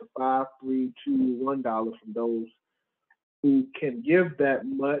may ask for $5, $3, $2, $1 from those who can give that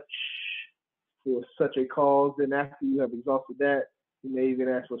much for such a cause. Then after you have exhausted that, you may even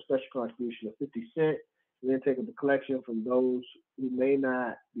ask for a special contribution of 50 cents, and then take up the collection from those who may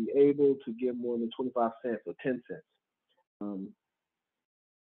not be able to give more than 25 cents or 10 cents.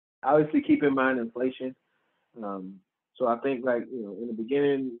 Obviously, keep in mind inflation. So I think, like, in the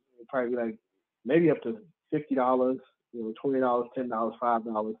beginning, it'd probably be like maybe up to $50, $20, $10,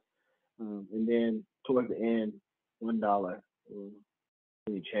 $5, and then towards the end, $1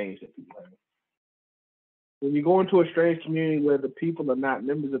 any change that people have. When you go into a strange community where the people are not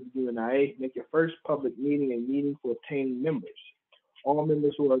members of the UNIA, make your first public meeting a meeting for obtaining members. All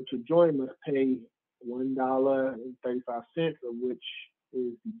members who are to join must pay $1.35, of which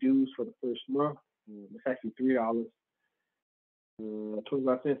is the dues for the first month. It's actually $3.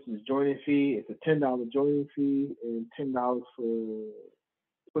 25 cents is joining fee. It's a $10 joining fee and $10 for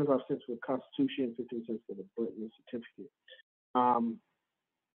 25 cents for the Constitution, 15 cents for the button certificate.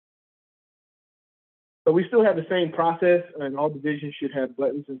 So we still have the same process, and all divisions should have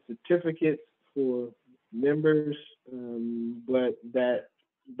buttons and certificates for members, but that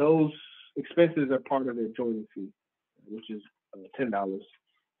those expenses are part of their joining fee, which is $10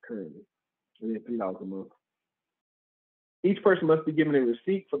 currently, and then $3 a month. Each person must be given a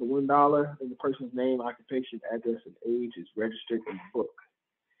receipt for the $1, and the person's name, occupation, address, and age is registered in the book.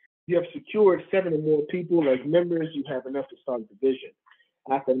 If you have secured 7 or more people as members, you have enough to start a division.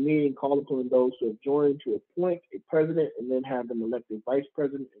 After the meeting, call upon those who have joined to appoint a president and then have them elect a vice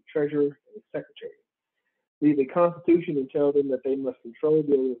president, a treasurer, and a secretary. Leave a constitution and tell them that they must control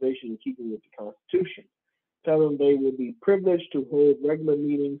the organization in keeping with the Constitution. Tell them they will be privileged to hold regular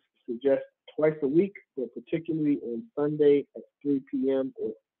meetings, suggest twice a week, but particularly on Sunday at 3 p.m.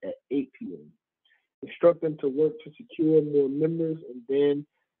 or at 8 p.m. Instruct them to work to secure more members, and then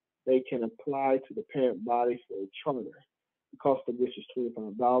they can apply to the parent body for a charter, the cost of which is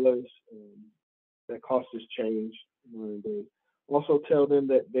 $25. That cost has changed modern day. Also tell them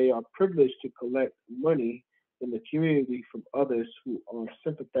that they are privileged to collect money in the community from others who are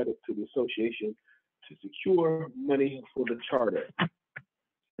sympathetic to the association to secure money for the charter.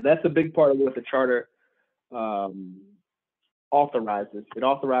 That's a big part of what the charter authorizes. It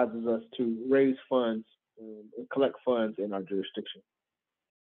authorizes us to raise funds and collect funds in our jurisdiction.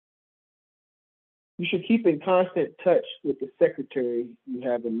 You should keep in constant touch with the secretary you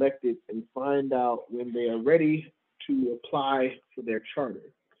have elected and find out when they are ready to apply for their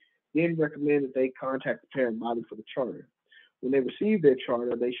charter. Then recommend that they contact the parent body for the charter. When they receive their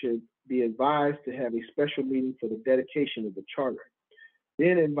charter, they should be advised to have a special meeting for the dedication of the charter.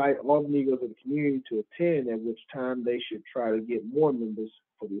 Then invite all the Negroes of the community to attend, at which time they should try to get more members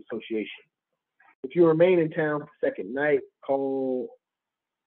for the association. If you remain in town for the second night, call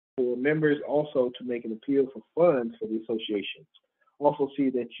for members also to make an appeal for funds for the association. Also see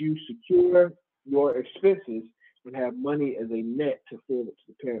that you secure your expenses and have money as a net to forward to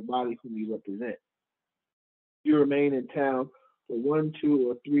the parent body whom you represent. You remain in town for 1, 2,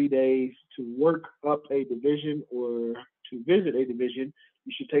 or 3 days to work up a division or to visit a division.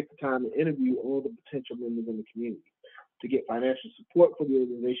 You should take the time to interview all the potential members in the community to get financial support for the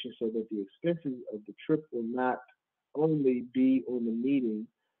organization so that the expenses of the trip will not only be on the meeting,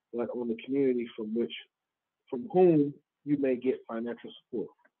 but on the community from whom you may get financial support.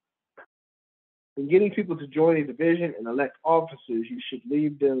 In getting people to join a division and elect officers, you should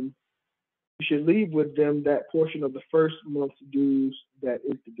leave with them that portion of the first month's dues that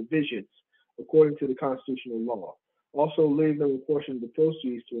is the division's, according to the constitutional law. Also leave them a portion of the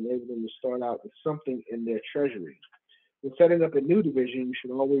proceeds to enable them to start out with something in their treasury. When setting up a new division, you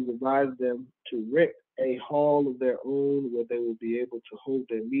should always advise them to rent a hall of their own where they will be able to hold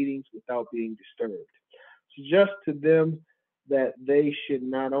their meetings without being disturbed. Suggest to them that they should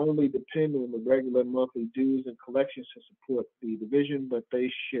not only depend on the regular monthly dues and collections to support the division, but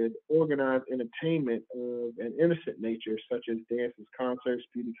they should organize entertainment of an innocent nature, such as dances, concerts,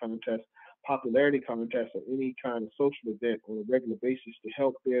 beauty contests, popularity contests, or any kind of social event on a regular basis to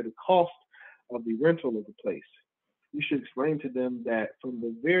help bear the cost of the rental of the place. You should explain to them that from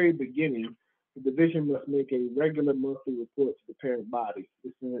the very beginning, the division must make a regular monthly report to the parent body.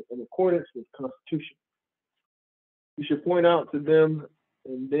 It's in accordance with the Constitution. You should point out to them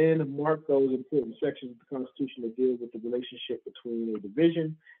and then mark those important sections of the Constitution that deal with the relationship between a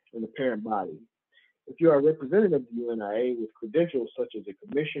division and the parent body. If you are a representative of the UNIA with credentials such as a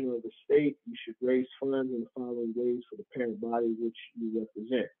commissioner of the state, you should raise funds in the following ways for the parent body which you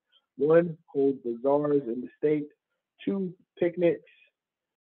represent. 1, hold bazaars in the state. 2, picnics.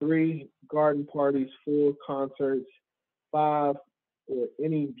 3, garden parties. 4, concerts. 5, or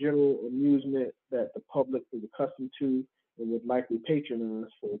any general amusement that the public is accustomed to and would likely patronize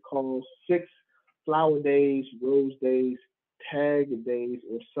for a cause. 6, flower days, rose days, tag days,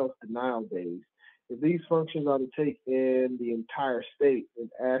 or self-denial days. If these functions are to take in the entire state, then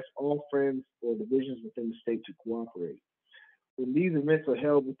ask all friends or divisions within the state to cooperate. When these events are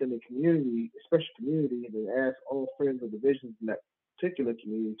held within the community, a special community, then ask all friends or divisions in that particular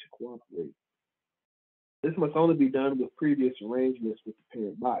community to cooperate. This must only be done with previous arrangements with the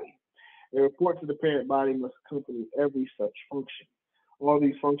parent body. A report to the parent body must accompany every such function. All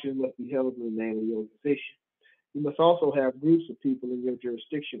these functions must be held in the name of the organization. You must also have groups of people in your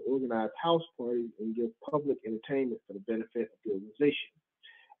jurisdiction organize house parties and give public entertainment for the benefit of the organization.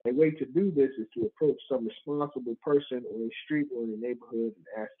 A way to do this is to approach some responsible person on a street or in a neighborhood and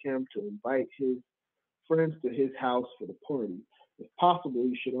ask him to invite his friends to his house for the party. If possible,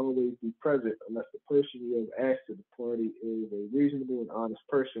 you should always be present unless the person you have asked to the party is a reasonable and honest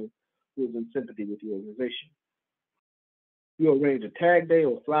person who is in sympathy with the organization. If you arrange a tag day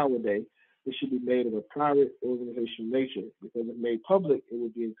or flower day, it should be made of a private organizational nature, because if made public, it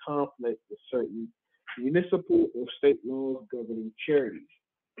would be in conflict with certain municipal or state laws governing charities.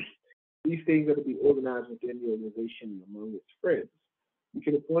 These things are to be organized within the organization and among its friends. You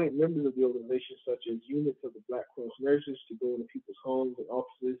can appoint members of the organization, such as units of the Black Cross nurses, to go into people's homes and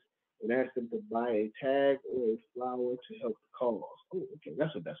offices and ask them to buy a tag or a flower to help the cause. Oh, okay,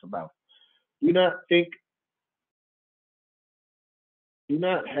 that's what that's about. Do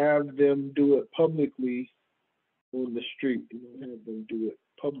not have them do it publicly on the street. Do not have them do it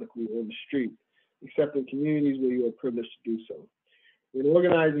publicly on the street, except in communities where you are privileged to do so. In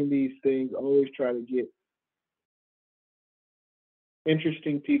organizing these things, always try to get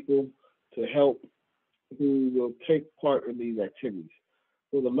interesting people to help who will take part in these activities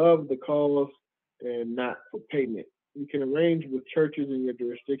for the love of the cause and not for payment. You can arrange with churches in your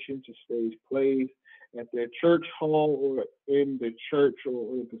jurisdiction to stage plays at their church hall or in the church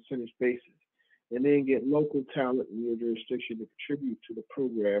or on a percentage basis, and then get local talent in your jurisdiction to contribute to the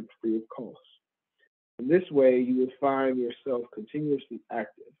program free of cost. In this way, you will find yourself continuously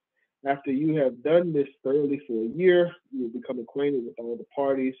active. After you have done this thoroughly for a year, you will become acquainted with all the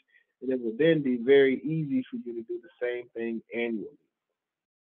parties, and it will then be very easy for you to do the same thing annually.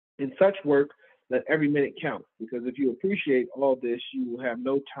 In such work, let every minute count, because if you appreciate all this, you will have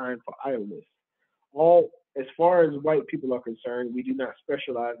no time for idleness. As far as white people are concerned, we do not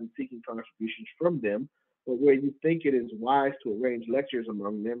specialize in seeking contributions from them, but where you think it is wise to arrange lectures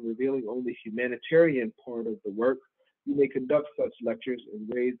among them, revealing only the humanitarian part of the work, you may conduct such lectures and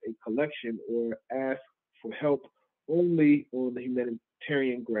raise a collection or ask for help only on the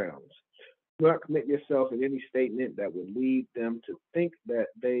humanitarian grounds. Do not commit yourself in any statement that would lead them to think that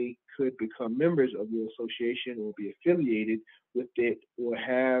they could become members of your association or be affiliated with it or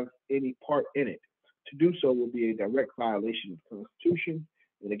have any part in it. To do so will be a direct violation of the Constitution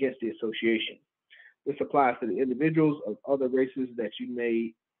and against the association. This applies to the individuals of other races that you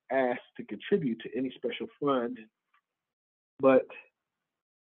may ask to contribute to any special fund, but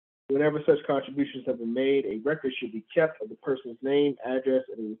whenever such contributions have been made, a record should be kept of the person's name, address,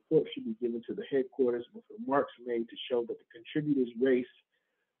 and a report should be given to the headquarters with remarks made to show that the contributor's race,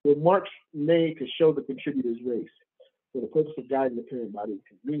 for the purpose of guiding the parent body in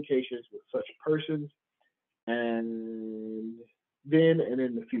communications with such persons and then and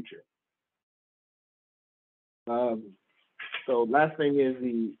in the future. So last thing is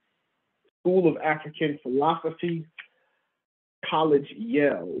the School of African Philosophy, College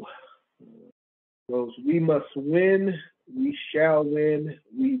Yale. Goes, we must win, we shall win,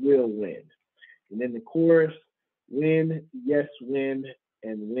 we will win. And then the chorus, win, yes, win,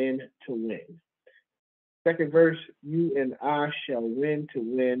 and win to win. Second verse, you and I shall win to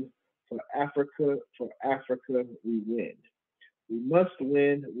win. For Africa, we win. We must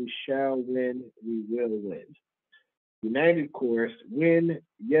win, we shall win, we will win. United chorus, win,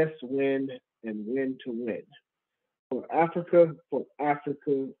 yes, win, and win to win. For Africa,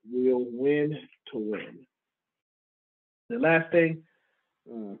 we'll win to win. The last thing,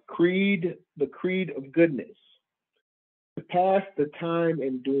 creed, the creed of goodness. To pass the time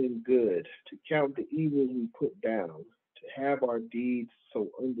in doing good, to count the evils we put down, to have our deeds so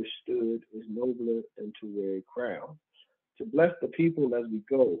understood is nobler than to wear a crown. To bless the people as we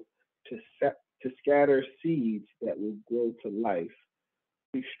go, to scatter seeds that will grow to life.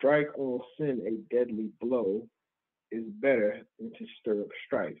 To strike all sin a deadly blow is better than to stir up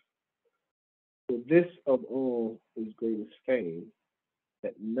strife. For this of all is greatest fame,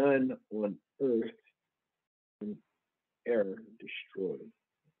 that none on earth can ever destroy.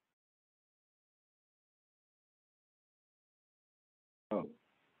 Oh.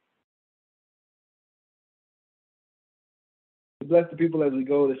 To bless the people as we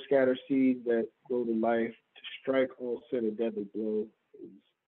go, to scatter seeds that grow to life, to strike all sin a deadly blow is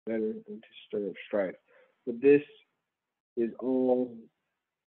better than to stir up strife. For this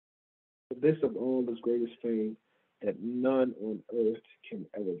of all is greatest fame, that none on earth can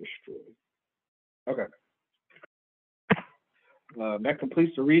ever destroy. Okay. That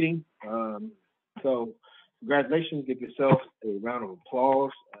completes the reading. So congratulations, give yourself a round of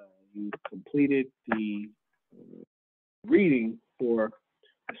applause. You completed the reading for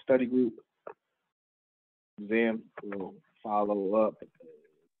the study group. Exam will follow up.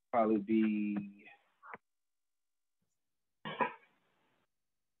 Probably be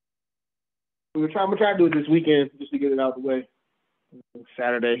I'm gonna try to do it this weekend just to get it out of the way.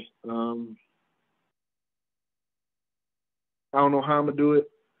 Saturday. I don't know how I'm gonna do it,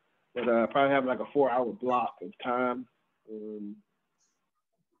 but probably have like a 4-hour block of time.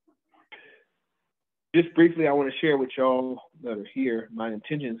 Just briefly, I want to share with y'all that are here my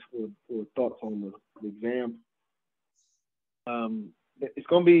intentions for thoughts on the exam. It's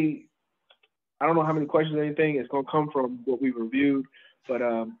gonna be, I don't know how many questions or anything. It's gonna come from what we reviewed, but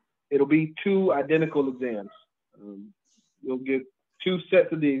it'll be 2 identical exams. You'll get 2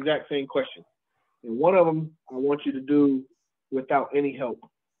 sets of the exact same question. And one of them I want you to do without any help,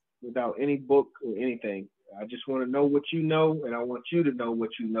 without any book or anything. I just want to know what you know, and I want you to know what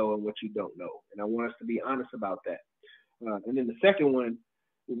you know and what you don't know. And I want us to be honest about that. And then the second one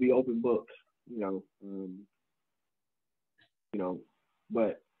will be open books,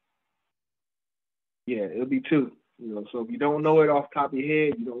 but yeah, it'll be 2. So if you don't know it off the top of your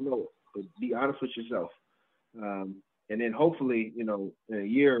head, you don't know it. But be honest with yourself. And then hopefully, in a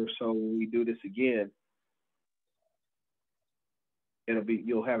year or so when we do this again,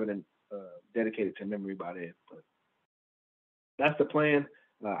 you'll have it dedicated to memory by then. But that's the plan.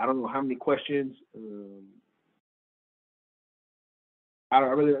 I don't know how many questions. I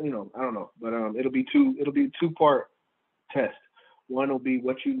don't know. But it'll be 2-part test. One will be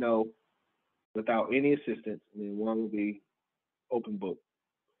what you know without any assistance, and then one will be open book.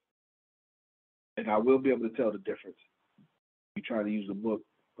 And I will be able to tell the difference. If you try to use a book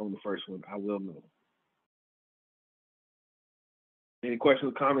on the first one, I will know. Any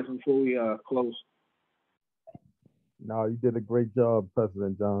questions or comments before we close? No, you did a great job,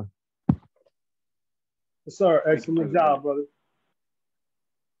 President John. Yes, sir. Excellent job, brother.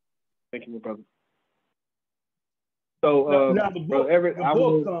 Thank you, my brother. So, now the book,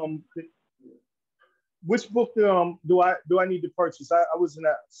 which book do I need to purchase? I was in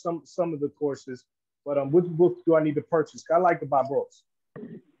some of the courses, but which book do I need to purchase? I like to buy books.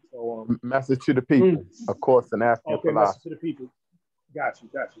 So Message to the People, of course, and asking for Message to the People. Got you.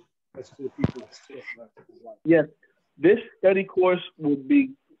 Message to the People. Yes, this study course will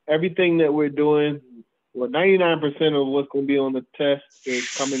be everything that we're doing Well, 99% of what's going to be on the test is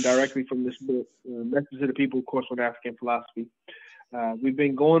coming directly from this book, Message to the People, of course, on African Philosophy. We've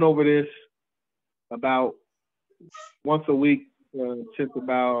been going over this about once a week since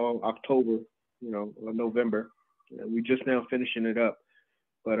about October, or November. We're just now finishing it up.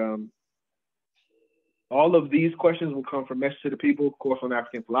 But all of these questions will come from Message to the People, of course, on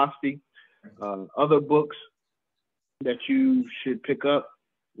African Philosophy. Other books that you should pick up,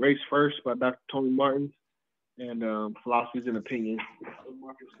 Race First by Dr. Tony Martin, and Philosophies and Opinions.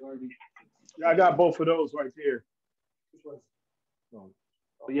 Yeah, I got both of those right there.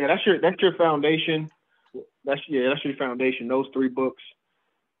 Yeah, that's your foundation. That's your foundation. Those 3 books.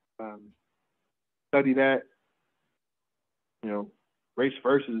 Study that. Race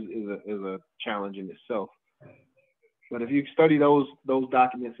First is a challenge in itself. But if you study those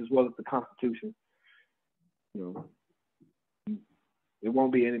documents as well as the Constitution, it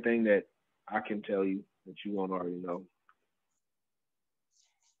won't be anything that I can tell you that you won't already know.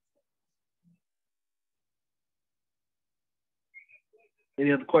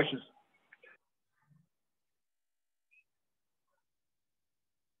 Any other questions?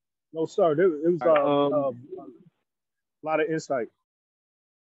 No, sir. It was a lot of insight.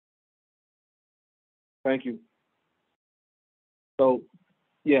 Thank you. So,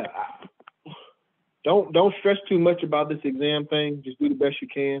 yeah, don't stress too much about this exam thing. Just do the best you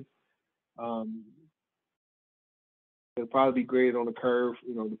can. It'll probably be graded on a curve,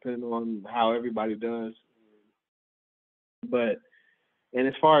 depending on how everybody does. And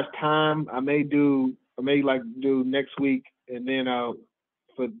as far as time, I may do next week, and then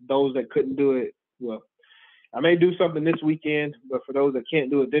for those that couldn't do it, well, I may do something this weekend, but for those that can't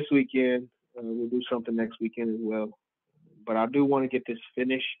do it this weekend, we'll do something next weekend as well. But I do want to get this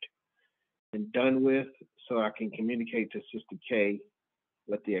finished and done with so I can communicate to Sister K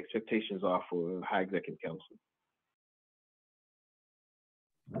what the expectations are for High Executive Council.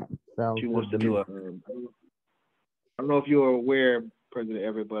 Sounds She wants to good do me. I don't know if you're aware, President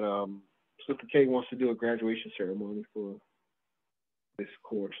Everett, but Sister K wants to do a graduation ceremony for this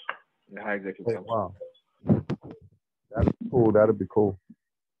course, the High Executive Council. Wow. That'd be cool. That'd be cool.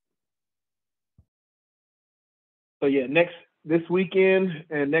 So yeah, this weekend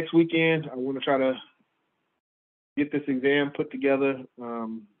and next weekend, I want to try to get this exam put together.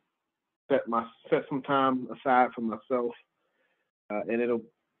 Set some time aside for myself, and it'll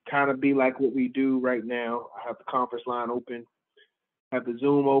kind of be like what we do right now. I have the conference line open, have the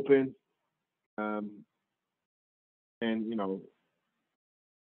Zoom open, and it'll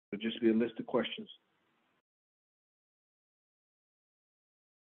just be a list of questions.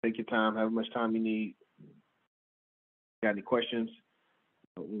 Take your time, however much time you need. Got any questions?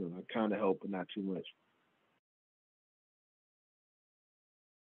 I kind of help, but not too much.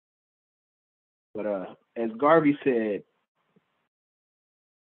 But as Garvey said,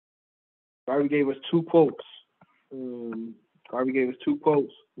 Garvey gave us 2 quotes. Garvey gave us 2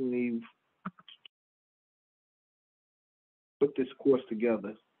 quotes when he put this course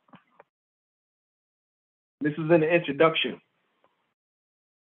together. This is in the introduction.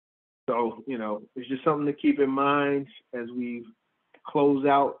 So, it's just something to keep in mind as we close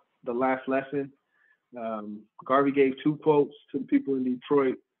out the last lesson. Garvey gave 2 quotes to the people in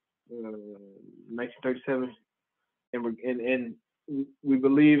Detroit, 1937, and we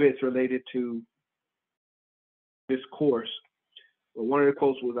believe it's related to this course. But one of the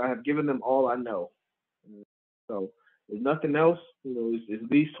quotes was, "I have given them all I know." So there's nothing else. It's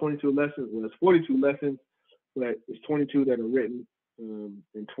these 22 lessons. Well, it's 42 lessons, but it's 22 that are written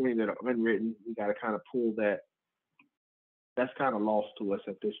and 20 that are unwritten. We got to kind of pull that. That's kind of lost to us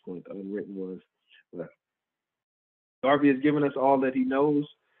at this point. The unwritten was. But Garvey has given us all that he knows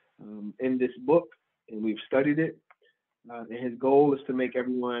in this book, and we've studied it. And his goal is to make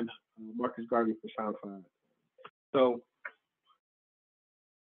everyone Marcus Garvey personified. So,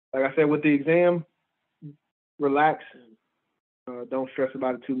 like I said, with the exam, relax. Don't stress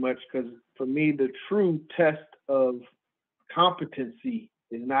about it too much, because for me, the true test of competency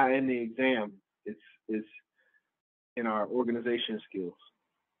is not in the exam. It's in our organization skills.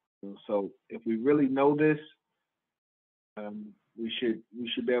 So if we really know this, we should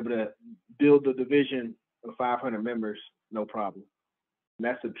be able to build a division of 500 members, no problem. And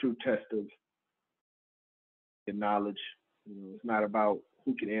that's a true test of your knowledge. It's not about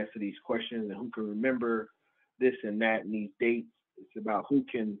who can answer these questions and who can remember this and that and these dates. It's about who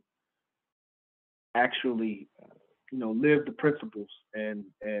can actually, live the principles and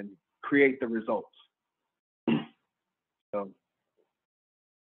create the results. So,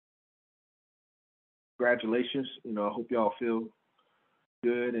 congratulations. I hope y'all feel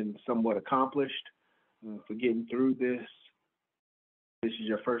good and somewhat accomplished. for getting through this. This is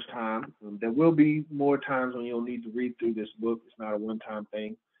your first time. There will be more times when you'll need to read through this book. It's not a one-time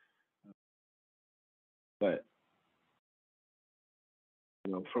thing. But,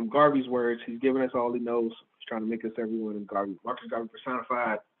 from Garvey's words, he's giving us all he knows. He's trying to make us everyone in Garvey. Marcus Garvey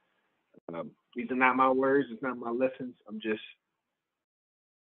personified. These are not my words. It's not my lessons. I'm just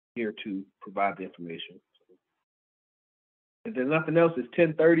here to provide the information. If there's nothing else, it's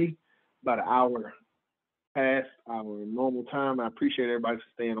 10:30, about an hour past our normal time. I appreciate everybody for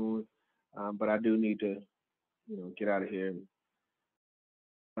staying on, but I do need to, get out of here and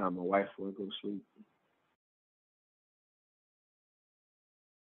find my wife before I go to sleep.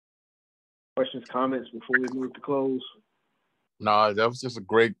 Questions, comments before we move to close? No, that was just a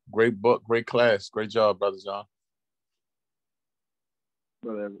great book, great class. Great job, Brother John.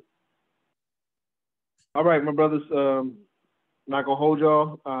 Brother. All right, my brothers. Not gonna hold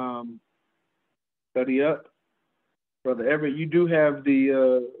y'all. Study up, Brother Everett. You do have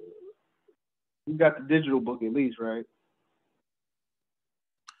you got the digital book at least, right?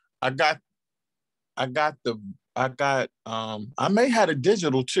 I may have a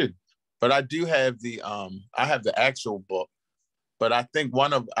digital too, but I do have I have the actual book. But I think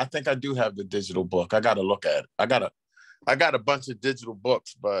I do have the digital book. I gotta look at it. I got a bunch of digital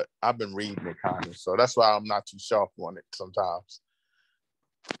books, but I've been reading it kind of, so that's why I'm not too sharp on it sometimes.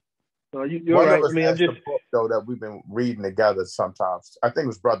 No, you're right. I mean, I'm just the book though that we've been reading together sometimes. I think it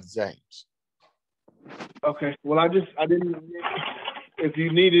was Brother James. Okay. Well, I didn't. If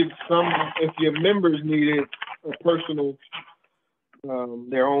your members needed a personal,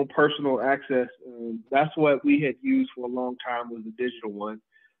 their own personal access, that's what we had used for a long time, was the digital one.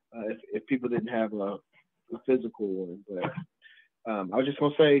 If people didn't have a physical one, but I was just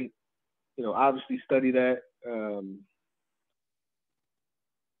gonna say, obviously study that.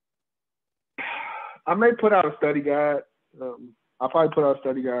 I may put out a study guide. I'll probably put out a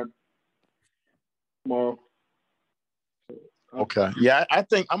study guide tomorrow. Okay. Yeah, I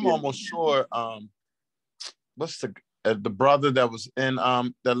think I'm almost sure. What's the brother that was in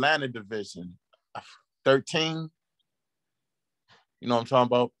the Atlanta division? 13. You know what I'm talking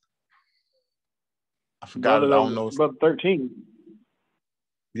about? I forgot. I don't know. Brother 13.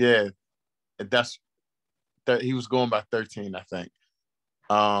 Yeah, he was going by 13, I think.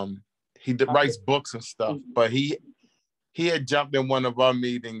 He writes books and stuff, but he had jumped in one of our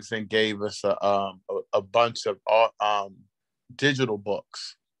meetings and gave us a bunch of digital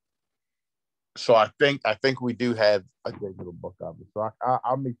books. So I think we do have a digital book of it. So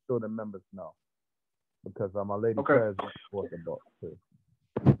I'll make sure the members know, because my lady says for the book too.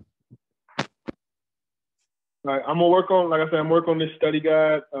 All right, I'm gonna work on this study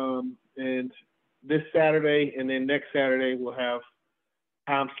guide, and this Saturday and then next Saturday we'll have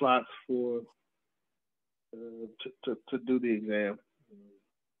time slots for to do the exam.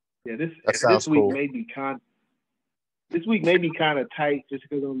 Yeah, this week cool. may be kind of tight, just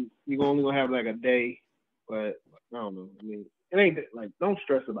because you're only gonna have like a day, but I don't know. I mean, it ain't like, don't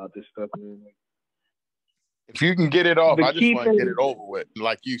stress about this stuff, man. Like, if you can get it off, I just want to get it over with,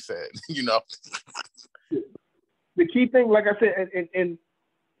 like you said. The key thing, like I said, and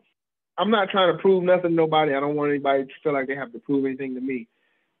I'm not trying to prove nothing to nobody. I don't want anybody to feel like they have to prove anything to me.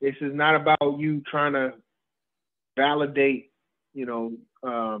 This is not about you trying to validate, your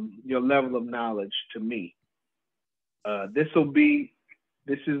level of knowledge to me. This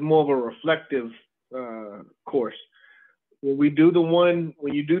is more of a reflective course. When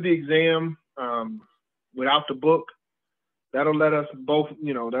you do the exam without the book, that'll let us both,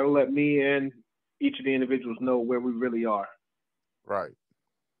 that'll let me and each of the individuals know where we really are. Right.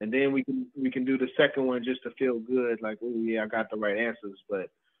 And then we can do the second one just to feel good, like, oh yeah, I got the right answers.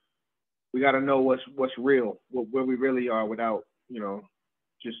 But we got to know what's real, where we really are, without,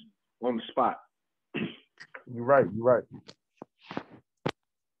 just on the spot. You're right.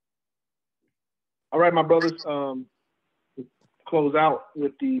 All right, my brothers. Close out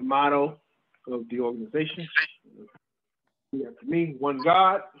with the motto of the organization. To me, one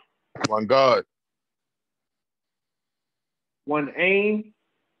God. One God. One aim.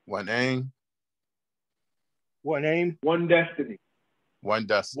 One aim. One aim. One destiny. One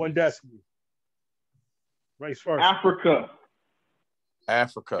destiny. One destiny. Race first. Africa.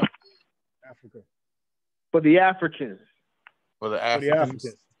 Africa. For the Africans. For the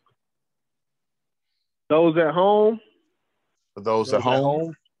Africans. Those at home. For those at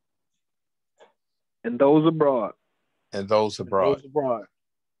home. And those abroad.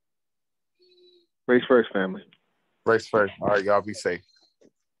 Race first, family. Race first. All right, y'all be safe.